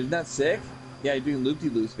 Dude, isn't that sick? Yeah, you're doing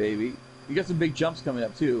loop-de-loops, baby. You got some big jumps coming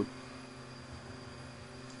up too.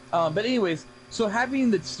 But anyways, so having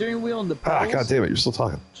the steering wheel and the pedals God damn it! You're still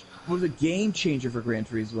talking. Was a game changer for Gran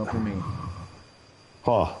Turismo for me.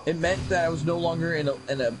 Huh? It meant that I was no longer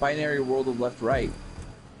in a binary world of left-right.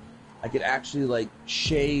 I could actually like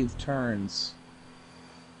shave turns.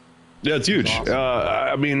 Yeah, it's huge. Awesome.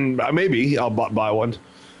 I mean, maybe I'll buy one.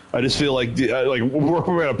 I just feel like where am I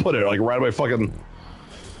gonna put it? Like right on my fucking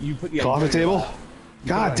coffee table?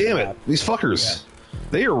 God damn it! These fuckers,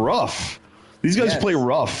 they are rough. These guys play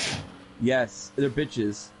rough. Yes, they're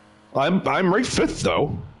bitches. I'm right fifth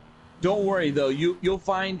though. Don't worry though. You'll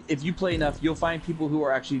find if you play enough, you'll find people who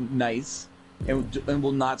are actually nice. And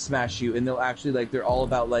will not smash you, and they'll actually they're all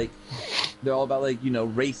about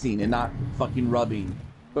racing and not fucking rubbing.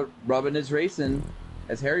 But rubbing is racing,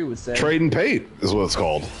 as Harry would say. Trading paint is what it's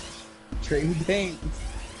called. Trading paint.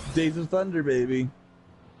 Days of Thunder, baby.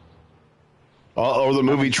 Or the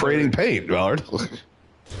movie Trading Paint, Ballard.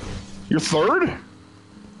 You're third?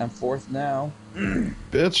 I'm fourth now.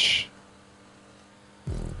 Bitch.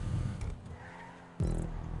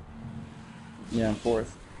 Yeah, I'm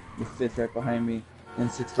fourth. You're fifth right behind me,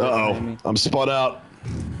 and sixth right behind me. I'm spun out.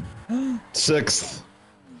 Sixth.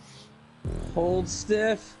 Hold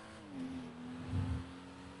stiff.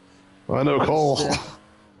 I know Cole.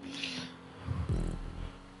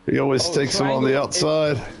 He always takes him on the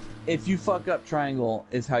outside. If you fuck up triangle,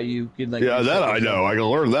 is how you can like. Yeah, that I know. I can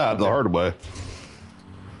learn that the hard way.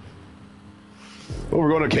 Oh, we're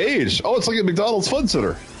going to Cage. Oh, it's like a McDonald's Fun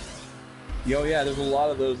Center. Yo, yeah, there's a lot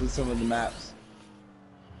of those in some of the maps.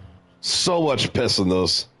 So much piss in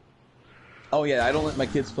those. Oh yeah, I don't let my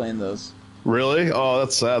kids play in those. Really? Oh,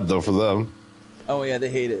 that's sad though for them. Oh yeah, they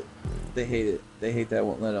hate it. They hate it. They hate that I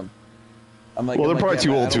won't let them. I'm like, well, they're probably yeah,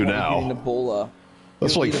 too man, old to now. Ebola.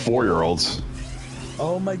 That's like 4-year-olds.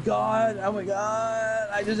 Oh my god! Oh my god!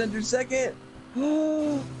 I just entered second. I'm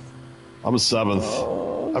a 7th.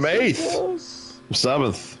 Oh, I'm so 8th. close. I'm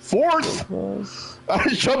 7th. 4th. Close. I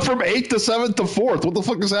just jumped from 8th to 7th to 4th. What the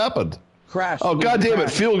fuck has happened? Crash. Oh god damn it!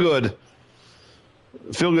 Crash. Feel Good.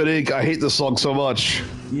 Feel Good Inc. I hate this song so much.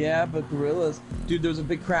 Yeah, but Gorillas, dude, there was a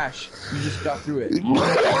big crash. You just got through it.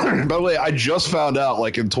 By the way, I just found out,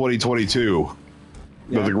 like in 2022,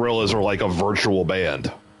 that the Gorillas are like a virtual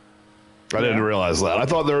band. I didn't realize that. I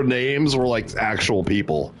thought their names were like actual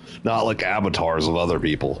people, not like avatars of other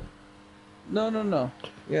people. No.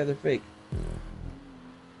 Yeah, they're fake.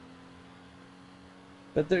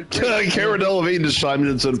 But they're great. Cara Delevingne just chimed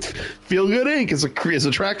in and said, "Feel Good Inc. is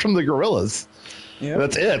a track from the Gorillas." Yeah.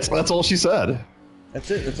 That's it. That's all she said.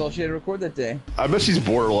 That's it. That's all she had to record that day. I bet she's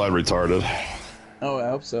borderline retarded. Oh, I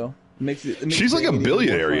hope so. Makes She's like a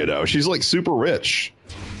billionaire, you know. She's like super rich.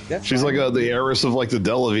 She's like the heiress of like the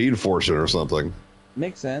Delevingne fortune or something.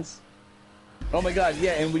 Makes sense. Oh my god,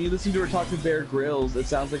 yeah, and when you listen to her talk to Bear Grylls, it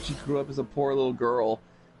sounds like she grew up as a poor little girl.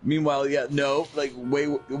 Meanwhile, yeah, no, like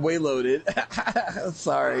way loaded.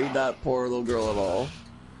 Sorry, not poor little girl at all.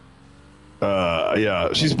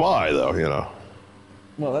 Yeah, she's bi though, you know.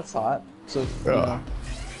 Well, that's hot. So, you know,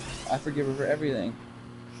 I forgive her for everything.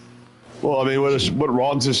 Well, I mean, what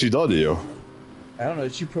wrongs has she done to you? I don't know.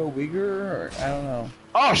 Is she pro Uyghur or I don't know.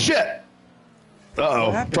 Oh shit!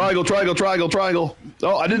 Uh-oh. Triangle.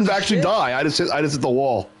 Oh, I didn't actually die. I just hit the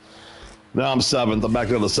wall. Now I'm 7th. I'm back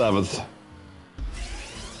to the 7th.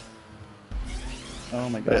 Oh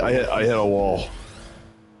my god. I hit a wall.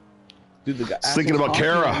 Dude, the guy thinking about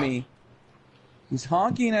Kara. He's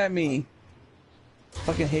honking at me.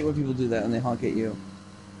 Fucking hate when people do that when they honk at you.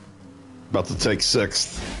 About to take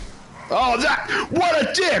 6th. Oh, what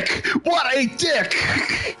a dick! What a dick!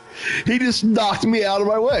 He just knocked me out of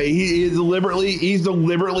my way. He deliberately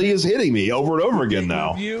is hitting me over and over again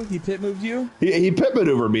now. He pit moved you? He pit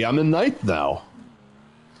maneuvered me. I'm in 9th now.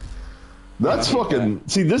 That's fucking...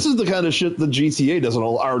 See, this is the kind of shit that GTA doesn't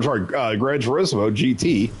allow... Or, sorry, Gran Turismo,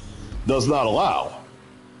 GT, does not allow.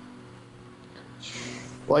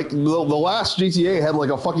 Like, the last GTA had like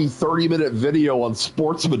a fucking 30-minute video on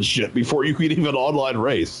sportsmanship before you could even online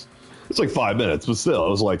race. It's like 5 minutes, but still, it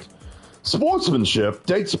was like... Sportsmanship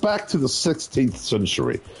dates back to the 16th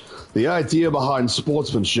century. The idea behind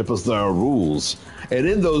sportsmanship is there are rules, and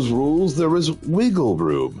in those rules there is wiggle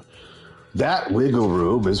room. That wiggle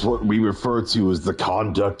room is what we refer to as the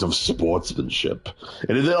conduct of sportsmanship.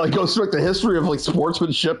 And it like goes through like the history of like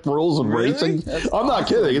sportsmanship rules and racing. I'm not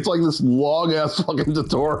kidding. It's like this long ass fucking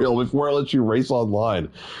tutorial before I let you race online.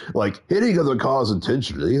 Like hitting other cars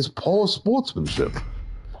intentionally is poor sportsmanship.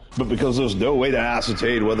 But because there's no way to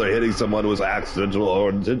ascertain whether hitting someone was accidental or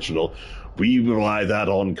intentional, we rely that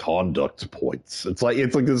on conduct points. It's like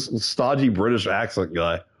this stodgy British accent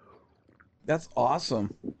guy. That's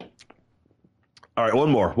awesome. All right,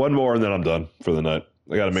 one more, and then I'm done for the night.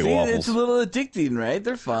 I gotta make waffles. It's a little addicting, right?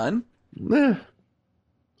 They're fun.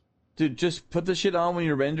 Dude, just put the shit on when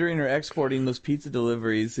you're rendering or exporting those pizza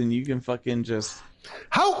deliveries, and you can fucking just...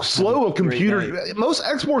 How slow a computer... Most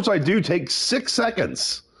exports I do take 6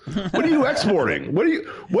 seconds. What are you exporting?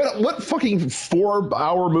 What fucking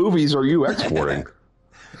 4-hour movies are you exporting?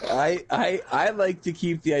 I like to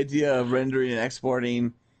keep the idea of rendering and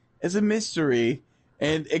exporting as a mystery,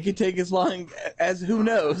 and it could take as long as, who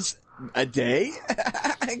knows, a day?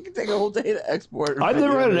 It could take a whole day to export. I've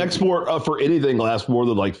never had an export for anything last more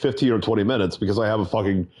than like 15 or 20 minutes because I have a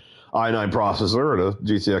fucking i9 processor and a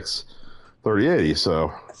GTX 3080,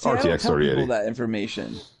 so See, RTX I don't tell 3080. people that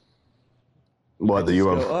information. What, that you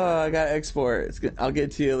have? Oh, I got to export. I'll get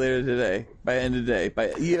to you later today. By end of day. By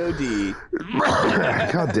EOD.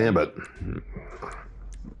 God damn it.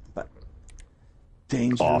 But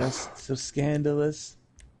dangerous. So scandalous.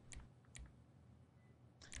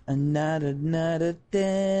 Another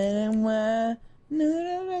day.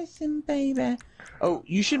 Baby. Oh,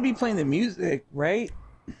 you should be playing the music, right?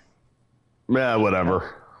 Yeah,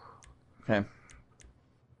 whatever. Okay.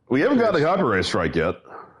 We haven't got a copyright strike yet.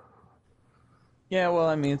 Yeah, well,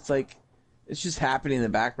 I mean, it's like it's just happening in the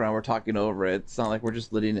background. We're talking over it. It's not like we're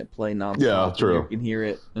just letting it play nonstop. Yeah, true. You can hear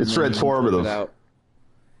it. It's and then transformative. it out.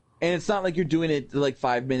 And it's not like you're doing it like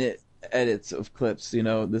 5-minute edits of clips. You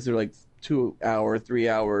know, these are like 2-hour,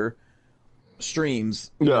 3-hour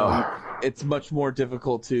streams. You know, it's much more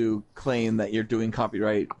difficult to claim that you're doing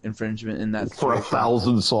copyright infringement in that for situation.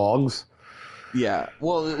 1,000 songs. Yeah,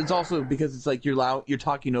 well, it's also because it's like you're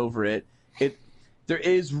talking over it.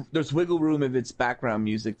 There's wiggle room if it's background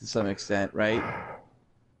music to some extent, right?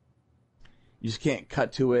 You just can't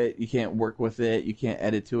cut to it. You can't work with it. You can't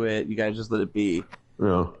edit to it. You gotta just let it be.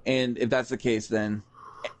 Yeah. And if that's the case, then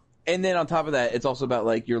on top of that, it's also about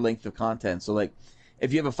like your length of content. So like,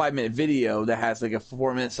 if you have a 5-minute video that has like a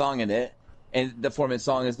 4-minute song in it, and the 4-minute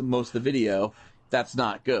song is the most of the video, that's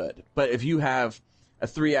not good. But if you have a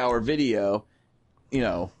 3-hour video, you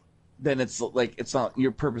know, then it's like it's not.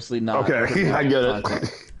 You're purposely not. Okay, I get it.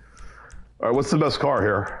 All right, what's the best car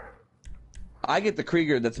here? I get the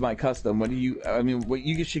Krieger. That's my custom. What do you? I mean, what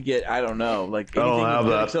you should get? I don't know. Like I don't anything have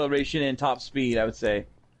with good that. acceleration and top speed, I would say.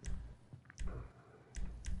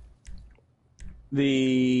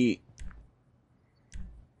 The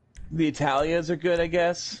Italias are good, I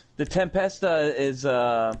guess. The Tempesta is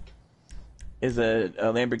a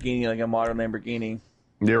Lamborghini, like a modern Lamborghini.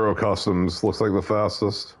 Nero Customs looks like the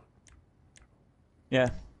fastest. Yeah,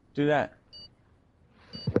 do that.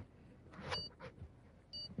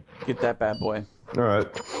 Get that bad boy. All right.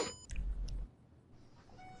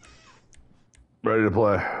 Ready to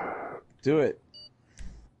play. Do it.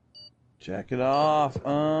 Check it off.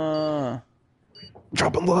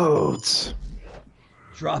 Dropping loads.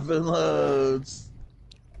 Dropping loads.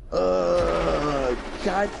 God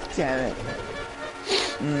damn it.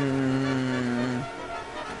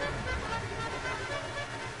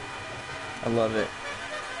 I love it.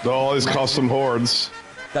 All these custom hordes.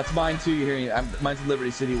 That's mine too. You're hearing it. Mine's the Liberty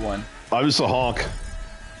City one. I'm just a honk.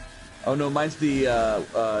 Oh no, mine's the.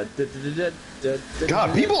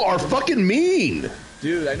 God, people are fucking mean.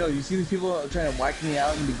 Dude, I know. You see these people trying to whack me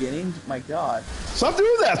out in the beginning? My God. Stop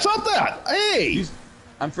doing that. Stop that. Hey.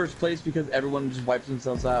 I'm first place because everyone just wipes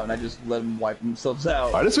themselves out, and I just let them wipe themselves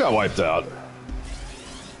out. I just got wiped out.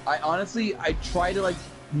 I try to like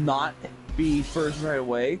not be first right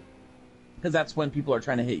away, because that's when people are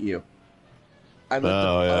trying to hit you. I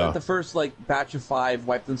let the first like batch of 5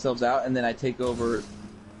 wipe themselves out, and then I take over,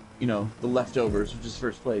 you know, the leftovers, which is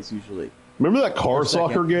first place usually. Remember that car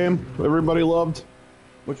soccer game everybody loved?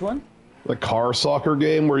 Which one? The car soccer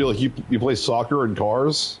game where you play soccer in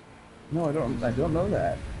cars? No, I don't know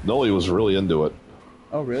that. Nolly was really into it.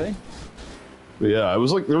 Oh, really? Yeah, it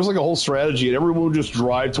was like there was like a whole strategy, and everyone would just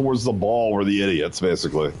drive towards the ball. Were the idiots,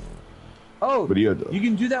 basically. Oh, but you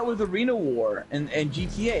can do that with Arena War and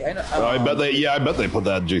GTA. I know. I bet they put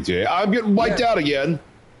that in GTA. I'm getting wiped out again.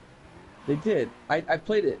 They did. I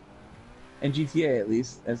played it, in GTA at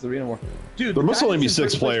least as the Arena War. Dude, there must only be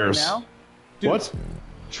 6 players. Right now, dude, what?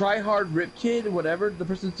 Try Hard Rip Kid, whatever. The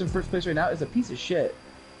person that's in first place right now is a piece of shit.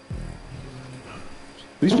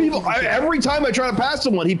 These people, every time I try to pass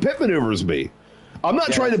someone, he pit maneuvers me. I'm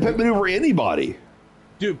not trying to pit maneuver anybody.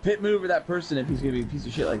 Dude, pit maneuver that person if he's going to be a piece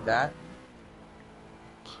of shit like that.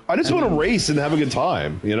 I just want to race and have a good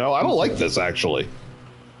time. You know, I don't like this, actually.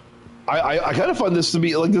 I kind of find this to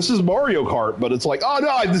be, like, this is Mario Kart, but it's like, oh, no,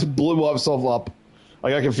 I just blew myself up.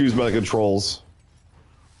 I got confused by the controls.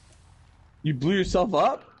 You blew yourself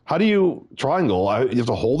up? How do you triangle? You have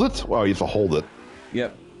to hold it? Wow, you have to hold it.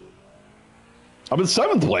 Yep. I'm in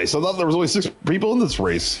 7th place. I thought there was only 6 people in this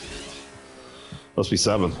race. Must be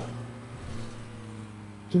 7.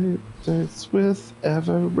 It's with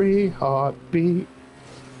every heartbeat.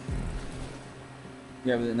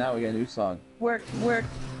 Yeah, but now we got a new song. Work, work.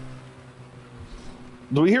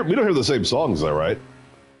 We don't hear the same songs though, right?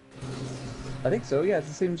 I think so. Yeah, it's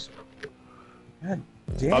the same. God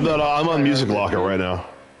damn. I'm on Music Locker right now.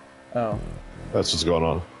 Oh. That's what's going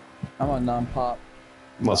on. I'm on non-pop.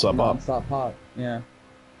 What's up, pop? Non-stop pop. Yeah.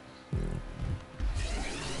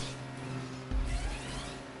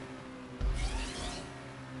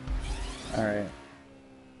 All right.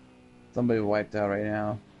 Somebody wiped out right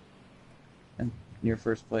now. And you're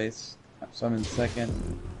first place, so I'm in 2nd.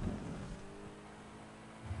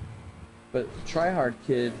 But Tryhard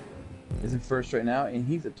Kid is in 1st right now, and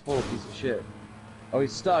he's a total piece of shit. Oh,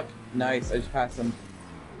 he's stuck. Nice, I just passed him.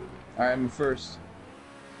 Alright, I'm in 1st.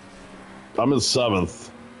 I'm in 7th.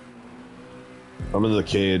 I'm in the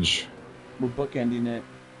cage. We're bookending it.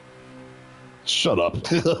 Shut up.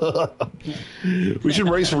 We should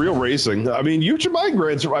race real racing. I mean, you should buy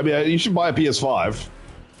you should buy a PS5.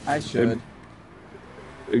 I should.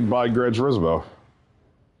 And buy Gran Turismo.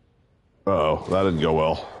 Uh-oh, that didn't go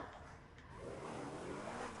well.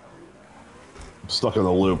 I'm stuck in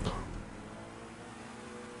the loop.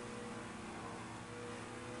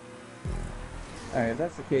 Alright, if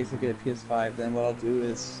that's the case, I get a PS5, then what I'll do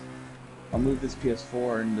is I'll move this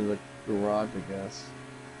PS4 into the garage, I guess.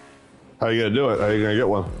 How you gonna do it? How you gonna get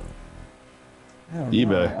one? I don't eBay.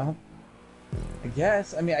 know. I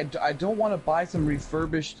guess. I mean, I don't want to buy some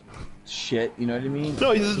refurbished shit, you know what I mean?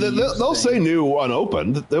 No, they'll say new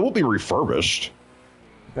unopened. They won't be refurbished.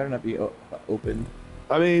 Better not be open.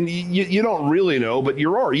 I mean, you don't really know, but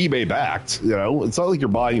you are eBay backed. You know, it's not like you're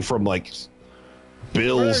buying from like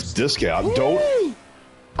Bill's discount. Woo!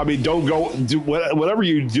 Don't go do whatever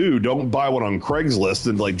you do. Don't buy one on Craigslist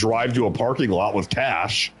and like drive to a parking lot with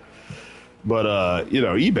cash. But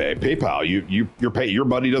eBay, PayPal, your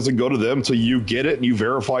money doesn't go to them until you get it and you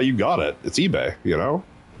verify you got it. It's eBay, you know.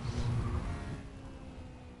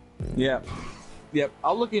 Yeah, yep.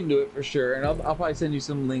 I'll look into it for sure, and I'll probably send you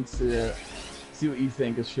some links to see what you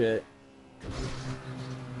think of shit.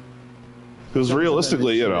 Because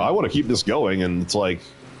realistically, I want to keep this going, and it's like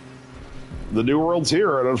the new world's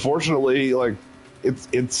here, and unfortunately, like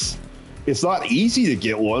it's not easy to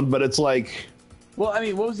get one, but it's like. Well, I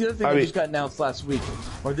mean, what was the other thing that just got announced last week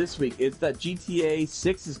or this week? It's that GTA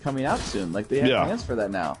 6 is coming out soon. Like they have plans for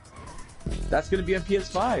that now. That's going to be on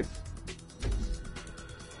PS5.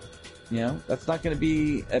 That's not going to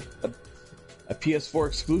be a PS4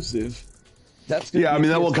 exclusive. That's going to be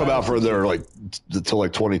that won't come out for their till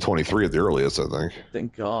like 2023 at the earliest, I think.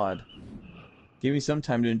 Thank God. Give me some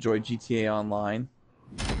time to enjoy GTA Online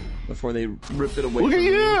before they rip it away. Look at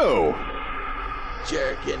you,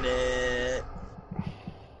 jerking it.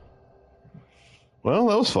 Well,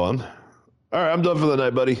 that was fun. All right, I'm done for the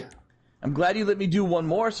night, buddy. I'm glad you let me do one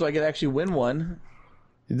more so I could actually win one.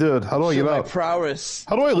 You did. How do I get out? Prowess.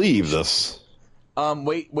 How do I leave this?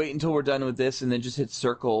 Wait until we're done with this, and then just hit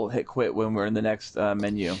circle, hit quit when we're in the next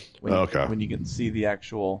menu. When you can see the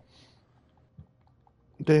actual.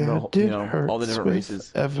 All the different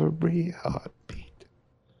races. Every heartbeat.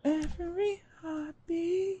 Every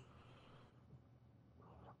heartbeat.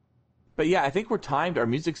 But yeah, I think we're timed. Our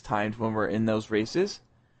music's timed when we're in those races.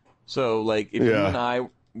 So, like, if you and I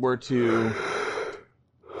were to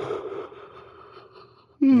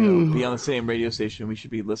be on the same radio station, we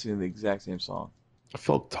should be listening to the exact same song. I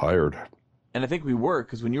felt tired. And I think we were,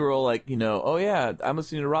 because when you were all like, oh yeah, I'm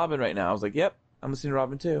listening to Robin right now. I was like, yep, I'm listening to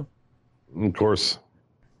Robin too. Of course.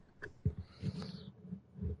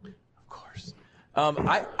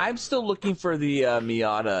 I'm still looking for the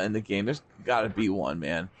Miata in the game. There's got to be one,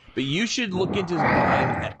 man. But you should look into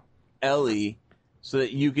buying Ellie so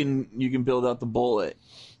that you can build out the Bullet.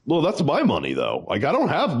 Well, that's my money though. Like I don't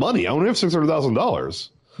have money. I only have $600,000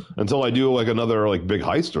 until I do like another like big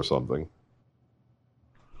heist or something.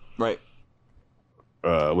 Right.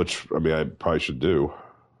 Which I mean, I probably should do.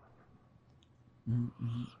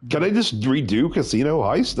 Can I just redo Casino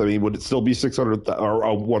Heist? I mean, would it still be 600 or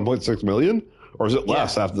 1.6 million, or is it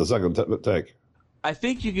less after the second take? I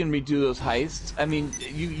think you can redo those heists. I mean,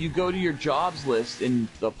 you go to your jobs list in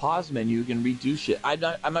the pause menu, you can redo shit.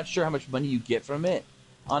 I'm not sure how much money you get from it,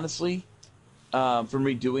 honestly, from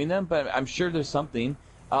redoing them, but I'm sure there's something.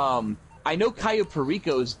 I know Cayo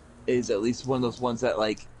Perico is at least one of those ones that,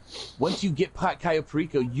 like, once you get Cayo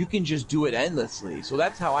Perico, you can just do it endlessly. So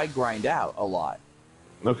that's how I grind out a lot.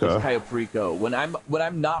 Okay. Cayo Perico. When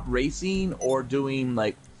I'm not racing or doing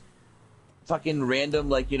like fucking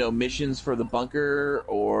random missions for the bunker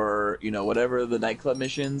or whatever the nightclub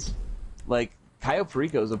missions, like Cayo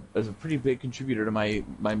Perico is a pretty big contributor to my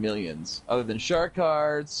millions. Other than shark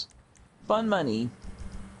cards, fun money.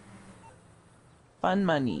 Oh,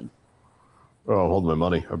 hold my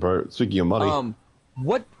money. Speaking of money.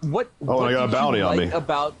 What I got a bounty on me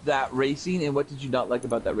about that racing, and what did you not like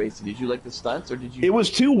about that racing? Did you like the stunts, or did you? It was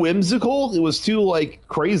too whimsical. It was too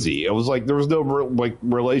crazy. It was like there was no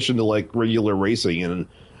relation to regular racing, and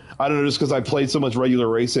I don't know, just because I played so much regular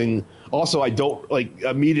racing. Also, I don't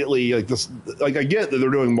immediately this. I get that they're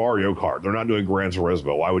doing Mario Kart. They're not doing Gran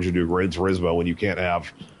Turismo. Why would you do Gran Turismo when you can't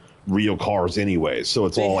have real cars anyway? So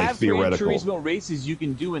it's all theoretical. Gran Turismo races you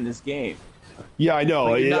can do in this game. Yeah, I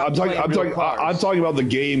know. I'm talking about the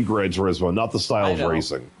game Gran Turismo, not the style of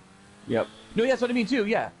racing. Yep. No, that's what I mean too.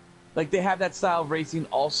 Yeah, like they have that style of racing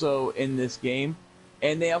also in this game,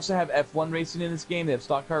 and they also have F1 racing in this game. They have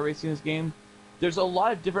stock car racing in this game. There's a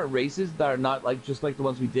lot of different races that are not just like the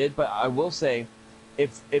ones we did. But I will say,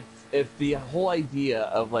 if the whole idea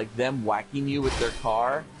of them whacking you with their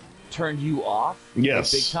car turned you off,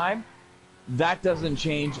 yes, big time. That doesn't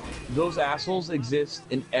change. Those assholes exist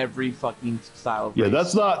in every fucking style of racing.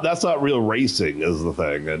 That's not real racing is the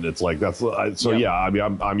thing, and it's like that's so. Yep. Yeah, I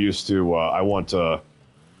mean, I'm used to. I want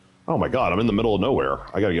Oh my god, I'm in the middle of nowhere.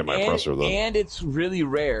 I gotta get my oppressor then. And it's really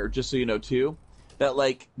rare, just so you know too, that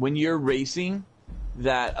like when you're racing,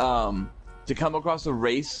 that to come across a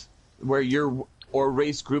race where or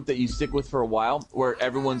race group that you stick with for a while, where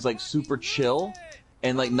everyone's like super chill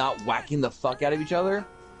and like not whacking the fuck out of each other,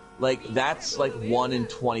 like that's like 1 in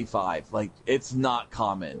 25. Like it's not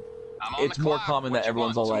common. It's more common that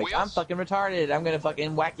everyone's all like, I'm fucking retarded, I'm gonna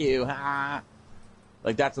fucking whack you. Ha.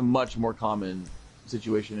 Like that's a much more common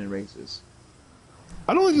situation in races.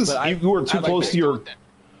 I don't think you are too close to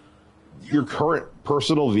your current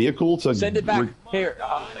personal vehicle to send it back. Here,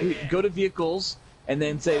 go to vehicles and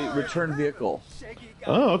then say return vehicle.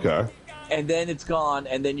 Oh, okay. And then it's gone,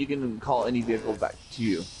 and then you can call any vehicle back to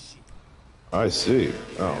you. I see.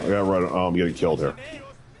 Oh, yeah, right. Oh, I'm getting killed here.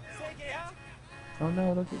 Oh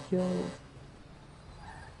no, don't get killed.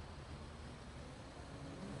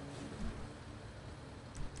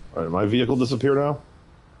 All right, my vehicle disappear now?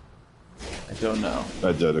 I don't know.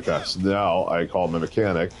 I did, okay. So now I call my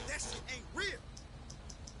mechanic.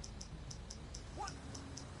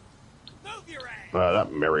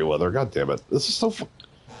 That Merryweather, god damn it. This is so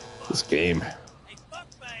this game.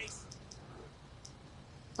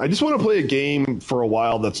 I just want to play a game for a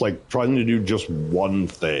while that's like trying to do just one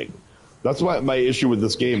thing. That's why my issue with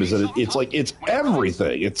this game is that it's like it's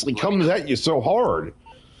everything. It comes at you so hard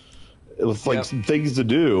with like some things to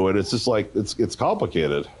do, and it's just like it's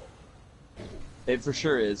complicated. It for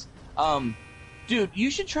sure is. Dude,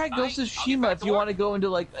 you should try Ghost of Tsushima if you want to go into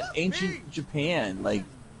like ancient Japan. Like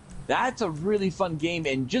that's a really fun game,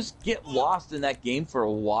 and just get lost in that game for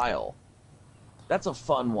a while. That's a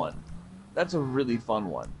fun one. That's a really fun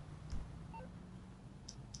one.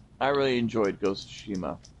 I really enjoyed Ghost of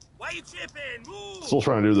Tsushima. Why you tripping? Move! Still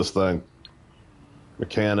trying to do this thing.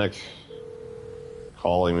 Mechanic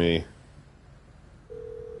calling me.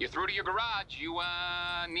 You're through to your garage. You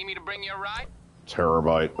need me to bring you a ride?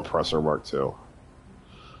 Terabyte oppressor Mark II.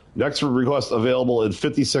 Next request available in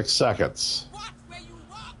 56 seconds.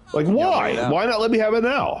 Like, why? Yeah, why not let me have it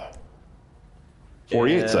now?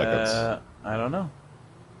 48 seconds. I don't know.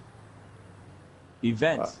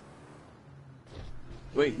 Event.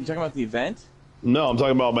 Wait, you talking about the event? No, I'm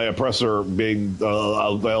talking about my oppressor being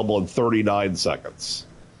available in 39 seconds.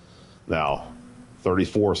 Now,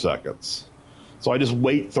 34 seconds. So I just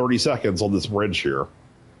wait 30 seconds on this bridge here.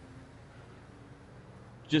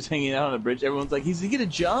 Just hanging out on a bridge. Everyone's like, "Is he gonna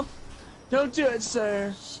jump? Don't do it,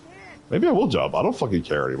 sir." Maybe I will jump. I don't fucking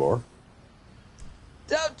care anymore.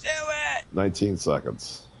 Don't do it. 19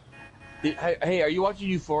 seconds. Hey, are you watching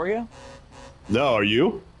Euphoria? No, are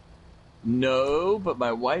you? No, but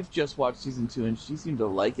my wife just watched season 2 and she seemed to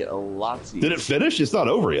like it a lot. Did it finish? It's not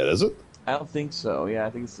over yet, is it? I don't think so. Yeah,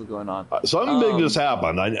 I think it's still going on. Something big just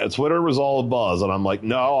happened. Twitter was all buzz, and I'm like,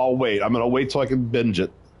 no, I'll wait. I'm gonna wait till I can binge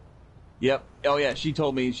it. Yep. Oh yeah, she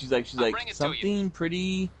told me. She's like something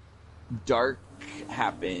pretty dark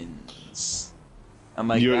happens. I'm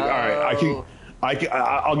like, all right,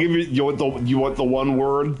 I'll give you. You want the one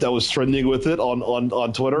word that was trending with it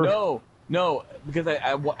on Twitter? No, because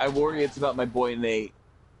I worry it's about my boy Nate.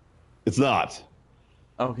 It's not.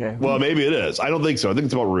 Okay. Well, maybe it is. I don't think so. I think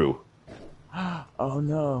it's about Rue. Oh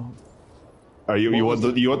no. Are you want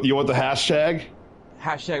the hashtag?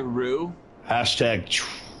 Hashtag Rue. Hashtag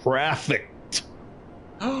trafficked.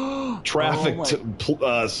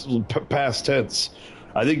 Past tense.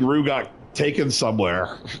 I think Rue got taken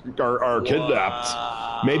somewhere or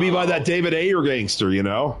kidnapped. Maybe by that David Ayer gangster, you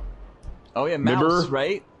know? Oh yeah, Mouse, remember?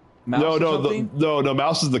 Right? Mouse No,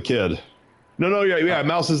 Mouse is the kid. Yeah,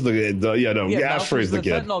 Mouse is Ashtray's the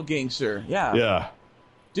kid. Fentanyl gangster. Yeah.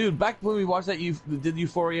 Dude, back when we watched that, you did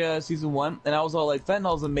Euphoria season 1, and I was all like,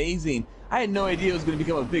 fentanyl's amazing. I had no idea it was going to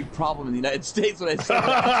become a big problem in the United States when I saw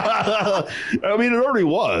that. I mean, it already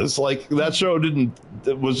was. Like, that show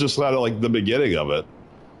it was just kind of like the beginning of it.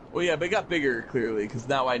 Well, yeah, but it got bigger, clearly, because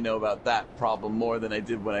now I know about that problem more than I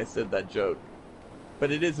did when I said that joke.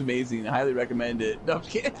 But it is amazing. I highly recommend it. No, I'm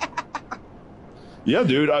kidding. Yeah,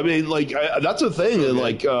 dude. I mean, like, that's a thing. And,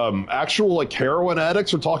 like, actual, like, heroin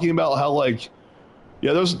addicts are talking about how, like,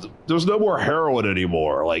 yeah, there's no more heroin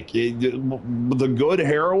anymore. Like, the good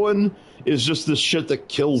heroin is just this shit that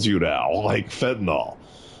kills you now, like fentanyl.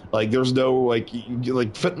 Like, there's no, like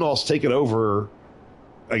fentanyl's taken over,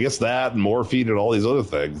 I guess, that and morphine and all these other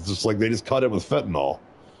things. It's just like they just cut it with fentanyl.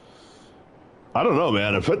 I don't know,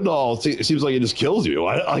 man. Fentanyl, it seems like it just kills you.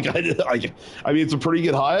 I mean, it's a pretty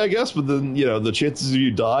good high, I guess, but then, you know, the chances of you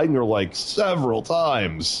dying are like several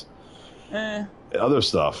times. Other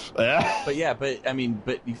stuff. But I mean,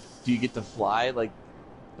 do you get to fly like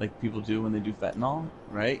people do when they do fentanyl,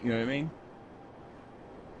 right? You know what I mean?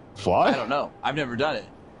 Fly? I don't know. I've never done it.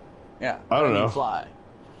 Yeah. I don't know. Fly.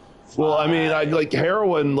 Well, I mean, I like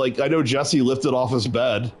heroin. Like I know Jesse lifted off his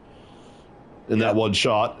bed in that one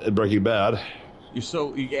shot in Breaking Bad.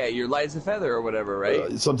 You're light as a feather or whatever,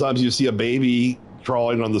 right? Sometimes you see a baby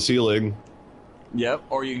crawling on the ceiling. Yep.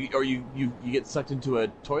 Or you get sucked into a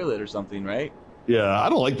toilet or something, right? Yeah, I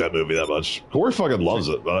don't like that movie that much. Corey fucking loves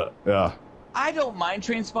it, but yeah. I don't mind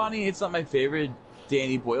Trainspotting. It's not my favorite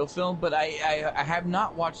Danny Boyle film, but I have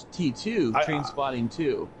not watched T2, Trainspotting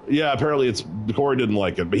 2. Yeah, apparently Corey didn't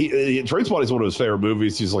like it, but Trainspotting is one of his favorite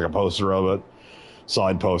movies. He's like a poster of it,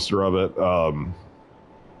 side poster of it.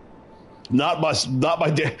 Not by.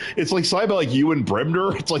 It's like signed by like you and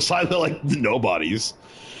Brimner. It's like signed by like the nobodies.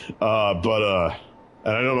 And I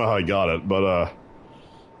don't know how he got it, but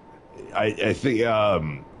I think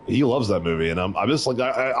he loves that movie, and I'm just like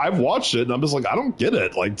I've watched it, and I'm just like I don't get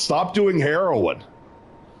it. Like, stop doing heroin.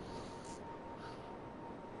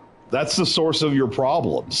 That's the source of your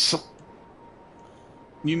problems.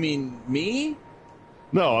 You mean me?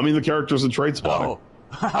 No, I mean the characters in Trainspotting.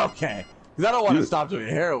 Oh, okay. Because I don't want to stop doing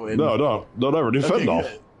heroin. No, don't ever do fentanyl.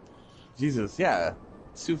 Good. Jesus, yeah,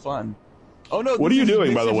 it's too fun. Oh no, what are you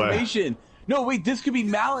doing, by the way? No, wait, this could be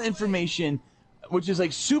malinformation, which is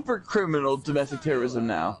like super criminal domestic terrorism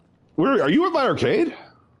now. Where are you at my arcade?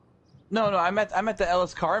 No, I'm at the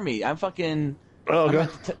Ellis Car Meet. I'm fucking. Oh, okay.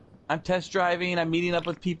 I'm test driving. I'm meeting up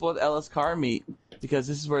with people at Ellis Car Meet because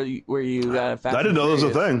this is where you got fast. I didn't know there was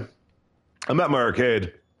a thing. I'm at my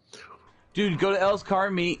arcade. Dude, go to Ellis Car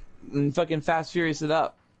Meet and fucking Fast Furious it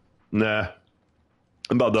up. Nah,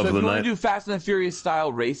 I'm about done for the night. If you want to do Fast and the Furious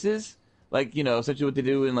style races, like essentially what they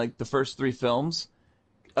do in like the first 3 films,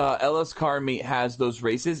 Ellis Car Meet has those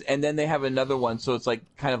races, and then they have another one, so it's like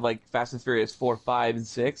kind of like Fast and Furious 4, 5, and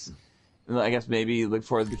 6. And I guess maybe like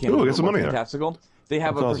 4 became get some money fantastical. They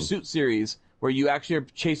have a pursuit series where you actually are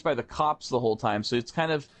chased by the cops the whole time. So it's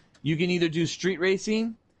kind of, you can either do street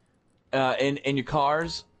racing in your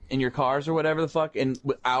cars or whatever the fuck, and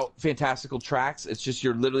without fantastical tracks. It's just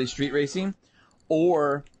you're literally street racing,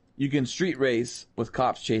 or you can street race with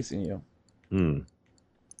cops chasing you.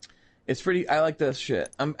 It's pretty. I like this shit.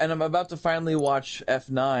 I'm about to finally watch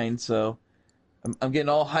F9, so I'm getting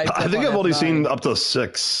all hyped. I think I've only seen up to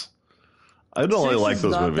 6. I don't really like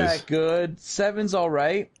those movies. Not that good. 7's all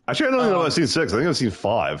right. Actually, I don't even know if I've seen 6. I think I've seen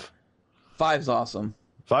 5. 5's awesome.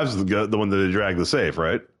 5's the one that they drag the safe,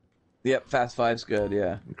 right? Yep, Fast 5's good.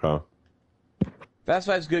 Yeah. Okay. Fast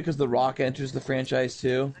 5's good because The Rock enters the franchise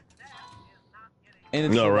too.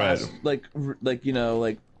 And it's right.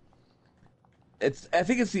 it's. I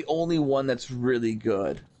think it's the only one that's really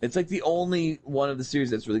good. It's like the only one of the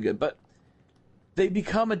series that's really good. But they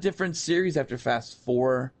become a different series after Fast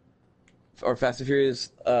 4. Or Fast and Furious,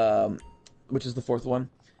 which is the 4th one.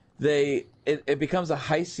 It becomes a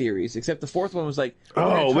heist series, except the 4th one was like,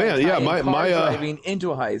 oh man, yeah, my driving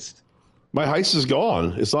into a heist. My heist is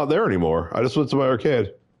gone. It's not there anymore. I just went to my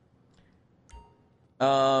arcade.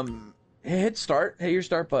 Hit your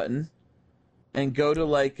start button, and go to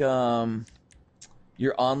like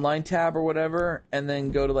your online tab or whatever, and then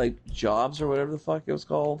go to like jobs or whatever the fuck it was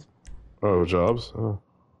called. Oh, jobs. Oh.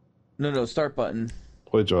 No, start button.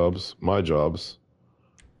 Play jobs. My jobs.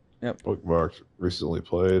 Yep. Bookmarked. Recently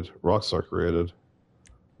played. Rockstar created.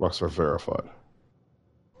 Rockstar verified.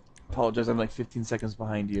 Apologize, I'm like 15 seconds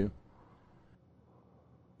behind you.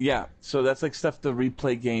 Yeah, so that's like stuff to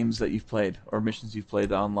replay games that you've played or missions you've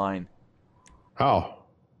played online. How?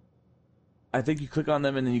 I think you click on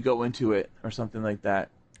them and then you go into it or something like that.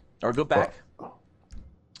 Or go back.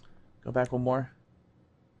 Go back one more.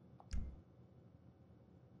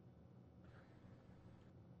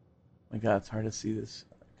 My God, it's hard to see this.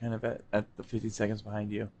 Kind of at the 15 seconds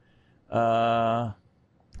behind you. Yeah,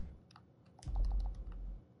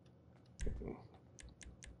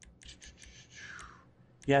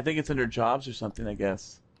 I think it's under jobs or something, I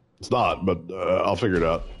guess. It's not, but I'll figure it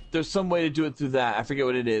out. There's some way to do it through that. I forget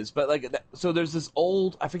what it is. But like, so there's this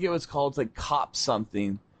old, I forget what it's called. It's like cop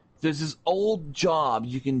something. There's this old job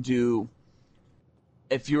you can do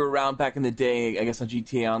if you were around back in the day, I guess on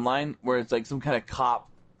GTA Online, where it's like some kind of cop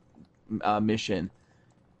mission.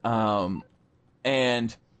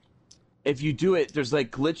 And if you do it, there's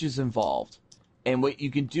like glitches involved. And what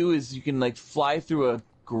you can do is you can like fly through a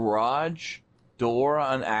garage door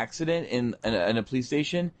on accident in a police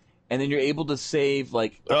station, and then you're able to save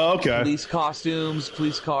like police costumes,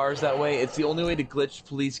 police cars that way. It's the only way to glitch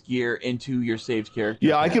police gear into your saved character.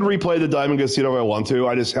 Yeah, I can replay the Diamond Casino if I want to.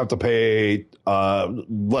 I just have to pay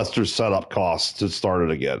Lester's setup costs to start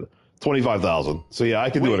it again. $25,000. So yeah, I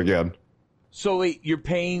can do it again. So wait, you're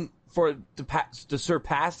paying for to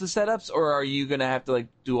surpass the setups, or are you gonna have to like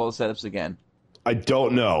do all the setups again? I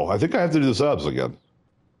don't know. I think I have to do the subs again.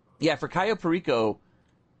 Yeah, for Cayo Perico,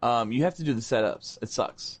 you have to do the setups. It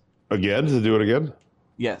sucks. Again? To do it again?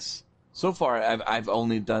 Yes. So far, I've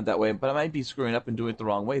only done it that way, but I might be screwing up and doing it the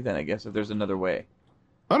wrong way then, I guess, if there's another way.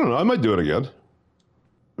 I don't know. I might do it again.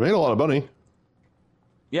 I made a lot of money.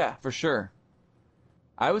 Yeah, for sure.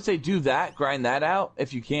 I would say do that, grind that out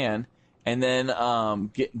if you can, and then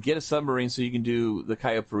get a submarine so you can do the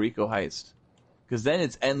Cayo Perico heist. Because then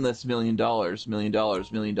it's endless $1 million, $1 million,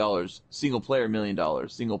 $1 million, single player $1 million,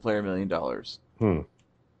 single player $1 million.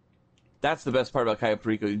 That's the best part about Cayo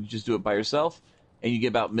Perico. You just do it by yourself, and you get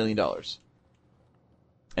about $1 million,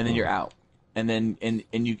 and then you're out. And then and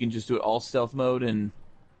you can just do it all stealth mode, and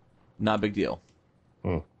not a big deal.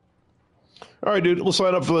 All right, dude. We'll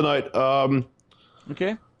sign up for the night.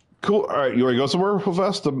 Okay. Cool. All right, you want to go somewhere real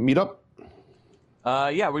fast to meet up?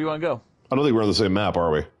 Yeah. Where do you want to go? I don't think we're on the same map,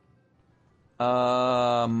 are we?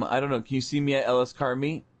 I don't know. Can you see me at LS Car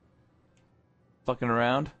Meet? Fucking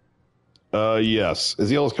around? Yes. Is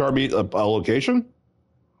the LS Car Meet a location?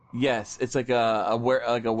 Yes. It's like a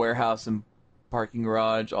warehouse and parking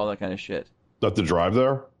garage, all that kind of shit. Do I have to drive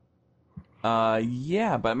there?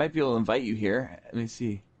 Yeah, but I might be able to invite you here. Let me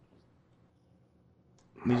see.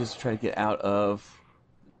 Let me just try to get out of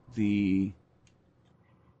the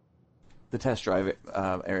test drive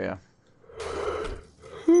area.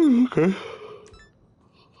 Okay.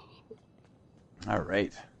 All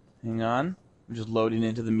right. Hang on. I'm just loading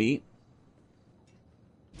into the meet.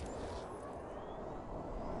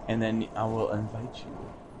 And then I will invite you.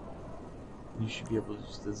 You should be able to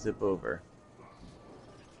just zip over.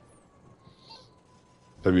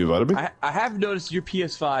 Have you invited me? I have noticed your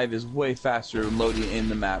PS5 is way faster loading in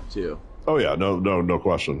the map too. Oh yeah, no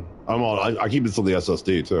question. I'm on. I keep this on the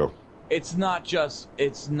SSD too. It's not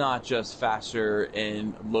just faster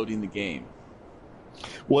in loading the game.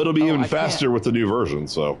 Well, it'll be even faster with the new version,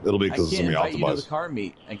 so it'll be because it's gonna gonna be be optimized. You to optimized. the car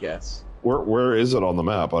meet, I guess. Where is it on the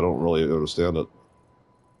map? I don't really understand it.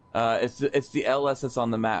 It's the LS that's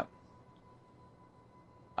on the map.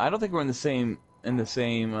 I don't think we're in the same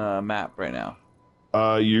map right now.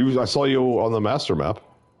 I saw you on the master map.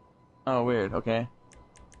 Oh, weird. Okay,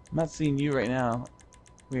 I'm not seeing you right now.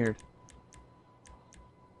 Weird.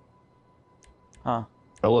 Huh.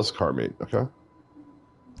 LS Car Meet. Okay.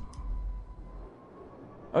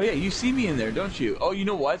 Oh yeah, you see me in there, don't you? Oh, you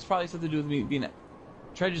know what? It's probably something to do with me being.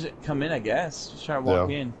 Try to just come in, I guess. Just try to walk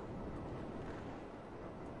in.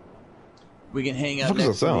 We can hang out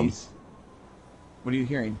next to these. What are you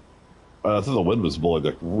hearing? I thought the wind was blowing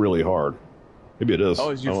like really hard. Maybe it is. Oh,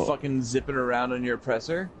 is you fucking zipping around on your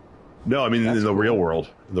oppressor? No, I mean in the real world.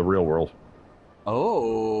 In the real world.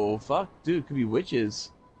 Oh, fuck, dude, could be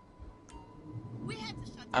witches.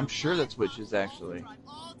 I'm sure that's witches, actually.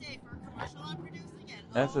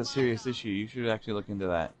 That's a serious issue. You should actually look into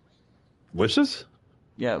that. Witches?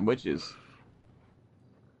 Yeah, witches.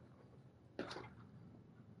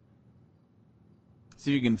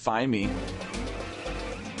 See if you can find me.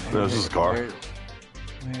 No, this is a car. Where's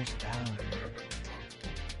Ballard?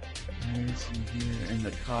 Where is he here in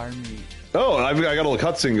the car meet? Oh, I got a little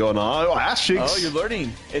cutscene going on. Oh, ass cheeks. Oh, you're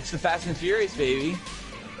learning. It's the Fast and Furious, baby.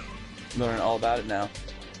 Learning all about it now.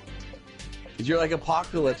 You're like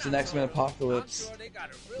Apocalypse, the X-Men Apocalypse.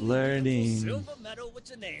 Learning.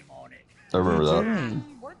 I remember that.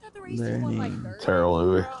 Learning. Terrible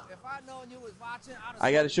movie.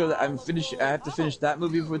 I gotta show that I have to finish that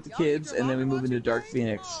movie with the kids, and then we move into Dark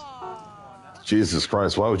Phoenix. Jesus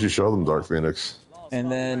Christ! Why would you show them Dark Phoenix?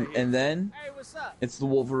 And then it's the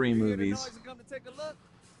Wolverine movies.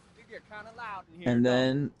 And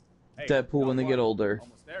then Deadpool when they get older.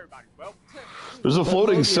 There's a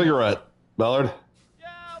floating cigarette, Ballard.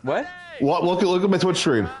 What? Look at my Twitch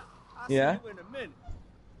screen. Yeah.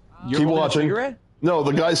 Keep watching. Cigarette? No,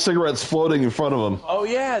 the guy's cigarette's floating in front of him. Oh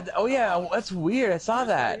yeah, that's weird. I saw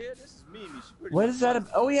that. What is that?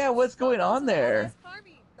 Oh yeah, what's going on there?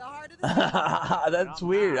 That's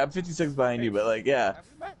weird. I'm 50 seconds behind you, but like, yeah.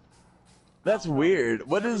 That's weird.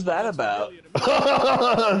 What is that about?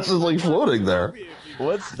 It's just like floating there.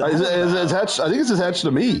 What's that? It's attached, I think it's attached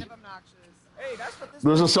to me.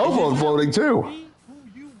 There's a cell phone floating too.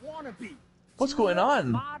 What's going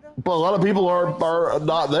on? But a lot of people are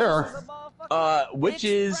not there.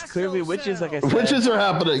 Witches, clearly witches, like I said. Witches are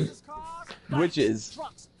happening. Witches.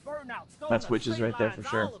 That's witches right there for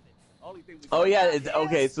sure. Oh yeah,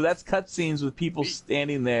 okay, so that's cutscenes with people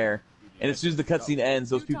standing there, and as soon as the cutscene ends,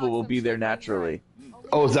 those people will be there naturally.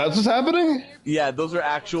 Oh, is that what's happening? Yeah, those are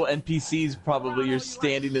actual NPCs probably you're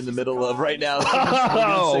standing in the middle of right now.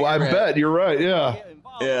 Oh, I bet, you're right, yeah.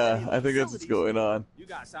 Yeah, I think that's what's going on. You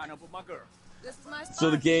gotta sign up with my girl.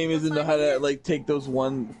 So the game doesn't know how to like take those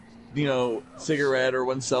one, cigarette or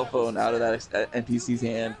one cell phone out of that NPC's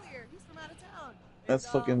hand. That's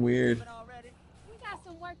fucking weird. We got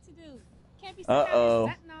some work to do. Can't be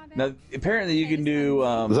Uh-oh. Now, apparently you can do...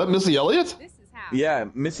 Is that Missy Elliott? Yeah,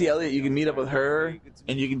 Missy Elliott, you can meet up with her,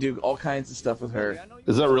 and you can do all kinds of stuff with her.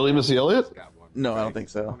 Is that really Missy Elliott? No, I don't think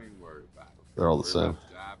so. They're all the same.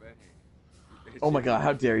 Oh my god,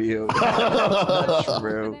 how dare you? That's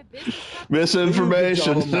true.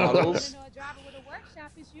 Misinformation. I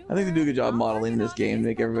think they do a good job modeling this game to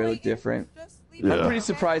make everybody look different. Yeah. I'm pretty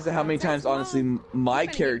surprised at how many times, honestly, my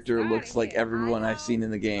character looks like everyone I've seen in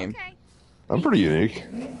the game. I'm pretty unique.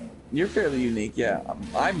 You're fairly unique, yeah.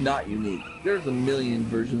 I'm not unique. There's a million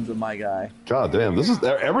versions of my guy. God damn, this is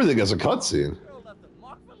everything has a cutscene.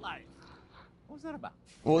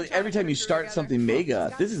 Well, every time you start something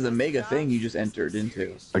mega, this is a mega thing you just entered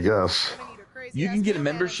into. I guess. You can get a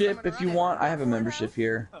membership if you want. I have a membership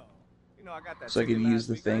here, so I can use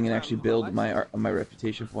the thing and actually build my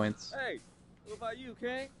reputation points. What about you,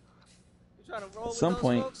 King? At some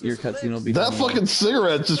point, your cutscene will be That done. fucking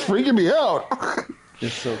cigarette's just freaking me out.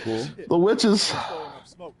 It's so cool. The witches.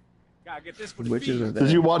 Witches are there.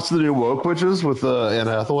 Did you watch the new Woke Witches with Anne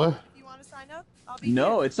Hathaway?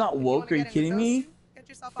 No, it's not woke. Are you kidding me?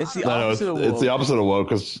 It's the No, opposite of woke. it's the opposite of woke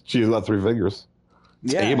because she's got 3 fingers.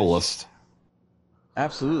 It's Yeah. ableist.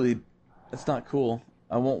 Absolutely. That's not cool.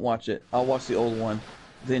 I won't watch it. I'll watch the old one.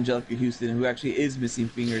 The Angelica Houston, who actually is missing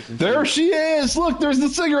fingers. And There she is! Look, there's the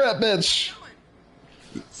cigarette bitch!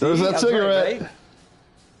 There's that cigarette. Right?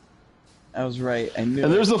 I was right. I knew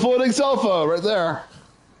And it. there's the floating cell phone right there.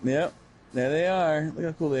 Yep. There they are. Look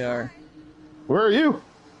how cool they are. Where are you?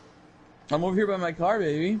 I'm over here by my car,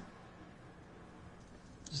 baby.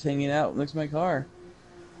 Just hanging out next to my car.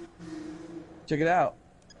 Check it out.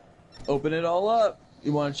 Open it all up.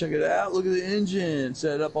 You want to check it out? Look at the engine.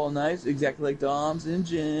 Set it up all nice. Exactly like Dom's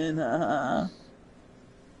engine.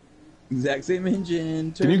 Exact same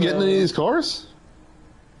engine. Can you get in turbo. any of these cars?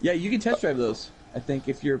 Yeah, you can test drive those. I think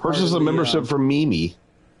if you're part Purchase of a the, membership from Mimi.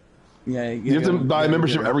 Yeah, You have to buy a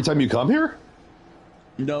membership every time you come here?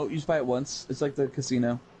 No, you just buy it once. It's like the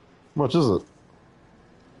casino. How much is it?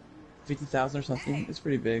 50,000 or something. It's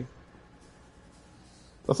pretty big.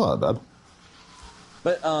 That's not bad.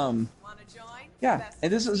 But yeah,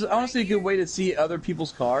 and this is honestly a good way to see other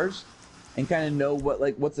people's cars and kind of know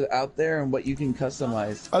what's out there and what you can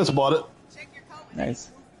customize. I just bought it. Nice.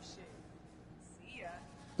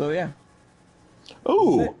 So yeah.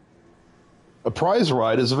 Ooh. A prize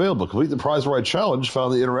ride is available. Complete the prize ride challenge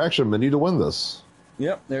found in the interaction menu to win this.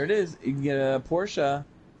 Yep, there it is. You can get a Porsche.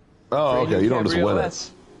 Oh, okay. You don't just win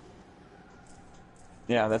it.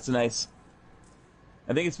 Yeah, that's nice.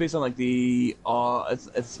 I think it's based on like the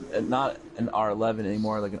it's not an R11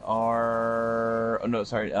 anymore, like an R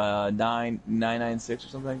 996 or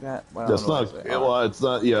something like that. Well, That's not. Well, it's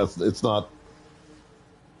not. Yeah, it's not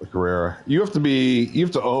a Carrera. You have to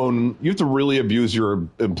really abuse your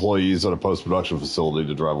employees at a post production facility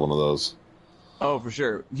to drive one of those. Oh, for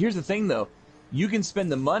sure. Here's the thing, though. You can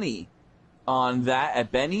spend the money on that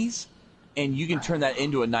at Benny's, and you can turn that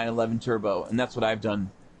into a 911 Turbo, and that's what I've done.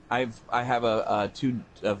 I have a 2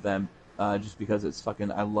 of them just because it's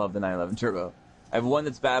fucking. I love the 911 Turbo. I have one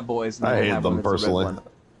that's Bad Boys. And I then hate have one them that's a red personally. one.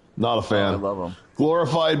 Not a fan. Oh, I love them.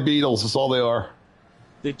 Glorified Beetles. That's all they are.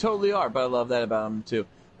 They totally are, but I love that about them too.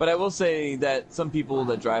 But I will say that some people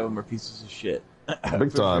that drive them are pieces of shit.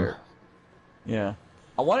 Big time. Sure. Yeah.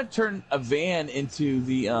 I want to turn a van into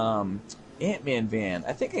the Ant-Man van.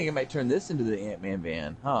 I think I might turn this into the Ant-Man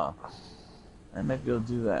van, huh? I might be able to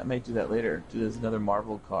do that. I might do that later. Do this another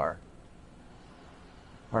Marvel car.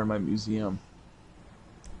 Part of my museum.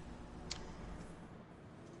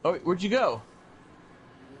 Oh, where'd you go?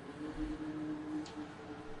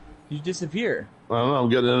 You disappear. I don't know. I'm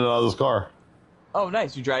getting in and out of this car. Oh,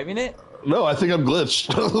 nice. You driving it? No, I think I'm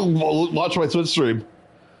glitched. Watch my Twitch stream.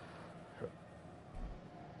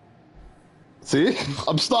 See?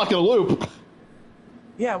 I'm stuck in a loop.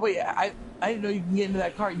 Yeah, wait. I didn't know you can get into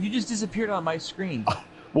that car. You just disappeared on my screen.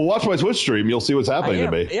 Well, watch my Twitch stream. You'll see what's happening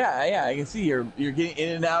to me. Yeah, I can see you're getting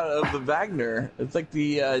in and out of the Wagner. It's like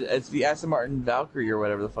the Aston Martin Valkyrie or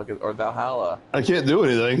whatever the fuck it, or Valhalla. I can't do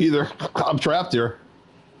anything either. I'm trapped here.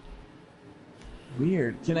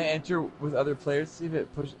 Weird. Can I enter with other players? See if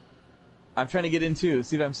it pushes. I'm trying to get in too.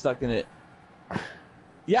 See if I'm stuck in it.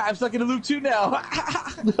 Yeah, I'm stuck in a loop too now.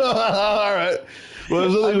 All right. Well,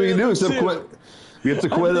 there's nothing we can do except quit. We have to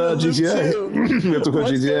quit GTA. We have to quit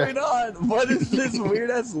GTA. What's going on? What is this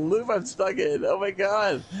weird ass loop I'm stuck in? Oh my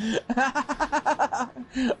god.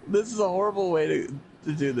 This is a horrible way to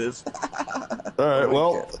do this. All right.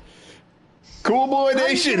 Well, Cool Boy How do you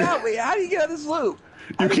Nation. get out? Wait, how do you get out of this loop?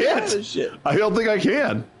 How You do get out of can't. this shit? I don't think I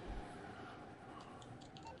can.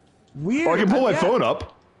 Weird. Or I can pull my Yeah. phone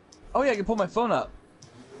up. Oh yeah, I can pull my phone up.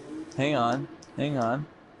 Hang on. Can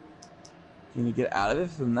you get out of it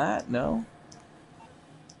from that? No.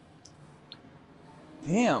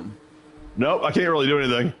 Damn. Nope, I can't really do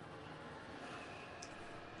anything.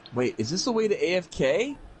 Wait, is this a way to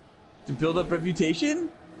AFK? To build up reputation?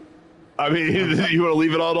 I mean, you want to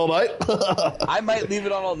leave it on all night? I might leave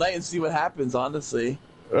it on all night and see what happens, honestly.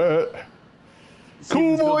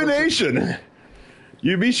 Cool Boy Nation.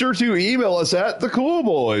 You be sure to email us at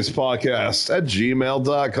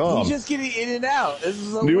thecoolboyspodcast@gmail.com. He's just getting in and out. This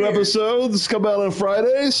is so New weird. episodes come out on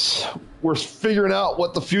Fridays. We're figuring out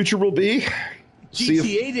what the future will be.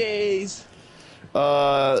 GTA days.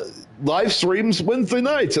 Live streams Wednesday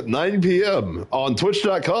nights at 9 p.m. on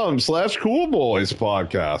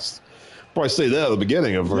twitch.com/coolboyspodcast. Probably say that at the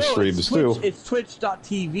beginning of our streams, too. It's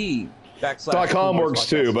twitch.tv .com works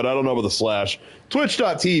too, but I don't know about the slash.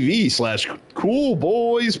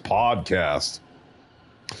 Twitch.tv/coolboyspodcast.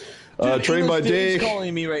 Trained English by Dave's Dave.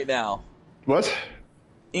 calling me right now. What?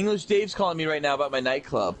 English Dave's calling me right now about my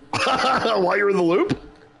nightclub. While you're in the loop?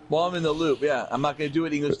 While I'm in the loop, yeah. I'm not going to do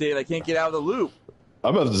it, English Dave. I can't get out of the loop.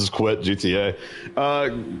 I'm about to just quit GTA.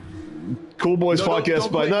 Cool Boys Don't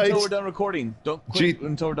Podcast by quit night. until we're done recording. Don't quit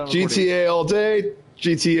until we're done recording. GTA all day.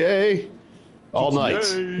 GTA all night.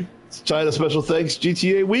 China special thanks.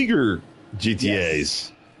 GTA Uyghur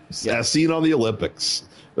GTAs. As seen on the Olympics.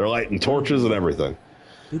 They're lighting torches and everything.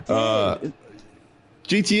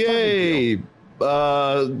 GTA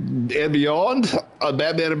and Beyond,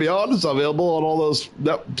 Batman and Beyond is available on all those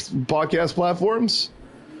podcast platforms.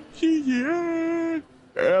 GTA.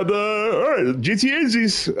 And all right,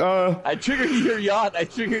 GTA's. I triggered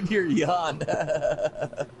your yawn.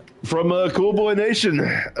 From Cool Boy Nation.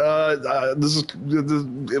 This is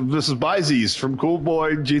Byzies from Cool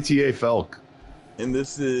Boy GTA Felk. And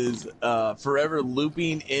this is forever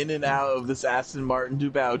looping in and out of this Aston Martin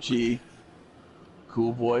Dubauchi.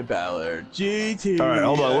 Cool Boy Ballard. GTA. All right,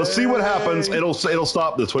 hold on. Let's see what happens. It'll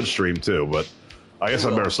stop the Twitch stream too, but I guess I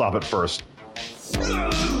better stop it first.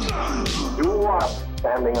 You are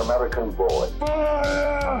standing American boy. You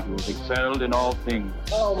have excelled in all things.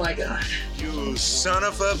 Oh my God. You son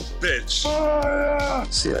of a bitch.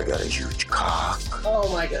 See, I got a huge cock.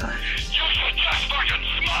 Oh my God. You should just fucking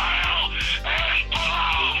smile and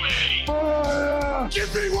blow me.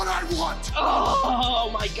 Give me what I want. Oh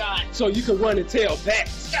my God. So you can run and tell that.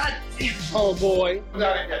 God damn. Oh boy. Get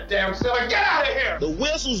out of here, damn silly. Get out of here. The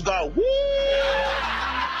whistles go woo.